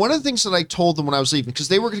 And one of the things that I told them when I was leaving, because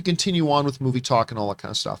they were going to continue on with movie talk and all that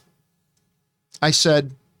kind of stuff, I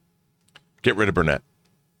said, Get rid of Burnett.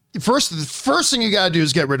 the first thing you got to do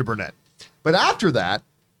is get rid of Burnett. But after that,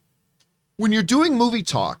 when you're doing movie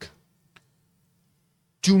talk,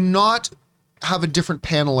 do not have a different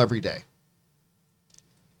panel every day.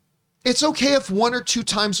 It's okay if 1 or 2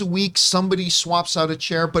 times a week somebody swaps out a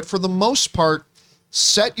chair, but for the most part,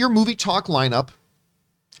 set your movie talk lineup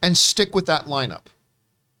and stick with that lineup.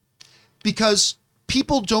 Because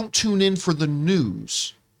people don't tune in for the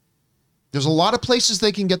news. There's a lot of places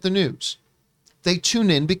they can get the news. They tune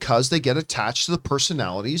in because they get attached to the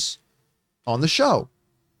personalities on the show.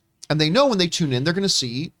 And they know when they tune in, they're going to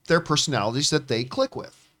see their personalities that they click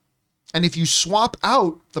with. And if you swap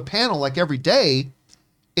out the panel like every day,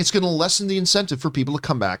 it's going to lessen the incentive for people to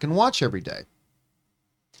come back and watch every day.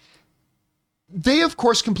 They, of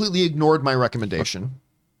course, completely ignored my recommendation.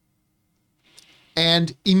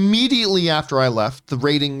 And immediately after I left, the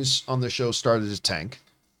ratings on the show started to tank.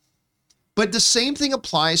 But the same thing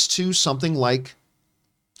applies to something like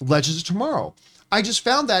Legends of Tomorrow. I just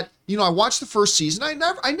found that, I watched the first season.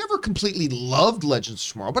 I never completely loved Legends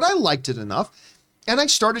of Tomorrow, but I liked it enough. And I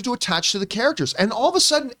started to attach to the characters. And all of a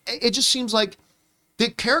sudden, it just seems like the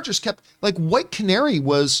characters kept, like White Canary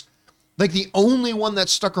was like the only one that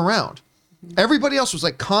stuck around. Everybody else was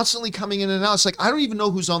like constantly coming in and out. It's like, I don't even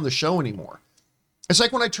know who's on the show anymore. It's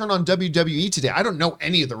like when I turn on WWE today, I don't know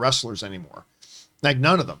any of the wrestlers anymore. Like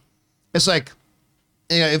none of them. It's like,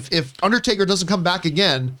 if Undertaker doesn't come back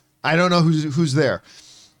again, I don't know who's there.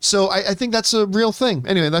 So I think that's a real thing.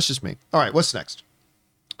 Anyway, that's just me. All right, what's next?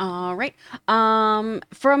 All right.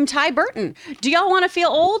 From Ty Burton. Do y'all want to feel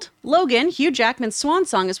old? Logan, Hugh Jackman's swan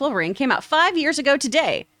song as Wolverine, came out 5 years ago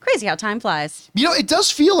today. Crazy how time flies. It does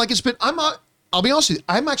feel like it's been, I'll be honest with you,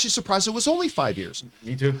 I'm actually surprised it was only 5 years.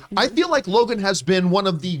 Me too. I feel like Logan has been one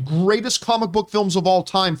of the greatest comic book films of all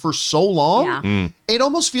time for so long. Yeah. It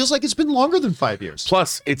almost feels like it's been longer than 5 years.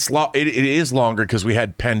 Plus, it is longer because we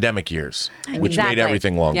had pandemic years, which Exactly. made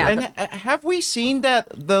everything longer. Yeah. And have we seen the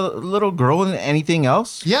little girl in anything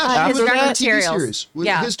else? Yeah, His she was Dark in a TV Materials. series. With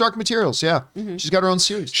Yeah. His Dark Materials, yeah. She's got her own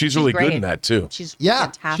series. She's really good great. in that too. She's Yeah,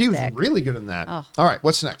 fantastic. she was really good in that. Oh. All right,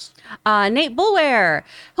 what's next? Nate Bulware.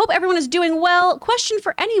 Hope everyone is doing well. Question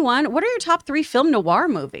for anyone. What are your top 3 film noir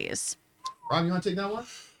movies? Rob, you want to take that one?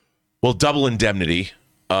 Well, Double Indemnity.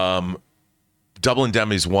 Double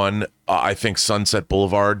Indemnity is one. I think Sunset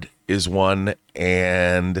Boulevard is one.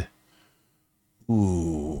 And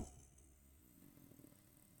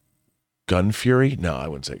Gun Fury? No, I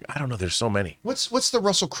wouldn't say. I don't know. There's so many. What's the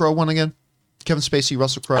Russell Crowe one again? Kevin Spacey,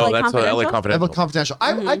 Russell Crowe. LA That's LA Confidential? Confidential. Ever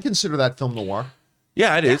Confidential. I consider that film noir.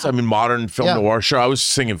 Yeah, it is. I mean, modern film Yeah. noir. Sure, I was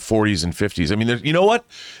singing 40s and 50s. I mean, you know what?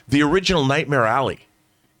 The original Nightmare Alley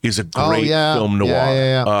is a great yeah. film noir.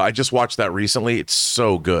 Yeah. I just watched that recently. It's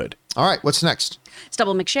so good. All right, what's next?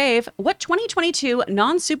 Stubble McShave. What 2022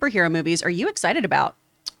 non-superhero movies are you excited about?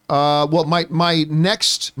 Well, my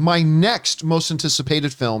next most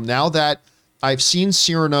anticipated film, now that I've seen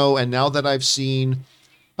Cyrano and now that I've seen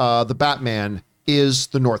the Batman, is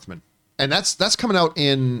The Northman, and that's coming out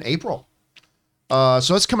in April.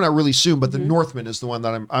 So it's coming out really soon, but The Northman is the one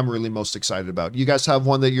that I'm really most excited about. You guys have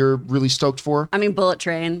one that you're really stoked for? I mean, Bullet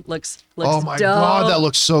Train looks Oh my dope. God, that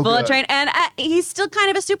looks so Bullet good. Train, and he's still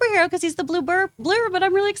kind of a superhero because he's the blue, but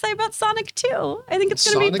I'm really excited about Sonic 2. I think it's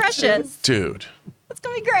going to be Sonic 2? precious. Dude. It's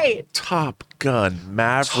going to be great. Top Gun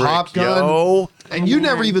Maverick. Top Gun. Yo. And you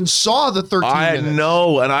never even saw the 13 I minutes.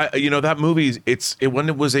 know. And that movie,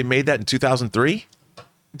 they made that in 2003?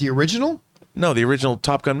 The original? No, the original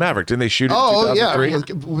Top Gun Maverick. Didn't they shoot it Oh, in yeah.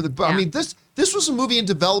 2003? I mean, this was a movie in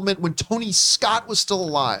development when Tony Scott was still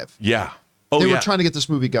alive. Yeah. Oh, They yeah. were trying to get this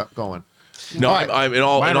movie going. No, All right. I'm in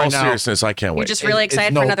all Mine right now. seriousness, I can't You're wait. just really It's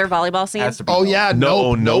excited for Nope. another volleyball scene? Has to be Oh, yeah.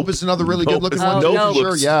 No, Nope is another really good looking one. Nope Nope.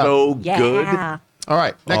 looks yeah. so Yeah. good. All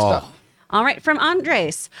right, next up. All right, from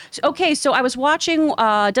Andres. Okay, so I was watching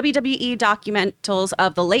WWE documentals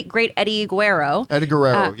of the late, great Eddie Guerrero. Eddie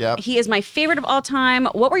Guerrero, yeah. He is my favorite of all time.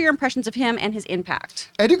 What were your impressions of him and his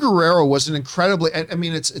impact? Eddie Guerrero was an incredibly. I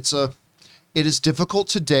mean, it is difficult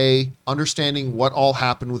today understanding what all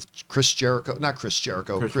happened with Chris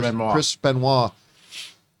Benoit.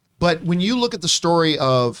 But when you look at the story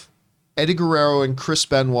of Eddie Guerrero and Chris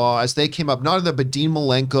Benoit as they came up, not only but Dean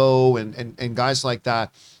Malenko and guys like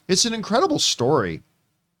that, it's an incredible story.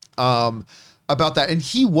 about that. And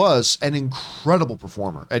he was an incredible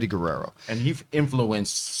performer, Eddie Guerrero. And he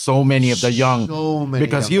influenced so many of the young,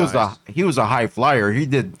 because young he was a high flyer. He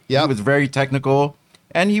was very technical,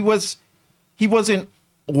 and he wasn't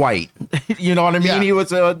white. You know what I mean? Yeah. He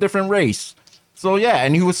was a different race. So yeah,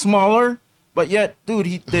 and he was smaller, but yet, dude,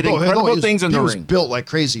 he did incredible things in the ring. He was built like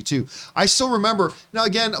crazy too. I still remember, now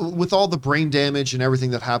again, with all the brain damage and everything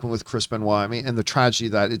that happened with Chris Benoit, I mean, and the tragedy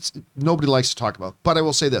that nobody likes to talk about. But I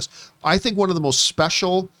will say this. I think one of the most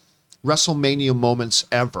special WrestleMania moments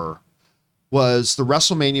ever was the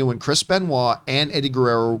WrestleMania when Chris Benoit and Eddie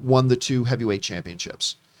Guerrero won the 2 heavyweight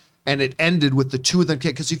championships. And it ended with the two of them,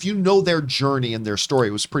 because if you know their journey and their story,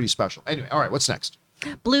 it was pretty special. Anyway, all right, what's next?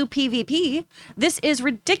 Blue PvP. This is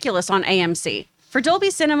ridiculous on AMC. For Dolby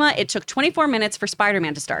Cinema, it took 24 minutes for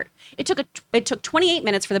Spider-Man to start. It took 28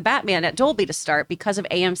 minutes for the Batman at Dolby to start because of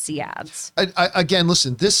AMC ads. Again,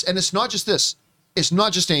 listen, this, and it's not just this. It's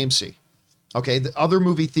not just AMC. Okay, the other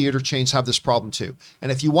movie theater chains have this problem too.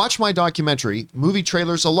 And if you watch my documentary, Movie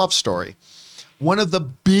Trailers: A Love Story, one of the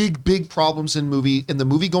big problems in the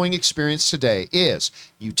movie-going experience today is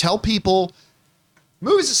you tell people,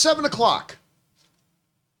 movies at 7:00.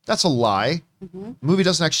 That's a lie. Mm-hmm. Movie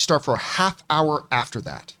doesn't actually start for a half hour after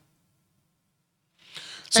that.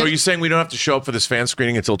 So are you saying we don't have to show up for this fan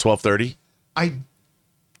screening until 12:30?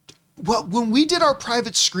 Well, when we did our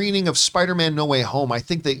private screening of Spider-Man: No Way Home, I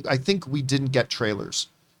think we didn't get trailers.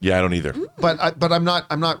 Yeah, I don't either. But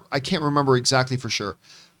I can't remember exactly for sure.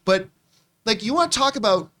 But like, you want to talk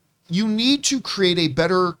about, you need to create a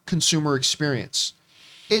better consumer experience.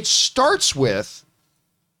 It starts with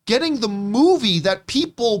getting the movie that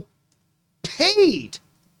people paid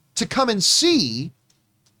to come and see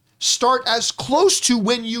start as close to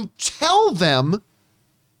when you tell them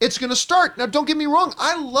it's going to start. Now, don't get me wrong.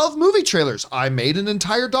 I love movie trailers. I made an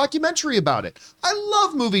entire documentary about it. I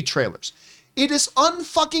love movie trailers. It is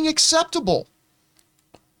unfucking acceptable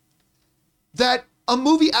that a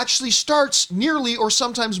movie actually starts nearly, or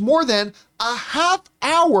sometimes more than, a half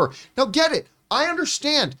hour. Now, get it. I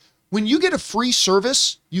understand. When you get a free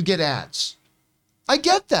service, you get ads. I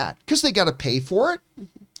get that, because they got to pay for it.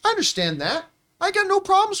 I understand that. I got no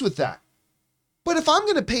problems with that. But if I'm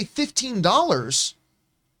going to pay $15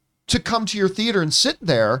 to come to your theater and sit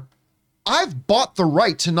there, I've bought the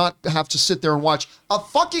right to not have to sit there and watch a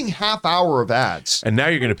fucking half hour of ads. And now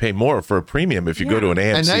you're going to pay more for a premium if you go to an AMC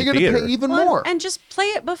theater. And now you're going to pay even more. And just play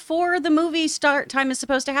it before the movie start time is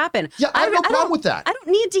supposed to happen. Yeah, I have no problem with that. I don't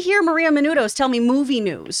need to hear Maria Menounos tell me movie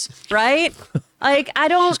news, right? Like, I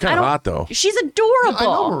don't. She's kind of hot, though. She's adorable. I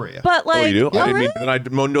know Maria. But like, Oh, you do? oh, I didn't really?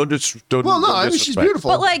 mean, don't Well, no, I mean, she's beautiful.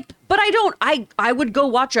 But I would go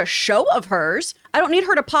watch a show of hers. I don't need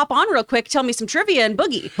her to pop on real quick, tell me some trivia and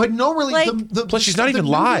boogie. But no, really. Like, plus, she's not even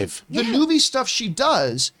live. The movie stuff she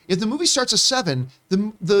does, if the movie starts at 7,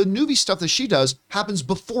 the movie stuff that she does happens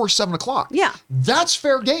before 7:00. Yeah. That's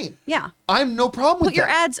fair game. Yeah. I'm no problem with Put your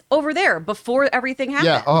that. ads over there before everything happens.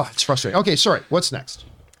 Yeah. Oh, it's frustrating. Okay, sorry. What's next?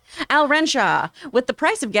 Al Renshaw, with the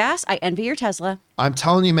price of gas, I envy your Tesla. I'm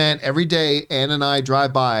telling you, man, every day Ann and I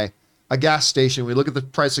drive by a gas station. We look at the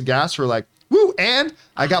price of gas. We're like, woo, and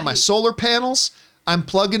I got my solar panels. I'm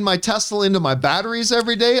plugging my Tesla into my batteries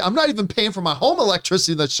every day. I'm not even paying for my home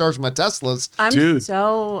electricity that charges my Teslas.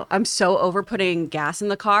 I'm so over putting gas in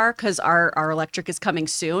the car because our electric is coming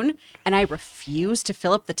soon, and I refuse to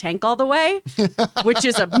fill up the tank all the way, which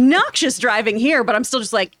is obnoxious driving here, but I'm still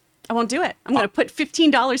just like, I won't do it. I'm going to put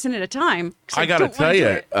 $15 in at a time. I got to tell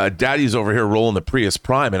you, Daddy's over here rolling the Prius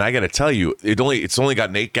Prime, and I got to tell you, it's only got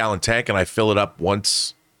an 8-gallon tank, and I fill it up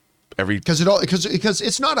once every. Because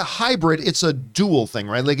it's not a hybrid, it's a dual thing,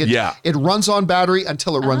 right? Like it runs on battery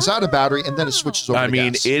until it runs out of battery, and then it switches over. I to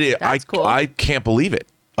mean, gas. Cool. I can't believe it.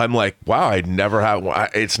 I'm like, wow, I never have.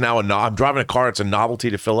 It's now I'm driving a car. It's a novelty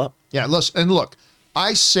to fill up. Yeah, listen, and look,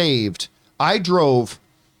 I drove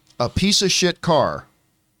a piece of shit car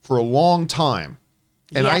for a long time.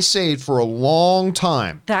 And I saved for a long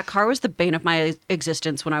time. That car was the bane of my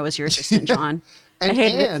existence when I was your assistant, John. I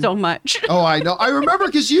hated it so much. Oh, I know. I remember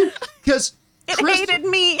because it hated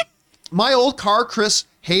me. My old car, Chris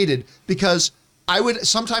hated because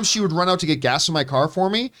sometimes she would run out to get gas in my car for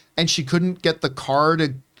me, and she couldn't get the car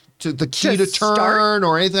to the key to turn start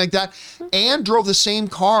or anything like that. Anne drove the same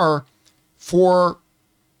car for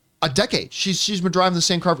a decade. She's been driving the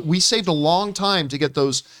same car. We saved a long time to get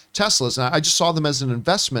those Teslas, and I just saw them as an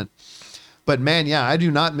investment. But man, yeah, I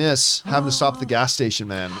do not miss having to stop at the gas station,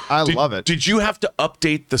 man. I love it. Did you have to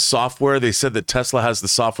update the software? They said that Tesla has the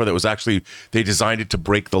software that was actually, they designed it to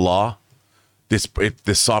break the law.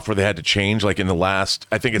 this software they had to change, like in the last,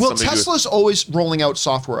 I think it's Well, something to do with- Tesla's always rolling out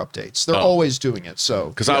software updates. They're always doing it. So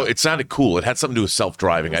because it sounded cool. It had something to do with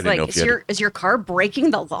self-driving. I didn't know if you had is your car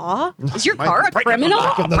breaking the law? Is your car a criminal?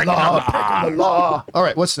 the law. All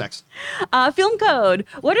right, what's next? Film code.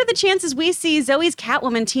 What are the chances we see Zoe's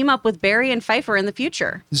Catwoman team up with Barry and Pfeiffer in the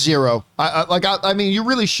future? 0. I mean, you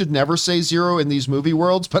really should never say 0 in these movie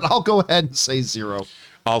worlds, but I'll go ahead and say 0.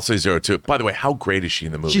 I'll say 0 too. By the way, how great is she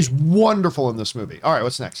in the movie? She's wonderful in this movie. All right,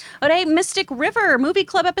 what's next? Okay, Mystic River movie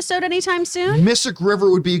club episode anytime soon? Mystic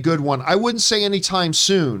River would be a good one. I wouldn't say anytime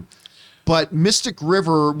soon, but Mystic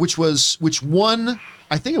River, which won,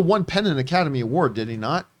 I think it won Penn and Academy Award, did he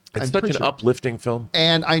not? It's I'm such pretty an sure. uplifting film.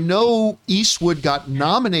 And I know Eastwood got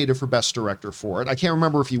nominated for Best Director for it. I can't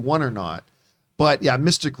remember if he won or not. But yeah,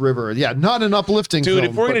 Mystic River. Yeah, not an uplifting Dude, film.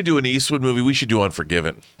 if we're going to do an Eastwood movie, we should do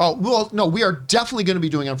Unforgiven. Oh, well, no, we are definitely going to be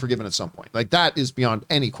doing Unforgiven at some point. Like, that is beyond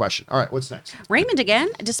any question. All right, what's next? Raymond again.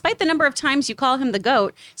 Despite the number of times you call him the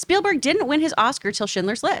GOAT, Spielberg didn't win his Oscar till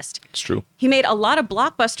Schindler's List. It's true. He made a lot of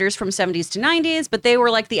blockbusters from 70s to 90s, but they were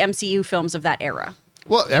like the MCU films of that era.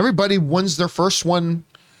 Well, everybody wins their first one.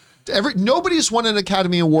 Nobody's won an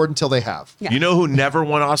Academy Award until they have. Yeah. You know who never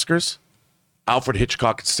won Oscars? Alfred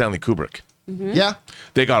Hitchcock and Stanley Kubrick. Mm-hmm. Yeah.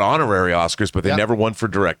 They got honorary Oscars, but they Yep. never won for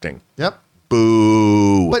directing. Yep.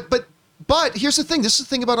 Boo. But here's the thing. This is the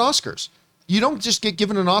thing about Oscars. You don't just get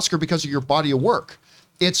given an Oscar because of your body of work.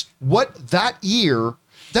 It's what that year,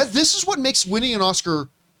 this is what makes winning an Oscar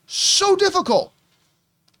so difficult.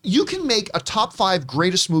 You can make a top 5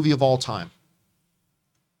 greatest movie of all time.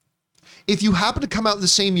 If you happen to come out in the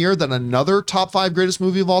same year that another top 5 greatest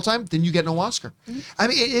movie of all time, then you get no Oscar. I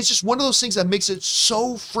mean, it's just one of those things that makes it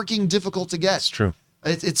so freaking difficult to get. It's true.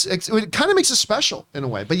 It kind of makes it special in a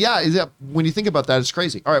way. But yeah, when you think about that, it's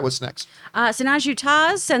crazy. All right, what's next? Sanaju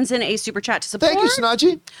Taz sends in a super chat to support. Thank you,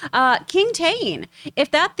 Sanaji. King Tane,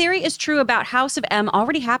 if that theory is true about House of M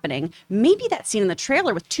already happening, maybe that scene in the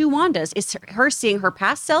trailer with 2 Wandas is her seeing her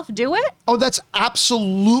past self do it? Oh, that's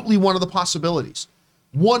absolutely one of the possibilities.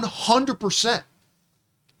 100%.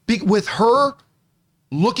 With her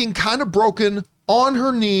looking kind of broken, on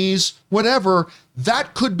her knees, whatever,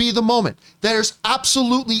 that could be the moment. There's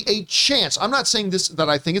absolutely a chance. I'm not saying this that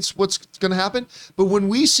I think it's what's going to happen, but when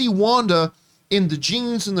we see Wanda in the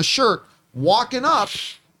jeans and the shirt walking up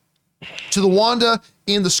to the Wanda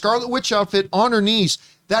in the Scarlet Witch outfit on her knees,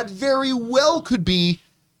 that very well could be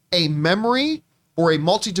a memory or a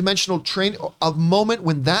multidimensional train of moment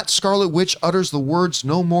when that Scarlet Witch utters the words,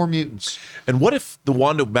 "No more mutants." And what if the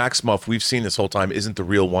Wanda Maximoff we've seen this whole time isn't the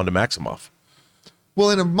real Wanda Maximoff? Well,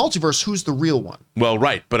 in a multiverse, who's the real one? Well,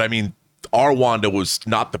 right. But I mean, our Wanda was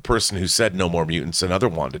not the person who said no more mutants. Another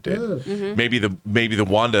Wanda did. Mm-hmm. Maybe the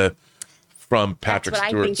Wanda from Patrick That's what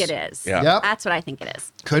Stewart's. I think it is. Yeah. Yep. That's what I think it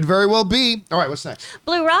is. Could very well be. All right, what's next?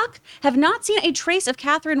 Blue Rock have not seen a trace of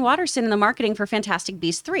Catherine Watterson in the marketing for Fantastic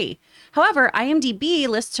Beasts 3. However, IMDb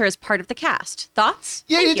lists her as part of the cast. Thoughts?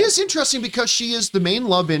 Yeah, Thank it you. is interesting because she is the main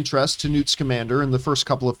love interest to Newt Scamander in the first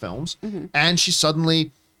couple of films, and she's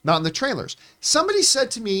suddenly not in the trailers. Somebody said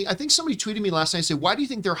to me, I think somebody tweeted me last night, and said, "Why do you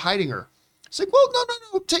think they're hiding her?" It's like, well,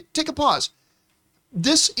 no, take a pause.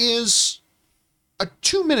 This is a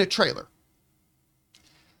 2-minute trailer.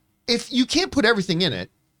 If you can't put everything in it,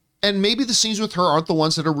 and maybe the scenes with her aren't the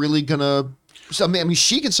ones that are really gonna, I mean,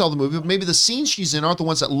 she can sell the movie, but maybe the scenes she's in aren't the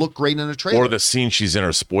ones that look great in a trailer. Or the scene she's in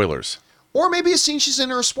are spoilers. Or maybe a scene she's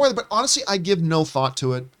in or a spoiler, but honestly, I give no thought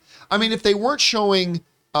to it. I mean, if they weren't showing,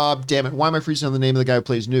 damn it, why am I freezing on the name of the guy who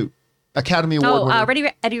plays Newt? Academy Award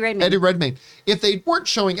winner. Eddie Redmayne. Eddie Redmayne. If they weren't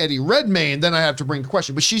showing Eddie Redmayne, then I have to bring the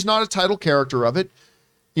question. But she's not a title character of it.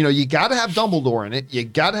 You know, you got to have Dumbledore in it. You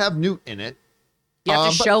got to have Newt in it. You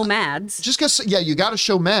have to but- show Mads. Just because, yeah, you got to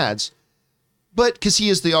show Mads. But because he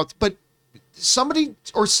is the author. But somebody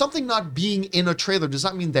or something not being in a trailer does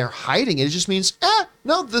not mean they're hiding it. It just means,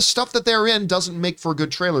 no, the stuff that they're in doesn't make for a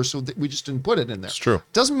good trailer, so we just didn't put it in there. It's true.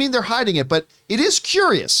 Doesn't mean they're hiding it, but it is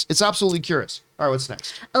curious. It's absolutely curious. All right, what's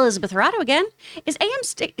next? Elizabeth Rado again. Is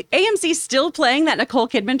AMC still playing that Nicole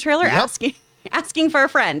Kidman trailer? Yep. Asking for a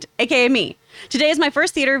friend, aka me. Today is my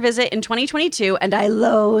first theater visit in 2022, and I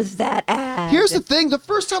loathe that ad. Here's the thing. The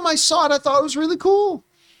first time I saw it, I thought it was really cool.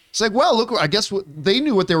 It's like, well, look, I guess they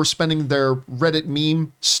knew what they were spending their Reddit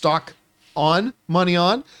meme stock money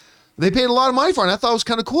on. They paid a lot of money for it, and I thought it was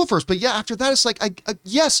kind of cool at first. But yeah, after that, it's like,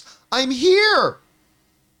 yes, I'm here.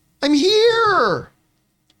 I'm here.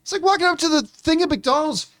 It's like walking up to the thing at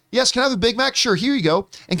McDonald's. Yes, can I have a Big Mac? Sure, here you go.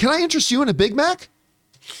 And can I interest you in a Big Mac?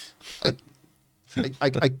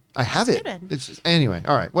 I have it. Anyway,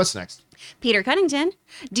 all right, what's next? Peter Cunnington,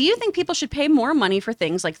 do you think people should pay more money for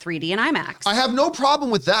things like 3D and IMAX? I have no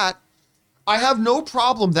problem with that. I have no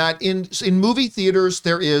problem that in movie theaters,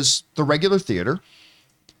 there is the regular theater.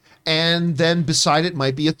 And then beside it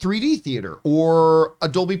might be a 3D theater or a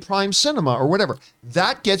Dolby Prime Cinema or whatever.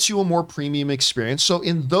 That gets you a more premium experience. So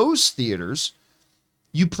in those theaters,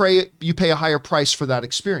 you pay a higher price for that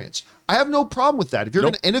experience. I have no problem with that. If you're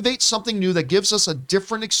going to innovate something new that gives us a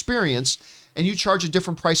different experience and you charge a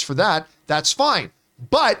different price for that, that's fine.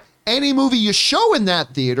 But any movie you show in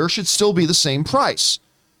that theater should still be the same price.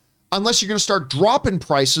 Unless you're going to start dropping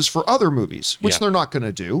prices for other movies, which they're not going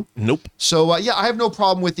to do. Nope. So, yeah, I have no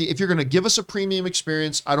problem with if you're going to give us a premium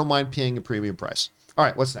experience, I don't mind paying a premium price. All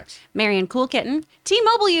right, what's next? Marion Cool Kitten.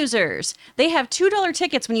 T-Mobile users. They have $2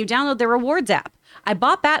 tickets when you download their rewards app. I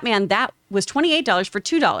bought Batman. That was $28 for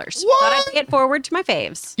 $2. What? Thought I'd pay it forward to my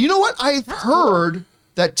faves. You know what? I've heard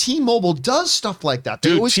that T-Mobile does stuff like that.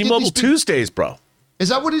 They Dude, always get T-Mobile these big- Tuesdays, bro. Is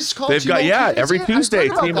that what it's called? They've got, T-Mobile Tuesdays? every I've Tuesday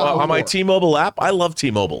heard about that on my before. T-Mobile app. I love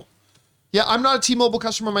T-Mobile. Yeah, I'm not a T-Mobile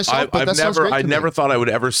customer myself, but I've that sounds great I to never me. thought I would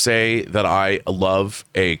ever say that I love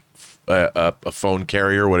a phone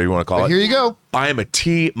carrier, whatever you want to call But it. here you go. I am a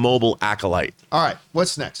T-Mobile acolyte. All right,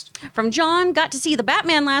 what's next? From John, got to see the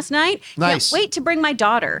Batman last night. Nice. Can't wait to bring my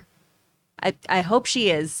daughter. I hope she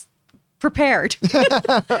is prepared.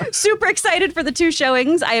 Super excited for the 2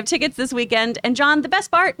 showings. I have tickets this weekend. And John, the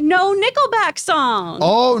best part, no Nickelback song.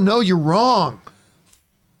 Oh, no, you're wrong.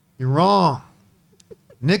 You're wrong.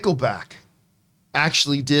 Nickelback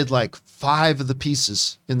actually did like 5 of the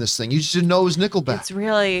pieces in this thing. You just didn't know it was Nickelback.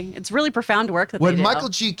 It's really profound work that What they did. Michael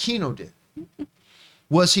Giacchino did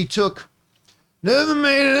was he took Never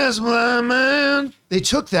Made It as a Blind Man. They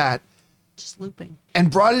took that Just looping.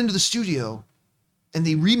 and brought it into the studio and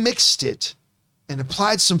they remixed it and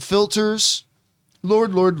applied some filters.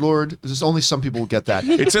 Lord, Lord, Lord. There's only some people will get that.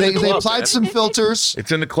 It's in the They club, applied man. some filters.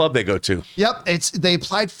 It's in the club they go to. Yep, they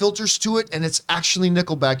applied filters to it, and it's actually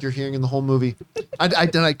Nickelback you're hearing in the whole movie. I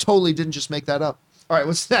totally didn't just make that up. All right,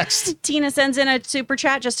 what's next? Tina sends in a super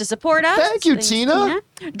chat just to support us. Thank you, Thanks, Tina.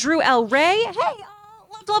 Drew L. Ray. Hey,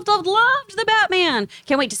 loved the Batman.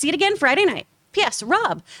 Can't wait to see it again Friday night. P.S.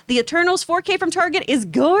 Rob, the Eternals 4K from Target is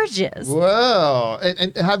gorgeous. Whoa!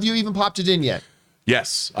 And have you even popped it in yet?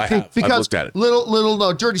 Yes, I have. Because I've looked at it.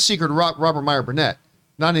 little dirty secret to Robert Meyer Burnett.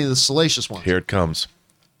 Not any of the salacious ones. Here it comes.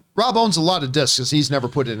 Rob owns a lot of discs because he's never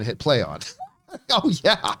put it in a hit play on. Oh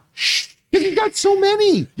yeah, he got so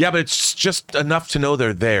many. Yeah, but it's just enough to know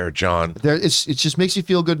they're there, John. It just makes you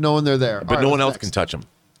feel good knowing they're there. But no one else can touch them.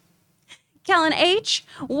 Kellen H.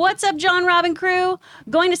 What's up, John, Robin crew?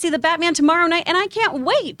 Going to see the Batman tomorrow night, and I can't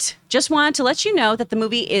wait. Just wanted to let you know that the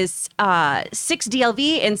movie is 6 DLV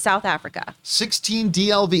in South Africa. 16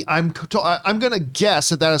 DLV. I'm gonna guess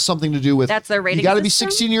that has something to do with That's their rating You got to be system?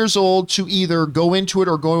 16 years old to either go into it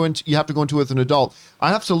or you have to go into it with an adult. I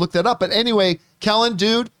have to look that up. But anyway, Kellen,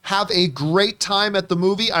 dude, have a great time at the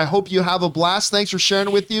movie. I hope you have a blast. Thanks for sharing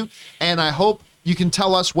it with you, and I hope you can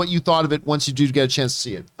tell us what you thought of it once you do get a chance to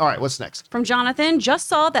see it. All right, what's next? From Jonathan, just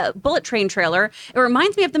saw the Bullet Train trailer. It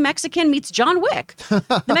reminds me of The Mexican meets John Wick.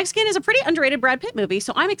 The Mexican is a pretty underrated Brad Pitt movie,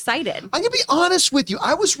 so I'm excited. I'm gonna be honest with you.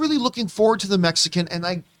 I was really looking forward to the Mexican, and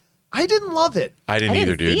I didn't love it. I didn't I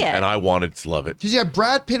either, didn't dude. see it. And I wanted to love it. Because you had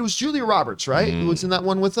Brad Pitt, it was Julia Roberts, right? Who was in that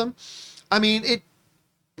one with them. I mean,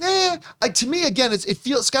 to me, again,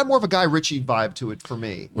 it's got more of a Guy Ritchie vibe to it for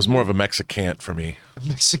me. It was more of a Mexicant for me.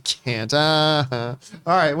 Mexican. All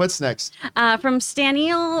right, what's next? From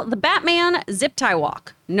Staniel, the Batman zip tie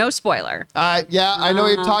walk. No spoiler. Yeah, I know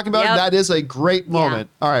what you're talking about. Yep. That is a great moment.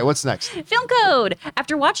 All right, what's next? Film Code.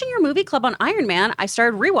 After watching your movie club on Iron Man, I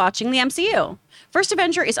started rewatching the MCU. First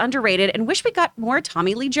Avenger is underrated and wish we got more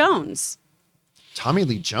Tommy Lee Jones. Tommy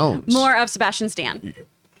Lee Jones. More of Sebastian Stan.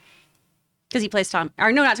 Because he plays Tom.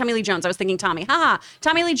 Or no, not Tommy Lee Jones. I was thinking Tommy. Haha.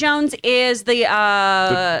 Tommy Lee Jones is the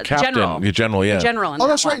Captain, general. the general, yeah. The general in Oh, that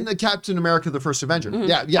that's right, in one. the Captain America: The First Avenger.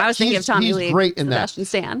 Yeah. I was thinking of Tommy he's Lee. great in Sebastian that.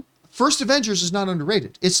 Stan. First Avengers is not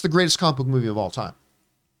underrated. It's the greatest comic book movie of all time.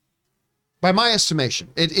 By my estimation,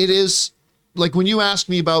 it is, like, when you ask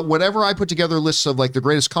me about whatever I put together lists of like the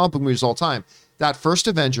greatest comic book movies of all time, that First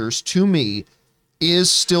Avengers to me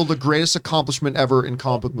is still the greatest accomplishment ever in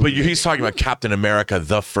comic book movies. But he's talking about Captain America,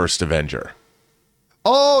 the first Avenger.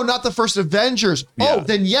 Oh, not the First Avengers. Oh, Yeah.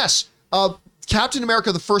 then yes. Captain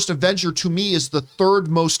America, the First Avenger, to me, is the third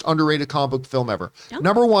most underrated comic book film ever. Oh.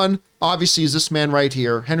 Number one, obviously, is this man right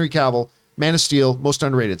here, Henry Cavill, Man of Steel, most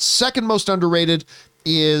underrated. Second most underrated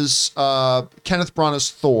is Kenneth Branagh's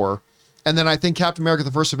Thor. And then I think Captain America,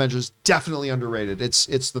 the First Avenger is definitely underrated. It's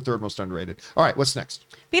the third most underrated. All right, what's next?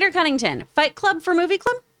 Peter Cunnington. Fight Club for Movie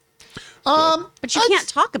Club? But you can't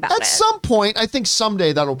talk about At it. some point, I think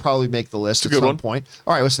someday that'll probably make the list at good some one. point.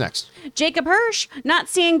 All right, what's next? Jacob Hirsch, not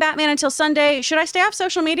seeing Batman until Sunday. Should I stay off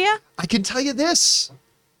social media? I can tell you this.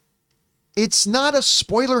 It's not a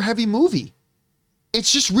spoiler-heavy movie.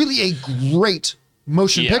 It's just really a great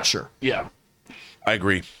motion picture. Yeah. I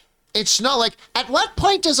agree. It's not like, at what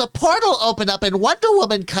point does a portal open up and Wonder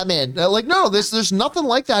Woman come in? Like, no, there's nothing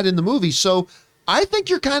like that in the movie. So I think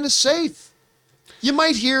you're kind of safe. You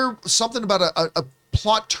might hear something about a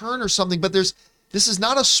plot turn or something, but this is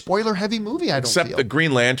not a spoiler-heavy movie, I don't Except feel. the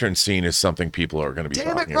Green Lantern scene is something people are going to be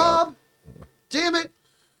Damn talking it, about. Rob. Damn it.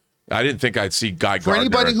 I didn't think I'd see Guy For Gardner.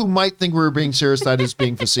 anybody who might think we were being serious, that is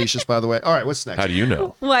being facetious, by the way. All right, what's next? How do you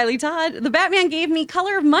know? Wiley Todd, the Batman gave me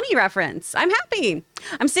Color of Money reference. I'm happy.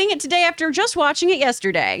 I'm seeing it today after just watching it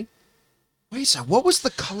yesterday. Wait a second. What was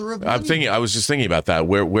the color of money? I was just thinking about that.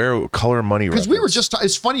 Where color money? Because we were reference? just,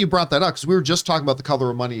 it's funny you brought that up because we were just talking about the color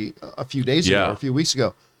of money a few days ago, or a few weeks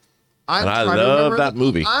ago. And I trying to love remember that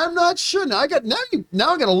movie. I'm not sure. Now I got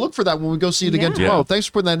to look for that when we go see it again Yeah. tomorrow. Yeah. Thanks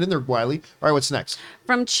for putting that in there, Wiley. All right, what's next?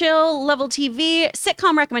 From Chill Level TV,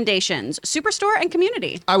 sitcom recommendations, Superstore and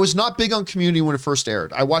Community. I was not big on Community when it first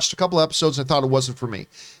aired. I watched a couple episodes and I thought it wasn't for me.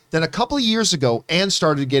 Then a couple of years ago, Anne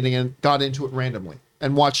started got into it randomly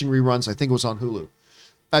and watching reruns. I think it was on Hulu.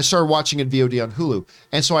 I started watching it VOD on Hulu,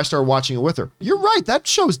 and so I started watching it with her. You're right, that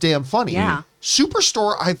show's damn funny. Yeah.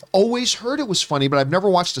 Superstore, I've always heard it was funny, but I've never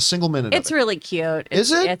watched a single minute It's of it. really cute. Is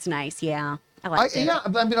it? It's nice, yeah. I like it. Yeah,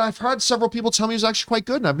 I mean, I've heard several people tell me it's actually quite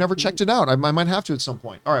good, and I've never checked it out. I might have to at some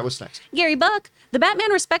point. All right, what's next? Gary Buck, the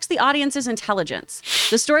Batman respects the audience's intelligence.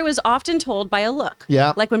 The story was often told by a look.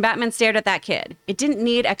 Yeah. Like when Batman stared at that kid. It didn't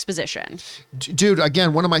need exposition. Dude,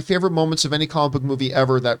 again, one of my favorite moments of any comic book movie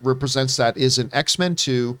ever that represents that is in X-Men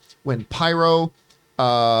 2 when Pyro,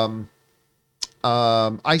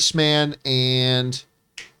 Iceman, and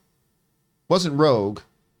wasn't Rogue.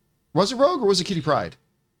 Was it Rogue or was it Kitty Pryde?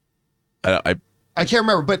 I I can't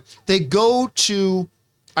remember, but they go to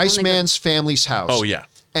Iceman's family's house. Oh, yeah.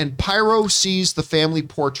 And Pyro sees the family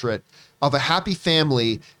portrait of a happy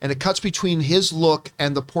family, and it cuts between his look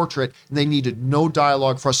and the portrait, and they needed no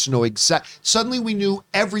dialogue for us to know Suddenly we knew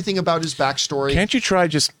everything about his backstory. Can't you try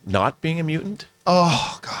just not being a mutant?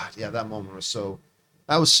 Oh, God. Yeah, that moment was so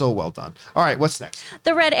well done. All right, what's next?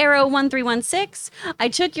 The Red Arrow 1316. I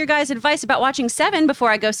took your guys' advice about watching Seven before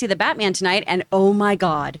I go see the Batman tonight, and oh my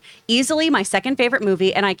God, easily my second favorite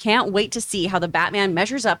movie, and I can't wait to see how the Batman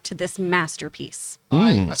measures up to this masterpiece.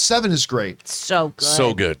 7 is great. So good.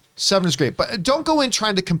 So good. 7 is great, but don't go in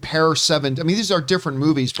trying to compare 7. I mean, these are different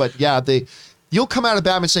movies, but yeah, you'll come out of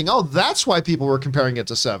Batman saying, "Oh, that's why people were comparing it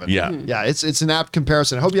to 7." Yeah. Yeah, it's an apt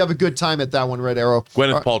comparison. I hope you have a good time at that one, Red Arrow.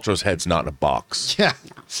 Gwyneth Paltrow's head's not in a box. Yeah.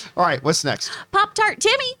 All right, what's next? Pop Tart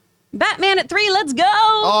Timmy. Batman at 3, let's go.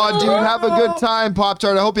 Oh, dude, have a good time,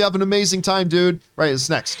 Pop-Tart. I hope you have an amazing time, dude. Right, what's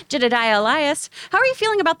next? Jedediah Elias, how are you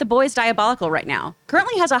feeling about The Boys Diabolical right now?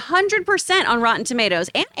 Currently has 100% on Rotten Tomatoes,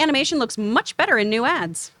 and animation looks much better in new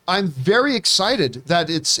ads. I'm very excited that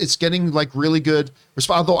it's getting like really good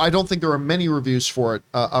response, although I don't think there are many reviews for it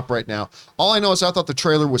up right now. All I know is I thought the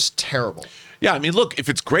trailer was terrible. Yeah, I mean, look, if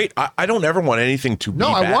it's great, I don't ever want anything to be No,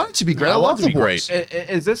 I bad. want it to be great. I want love it to The be Boys. great.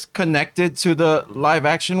 Is this connected to the live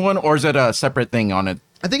action one, or is it a separate thing on it?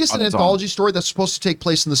 I think it's an on its own? anthology story that's supposed to take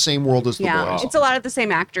place in the same world as The Yeah, Boys. it's a lot of the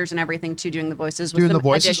same actors and everything too, doing the voices. With Doing some the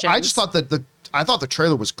voices. I additions. just thought that I thought the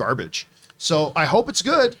trailer was garbage. So I hope it's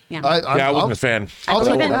good. Yeah. I wasn't a fan. I'll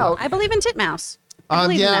check it out. I believe in Titmouse. I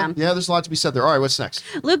believe in Yeah, them. there's a lot to be said there. All right, what's next?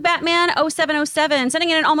 Luke Batman 0707 sending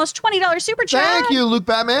in an almost $20 super chat. Thank you, Luke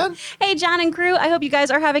Batman. Hey, John and crew. I hope you guys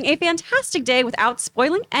are having a fantastic day without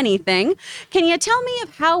spoiling anything. Can you tell me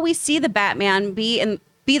of how we see the Batman be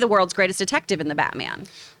the world's greatest detective in the Batman?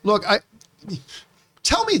 Look,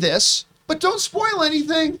 tell me this, but don't spoil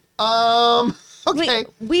anything. Okay.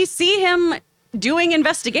 We see him doing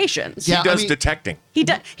investigations. Yeah, He does I mean- detecting. He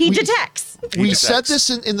detects. We detects. said this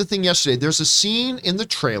in the thing yesterday. There's a scene in the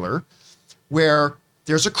trailer where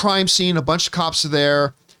there's a crime scene, a bunch of cops are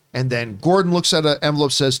there, and then Gordon looks at an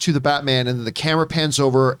envelope, says to the Batman, and then the camera pans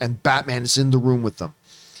over and Batman is in the room with them.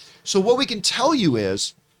 So what we can tell you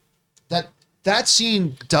is that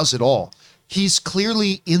scene does it all. He's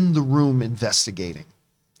clearly in the room investigating.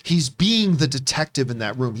 He's being the detective in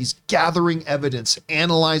that room. He's gathering evidence,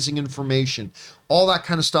 analyzing information, all that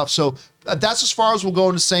kind of stuff. So that's as far as we'll go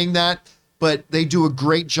into saying that. But they do a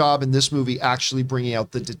great job in this movie actually bringing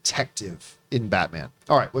out the detective in Batman.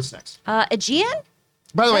 All right, what's next? Aegean?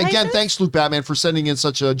 By the way, Is that how you again, say it? thanks, Luke Batman, for sending in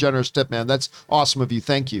such a generous tip, man. That's awesome of you.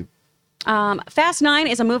 Thank you. Fast 9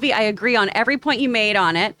 is a movie I agree on every point you made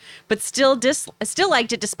on it, but still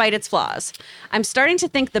liked it despite its flaws. I'm starting to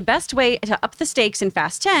think the best way to up the stakes in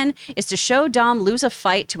Fast 10 is to show Dom lose a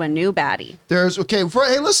fight to a new baddie.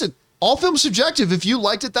 Hey, listen, all film's subjective. If you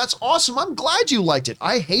liked it, that's awesome. I'm glad you liked it.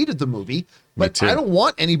 I hated the movie, but I don't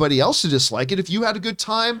want anybody else to dislike it. If you had a good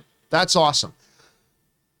time, that's awesome.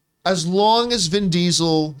 As long as Vin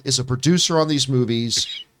Diesel is a producer on these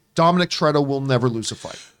movies, Dominic Toretto will never lose a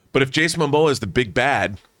fight. But if Jason Momoa is the big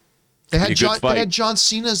bad, they had John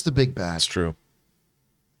Cena as the big bad. That's true.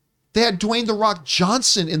 They had Dwayne "The Rock"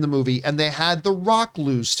 Johnson in the movie, and they had The Rock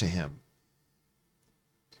lose to him.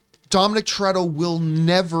 Dominic Toretto will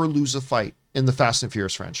never lose a fight in the Fast and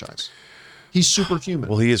Furious franchise. He's superhuman.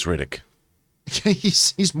 Well, he is Riddick.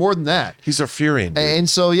 he's more than that. He's a Furion. Dude. And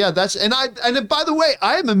so and by the way,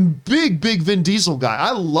 I am a big Vin Diesel guy.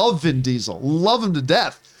 I love Vin Diesel, love him to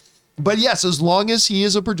death. But yes, as long as he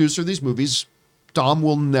is a producer of these movies, Dom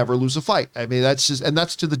will never lose a fight. I mean, that's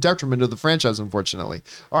to the detriment of the franchise, unfortunately.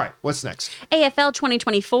 All right, what's next? AFL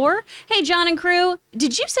 2024. Hey, John and crew,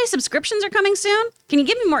 did you say subscriptions are coming soon? Can you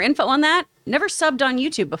give me more info on that? Never subbed on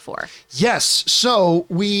YouTube before. Yes, so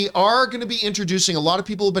we are going to be introducing, a lot of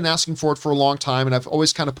people have been asking for it for a long time, and I've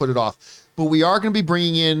always kind of put it off. But we are going to be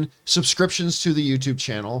bringing in subscriptions to the YouTube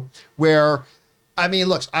channel where, I mean,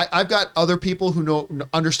 look, I've got other people who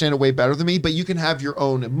understand it way better than me, but you can have your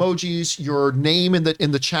own emojis, your name in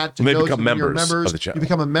the chat to become members of the channel. You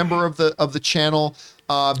become a member of the channel.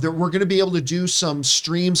 We're going to be able to do some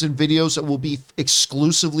streams and videos that will be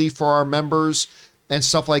exclusively for our members and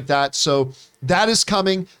stuff like that. So that is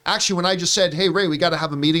coming. Actually, when I just said, hey, Ray, we got to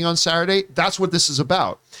have a meeting on Saturday, that's what this is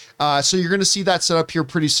about. So you're going to see that set up here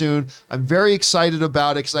pretty soon. I'm very excited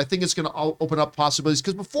about it because I think it's going to open up possibilities.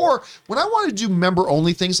 Because before, when I wanted to do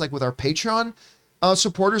member-only things like with our Patreon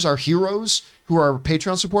supporters, our heroes who are our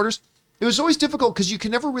Patreon supporters, it was always difficult because you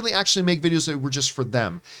can never really actually make videos that were just for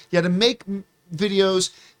them. You had to make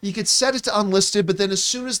videos, you could set it to unlisted, but then as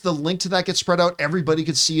soon as the link to that gets spread out, everybody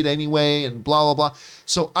could see it anyway and blah, blah, blah.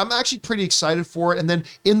 So I'm actually pretty excited for it. And then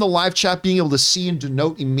in the live chat, being able to see and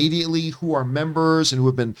denote immediately who are members and who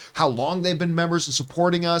have been, how long they've been members and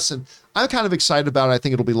supporting us. And I'm kind of excited about it. I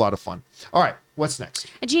think it'll be a lot of fun. All right, what's next?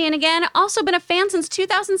 Aegean again, also been a fan since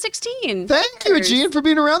 2016. Thank you, Aegean, for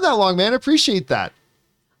being around that long, man. I appreciate that.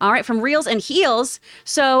 All right, from Reels and Heels.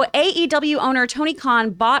 So AEW owner Tony Khan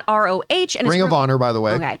bought ROH. And Ring of Honor, by the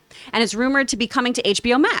way. Okay. And it's rumored to be coming to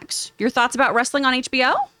HBO Max. Your thoughts about wrestling on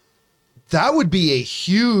HBO? That would be a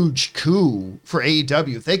huge coup for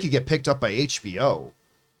AEW if they could get picked up by HBO.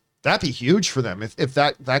 That'd be huge for them if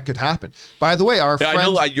that could happen. By the way, our friend...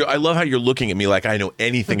 I love how you're looking at me like I know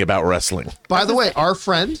anything about wrestling. By the way, our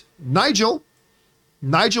friend, Nigel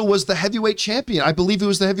was the heavyweight champion. I believe he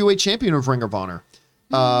was the heavyweight champion of Ring of Honor.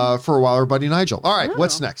 For a while, our buddy Nigel. All right,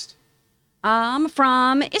 what's next?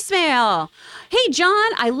 From Ismail. Hey,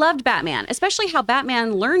 John, I loved Batman, especially how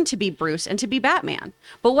Batman learned to be Bruce and to be Batman.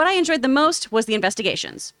 But what I enjoyed the most was the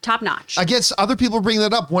investigations. Top notch. I guess other people bring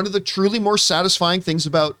that up. One of the truly more satisfying things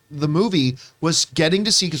about the movie was getting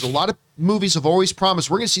to see, because a lot of movies have always promised,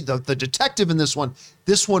 we're going to see the detective in this one.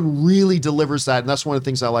 This one really delivers that, and that's one of the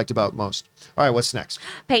things I liked about most. All right, what's next?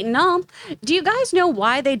 Peyton Null, do you guys know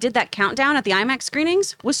why they did that countdown at the IMAX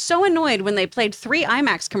screenings? Was so annoyed when they played 3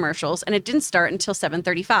 IMAX commercials and it didn't start until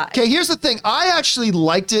 7:35. Okay, here's the thing. I actually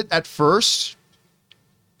liked it at first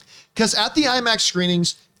because at the IMAX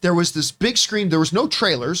screenings, there was this big screen. There was no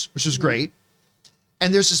trailers, which was great.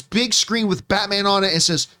 And there's this big screen with Batman on it. And it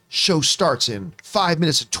says, show starts in 5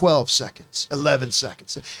 minutes and 12 seconds, 11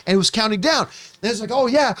 seconds. And it was counting down. And it's like, oh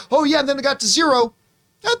yeah. And then it got to 0.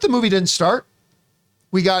 The movie didn't start.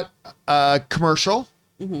 We got a commercial.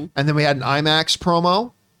 And then we had an IMAX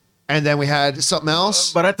promo. And then we had something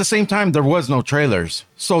else. But at the same time, there was no trailers.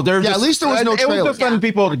 So there, at least there was no trailers. It was just letting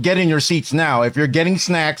people to get in your seats now. If you're getting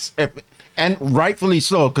snacks, and rightfully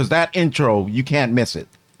so, because that intro, you can't miss it.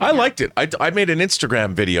 I liked it. I made an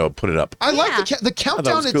Instagram video, put it up. I liked the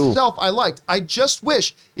countdown itself. I liked. I just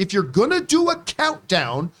wish if you're gonna do a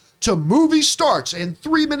countdown to movie starts in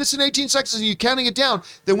 3 minutes and 18 seconds and you're counting it down,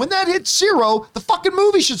 then when that hits 0, the fucking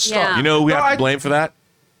movie should start. Yeah. You know who we have to blame for that?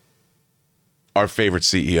 Our favorite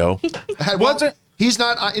CEO. He's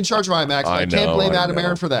not in charge of IMAX. I can't blame Adam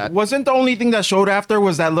Aaron for that. Wasn't the only thing that showed after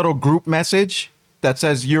was that little group message that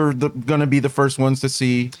says you're gonna be the first ones to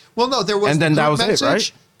see? Well, no, there was. And then that was message. it,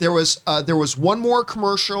 right? There was one more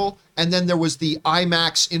commercial, and then there was the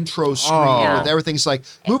IMAX intro screen with everything's like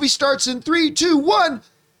movie starts in 3, 2, 1,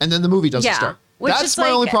 and then the movie doesn't start. Which That's is my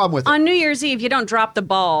only problem with it. On New Year's Eve, you don't drop the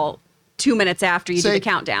ball 2 minutes after you do Say, the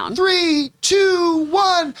countdown. 3, 2,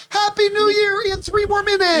 1. Happy New Year in 3 more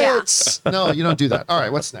minutes. No, you don't do that. All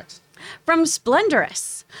right, what's next? From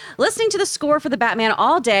Splendorous. Listening to the score for the Batman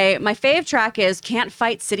all day, my fave track is Can't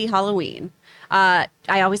Fight City Halloween. I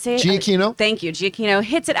always say Giacchino? Thank you. Giacchino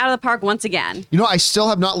hits it out of the park once again. You know, I still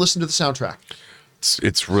have not listened to the soundtrack.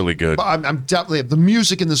 It's really good. But I'm definitely, the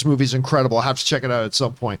music in this movie is incredible. I'll have to check it out at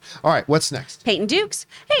some point. All right, what's next? Peyton Dukes.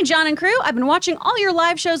 Hey, John and crew. I've been watching all your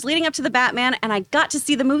live shows leading up to the Batman, and I got to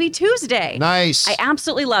see the movie Tuesday. Nice. I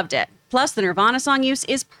absolutely loved it. Plus, the Nirvana song use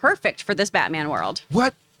is perfect for this Batman world.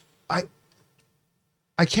 What? I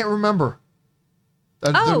can't remember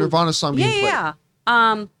the Nirvana song being played. Yeah.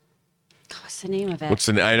 What's the name of it?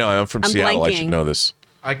 I know I'm from I'm Seattle. I blanking. should know this.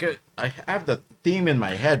 I have the theme in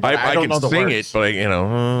my head, but I don't can know the sing words. it, but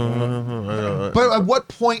But at what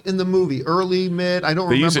point in the movie? Early, mid? I don't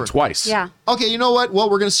they remember. use it twice. Yeah. Okay, you know what? Well,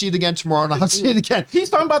 we're going to see it again tomorrow, and I'll see it again. He's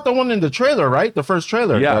talking about the one in the trailer, right? The first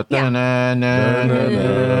trailer. Yeah. Yeah.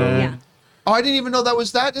 Oh, I didn't even know that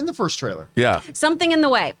was that in the first trailer. Yeah. Something in the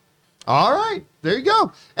way. All right, there you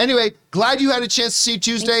go. Anyway, glad you had a chance to see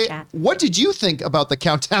Tuesday. Chat. What did you think about the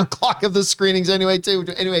countdown clock of the screenings anyway, too?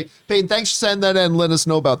 Anyway, Peyton, thanks for sending that in. Let us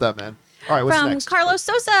know about that, man. All right, what's From next? Carlos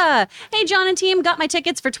Sosa. Hey, John and team, got my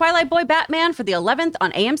tickets for Twilight Boy Batman for the 11th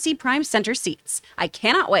on AMC Prime Center seats. I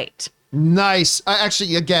cannot wait. Nice.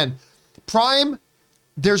 Actually, again, Prime,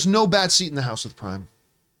 there's no bad seat in the house with Prime.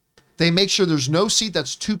 They make sure there's no seat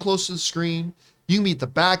that's too close to the screen. You can be at the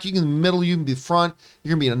back, you can be in the middle, you can be in front.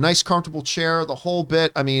 You're gonna be in a nice, comfortable chair, the whole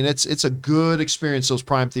bit. I mean, it's a good experience, those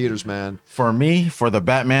Prime theaters, man. For me, for the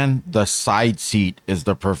Batman, the side seat is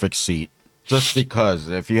the perfect seat. Just because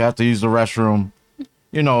if you have to use the restroom,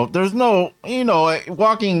 there's no,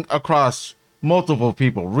 walking across multiple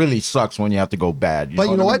people really sucks when you have to go bad. But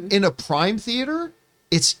you know I what? mean? In a Prime theater,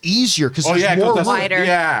 it's easier because Oh there's yeah, more because room. Wider.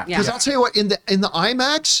 yeah. Because I'll tell you what, in the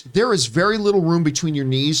IMAX, there is very little room between your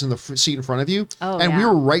knees and the seat in front of you. Oh, and we yeah.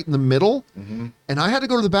 were right in the middle. And I had to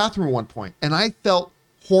go to the bathroom at one point, and I felt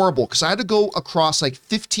horrible because I had to go across like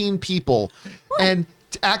 15 people and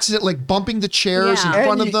accident like bumping the chairs Yeah. in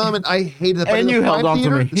front And of them, and I hated it. But and in the you held Prime on to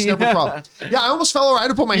theater, me. it's never a problem. Yeah, I almost fell over. I had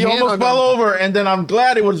to put my You hand almost on fell over, and then I'm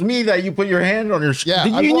glad it was me that you put your hand on your. Yeah,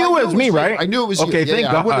 you knew it was me, right? I knew it was you. Okay, Yeah, thank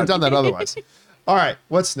yeah, God. I wouldn't have done that otherwise. All right,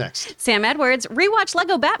 what's next? Sam Edwards, rewatch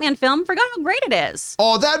Lego Batman film, forgot how great it is.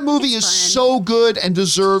 Oh, that movie is fun. so good and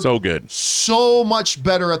deserved So good. so much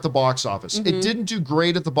better at the box office. It didn't do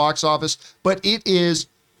great at the box office, but it is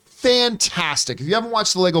fantastic. If you haven't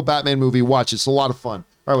watched the Lego Batman movie, watch it. It's a lot of fun.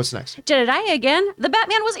 All right, what's next? Jedediah again. The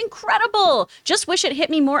Batman was incredible. Just wish it hit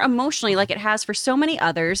me more emotionally like it has for so many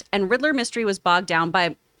others. And Riddler mystery was bogged down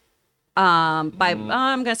by I'm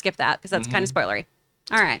gonna skip that because that's kind of spoilery.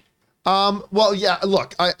 All right. Well, yeah,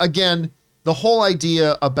 look, again, the whole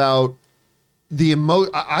idea about the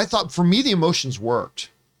I thought for me, the emotions worked.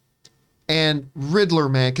 And Riddler,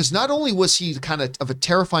 man, because not only was he kind of a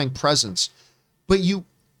terrifying presence, but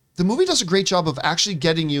the movie does a great job of actually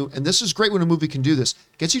getting you, and this is great when a movie can do this,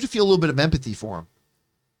 gets you to feel a little bit of empathy for him.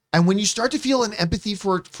 And when you start to feel an empathy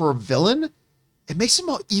for a villain, it makes him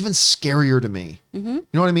even scarier to me. You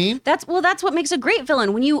know what I mean? That's what makes a great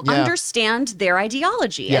villain when you Yeah. understand their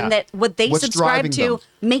ideology Yeah. and that what they What's subscribe driving to them.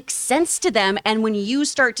 makes sense to them. And when you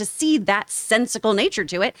start to see that sensical nature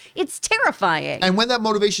to it, it's terrifying. And when that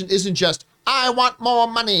motivation isn't just, I want more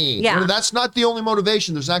money. Yeah. When that's not the only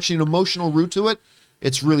motivation. There's actually an emotional root to it.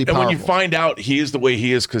 It's really And powerful. when you find out he is the way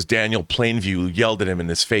he is because Daniel Plainview yelled at him in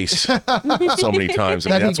his face so many times.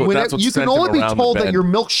 I mean, that's what you sent can him only be around the told that bend. your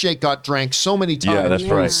milkshake got drank so many times. Yeah, that's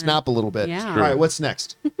you right. Snap a little bit. Yeah. All right, what's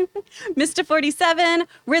next? Mr. 47,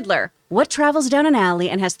 Riddler. What travels down an alley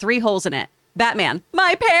and has 3 holes in it? Batman.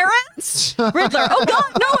 My parents? Riddler. Oh,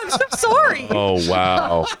 God, no, I'm so sorry. Oh,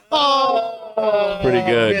 wow. Pretty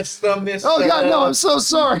good. Oh, God, no, I'm so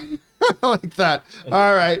sorry. I like that.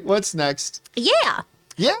 All right, what's next? Yeah.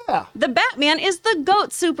 Yeah. The Batman is the GOAT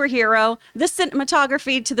superhero. The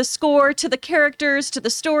cinematography, to the score, to the characters, to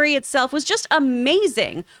the story itself was just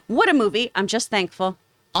amazing. What a movie. I'm just thankful.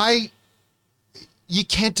 You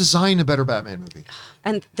can't design a better Batman movie.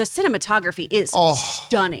 And the cinematography is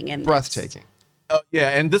stunning and Breathtaking. Yeah,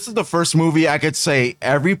 and this is the first movie I could say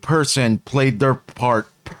every person played their part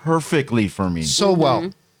perfectly for me. So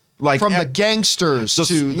well. Like From the gangsters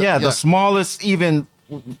to the smallest even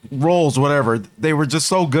roles, whatever. They were just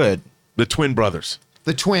so good. The twin brothers.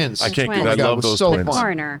 the twins. I can't twins. get. I God, it love was those so twins. fun.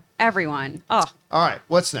 Coroner, everyone. Oh, All right,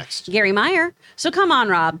 what's next? Gary Meyer. So come on,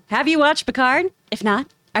 Rob. Have you watched Picard? If not,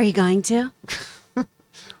 are you going to?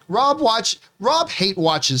 Rob hate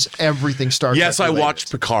watches everything Star Trek. Yes, I related.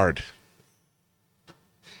 watched Picard.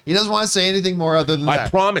 He doesn't want to say anything more other than I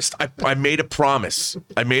that. promised. I made a promise.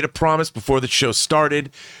 I made a promise before the show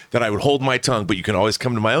started that I would hold my tongue, but you can always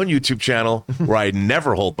come to my own YouTube channel where I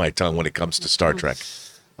never hold my tongue when it comes to Star Trek.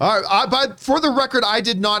 All right, but for the record, I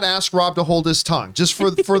did not ask Rob to hold his tongue. Just for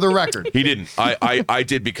the record. He didn't. I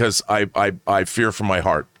did because I fear for my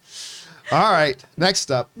heart. All right, next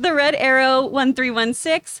up. The Red Arrow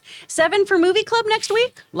 1316. 7 for Movie Club next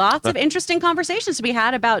week. Lots of interesting conversations to be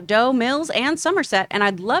had about Doe, Mills, and Somerset, and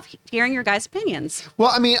I'd love hearing your guys' opinions.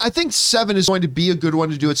 Well, I mean, I think 7 is going to be a good one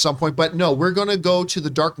to do at some point, but no, we're going to go to the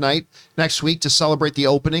Dark Knight next week to celebrate the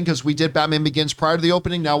opening because we did Batman Begins prior to the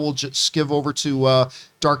opening. Now we'll just skip over to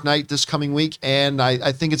Dark Knight this coming week, and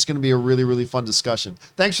I think it's going to be a really, really fun discussion.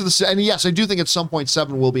 Thanks for the... And yes, I do think at some point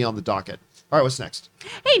 7 will be on the docket. All right, what's next?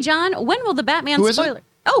 Hey, John, when will the Batman Who is it? spoiler...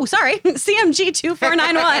 Oh, sorry. CMG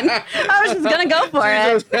 2491. I was just going to go for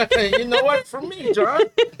it. You know what? For me, John.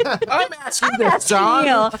 I'm asking this, John.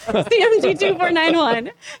 CMG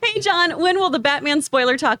 2491. Hey, John, when will the Batman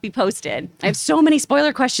spoiler talk be posted? I have so many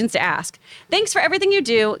spoiler questions to ask. Thanks for everything you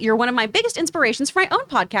do. You're one of my biggest inspirations for my own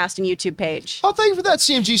podcast and YouTube page. Oh, thank you for that,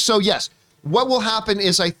 CMG. So yes, what will happen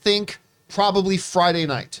is I think probably Friday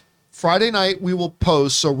night. Friday night we will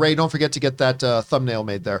post. So Ray, don't forget to get that thumbnail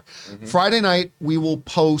made there. Friday night we will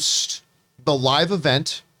post the live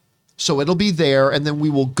event. So it'll be there, and then we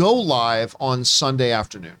will go live on Sunday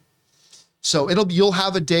afternoon. So you'll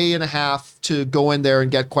have a day and a half to go in there and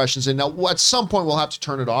get questions. And now at some point we'll have to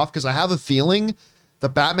turn it off because I have a feeling the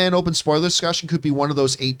Batman open spoiler discussion could be one of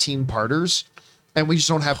those 18-parters. And we just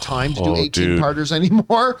don't have time to do 18-parters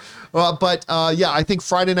anymore. But I think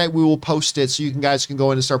Friday night we will post it so you guys can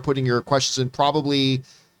go in and start putting your questions in probably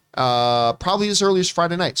as early as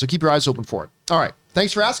Friday night. So keep your eyes open for it. All right.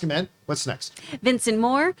 Thanks for asking, man. What's next? Vincent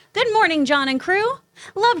Moore. Good morning, John and crew.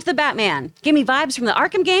 Loved the Batman. Gave me vibes from the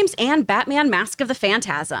Arkham games and Batman Mask of the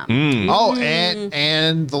Phantasm. Oh,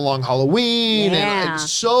 and The Long Halloween and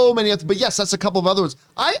so many other. But yes, that's a couple of other ones.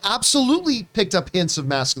 I absolutely picked up hints of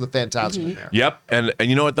Mask of the Phantasm in there. Yep, and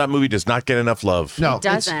you know what? That movie does not get enough love. No, It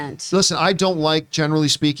doesn't. Listen, I don't like, generally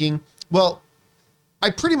speaking, well, I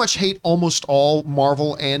pretty much hate almost all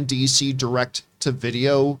Marvel and DC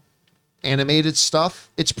direct-to-video animated stuff.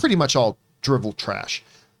 It's pretty much all drivel trash.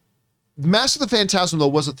 Mask of the Phantasm, though,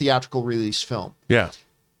 was a theatrical release film. Yeah.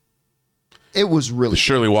 It was really The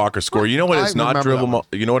Shirley Walker score. You know what is I not remember that drivel? one.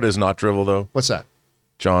 You know what is not drivel, though? What's that?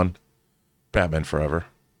 John? Batman Forever.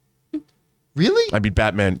 Really? I mean,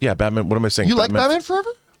 Batman. Yeah, Batman. What am I saying? You like Batman Forever?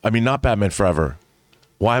 I mean, not Batman Forever.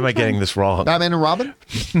 Why am I getting this wrong? Batman and Robin?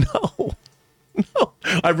 No.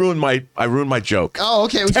 I ruined my joke. Oh,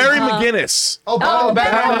 okay. Terry McGinnis.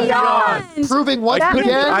 Batman Beyond. Proving once Batman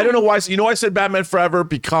again. I don't know why. You know, I said Batman Forever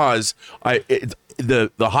because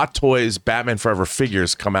the Hot Toys Batman Forever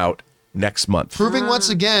figures come out next month. Proving once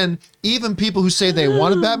again, even people who say they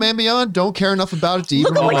wanted Batman Beyond don't care enough about it to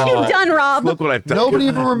even Look at what you've done, Rob. Look what I've done. Nobody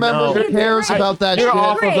even remembers or cares about that You're shit.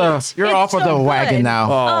 off of the It's off of so the wagon good.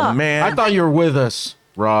 now. Oh man! I thought you were with us,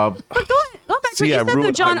 Rob. But go back to what See, you I said, though,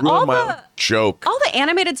 ruined John. All my own the joke. all the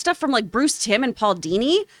animated stuff from like Bruce Timm and Paul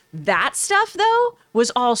Dini, that stuff though was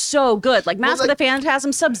all so good. Like Mask of the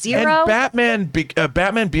Phantasm, Sub-Zero. And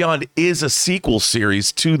Batman Beyond is a sequel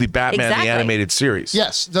series to the Batman Exactly. the animated series.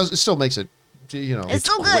 Yes, it still makes it, It's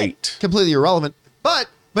so good. Great. completely irrelevant. But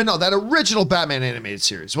no, that original Batman animated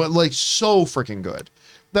series was like so freaking good.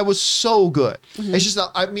 That was so good. It's just,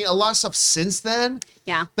 I mean, a lot of stuff since then.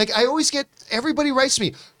 Yeah. Like I always get, everybody writes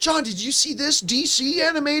me, John, did you see this DC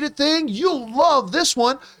animated thing? You'll love this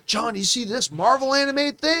one. John, did you see this Marvel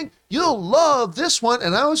animated thing? You'll love this one.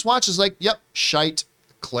 And I always watch is like, yep, shite,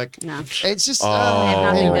 click. No. It's just, They've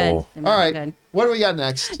not been anyway. good. They've not All been right, good. what do we got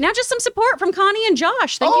next? Now just some support from Connie and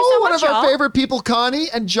Josh. Thank you so one much, of our y'all. favorite people, Connie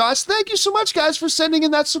and Josh. Thank you so much, guys, for sending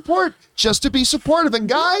in that support just to be supportive. And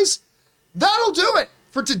guys, that'll do it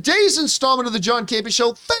for today's installment of the John Campy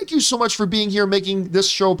Show. Thank you so much for being here, making this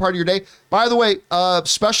show part of your day. By the way,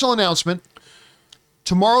 special announcement.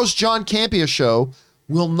 Tomorrow's John Campia show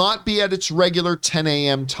will not be at its regular 10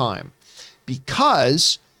 a.m. time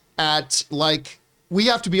because we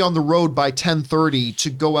have to be on the road by 10:30 to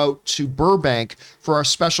go out to Burbank for our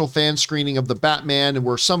special fan screening of the Batman, and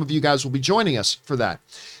where some of you guys will be joining us for that.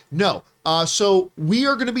 No, so we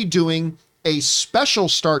are going to be doing a special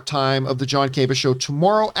start time of the John Campia Show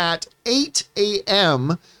tomorrow at 8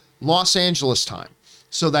 a.m. Los Angeles time.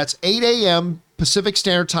 So that's 8 a.m. Pacific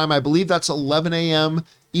Standard Time. I believe that's 11 a.m.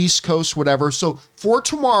 East Coast, whatever. So for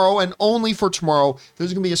tomorrow, and only for tomorrow,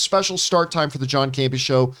 there's going to be a special start time for the John Campia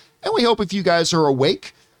Show. And we hope if you guys are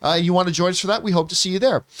awake, you want to join us for that, we hope to see you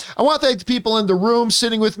there. I want to thank the people in the room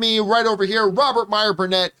sitting with me right over here, Robert Meyer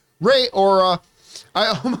Burnett, Ray Ora,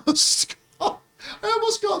 I almost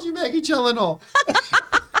called you Maggie Gyllenhaal.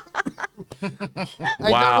 I don't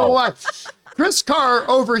know why. Chris Carr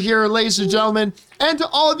over here, ladies and gentlemen, and to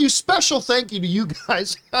all of you, special thank you to you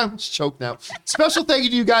guys. I'm choked now. Special thank you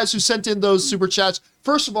to you guys who sent in those super chats.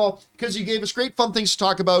 First of all, because you gave us great fun things to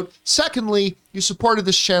talk about. Secondly, you supported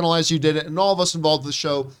this channel as you did it, and all of us involved in the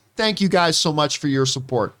show. Thank you guys so much for your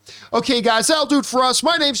support. Okay, guys, that'll do it for us.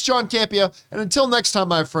 My name's John Campia, and until next time,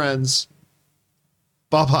 my friends,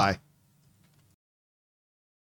 bye-bye.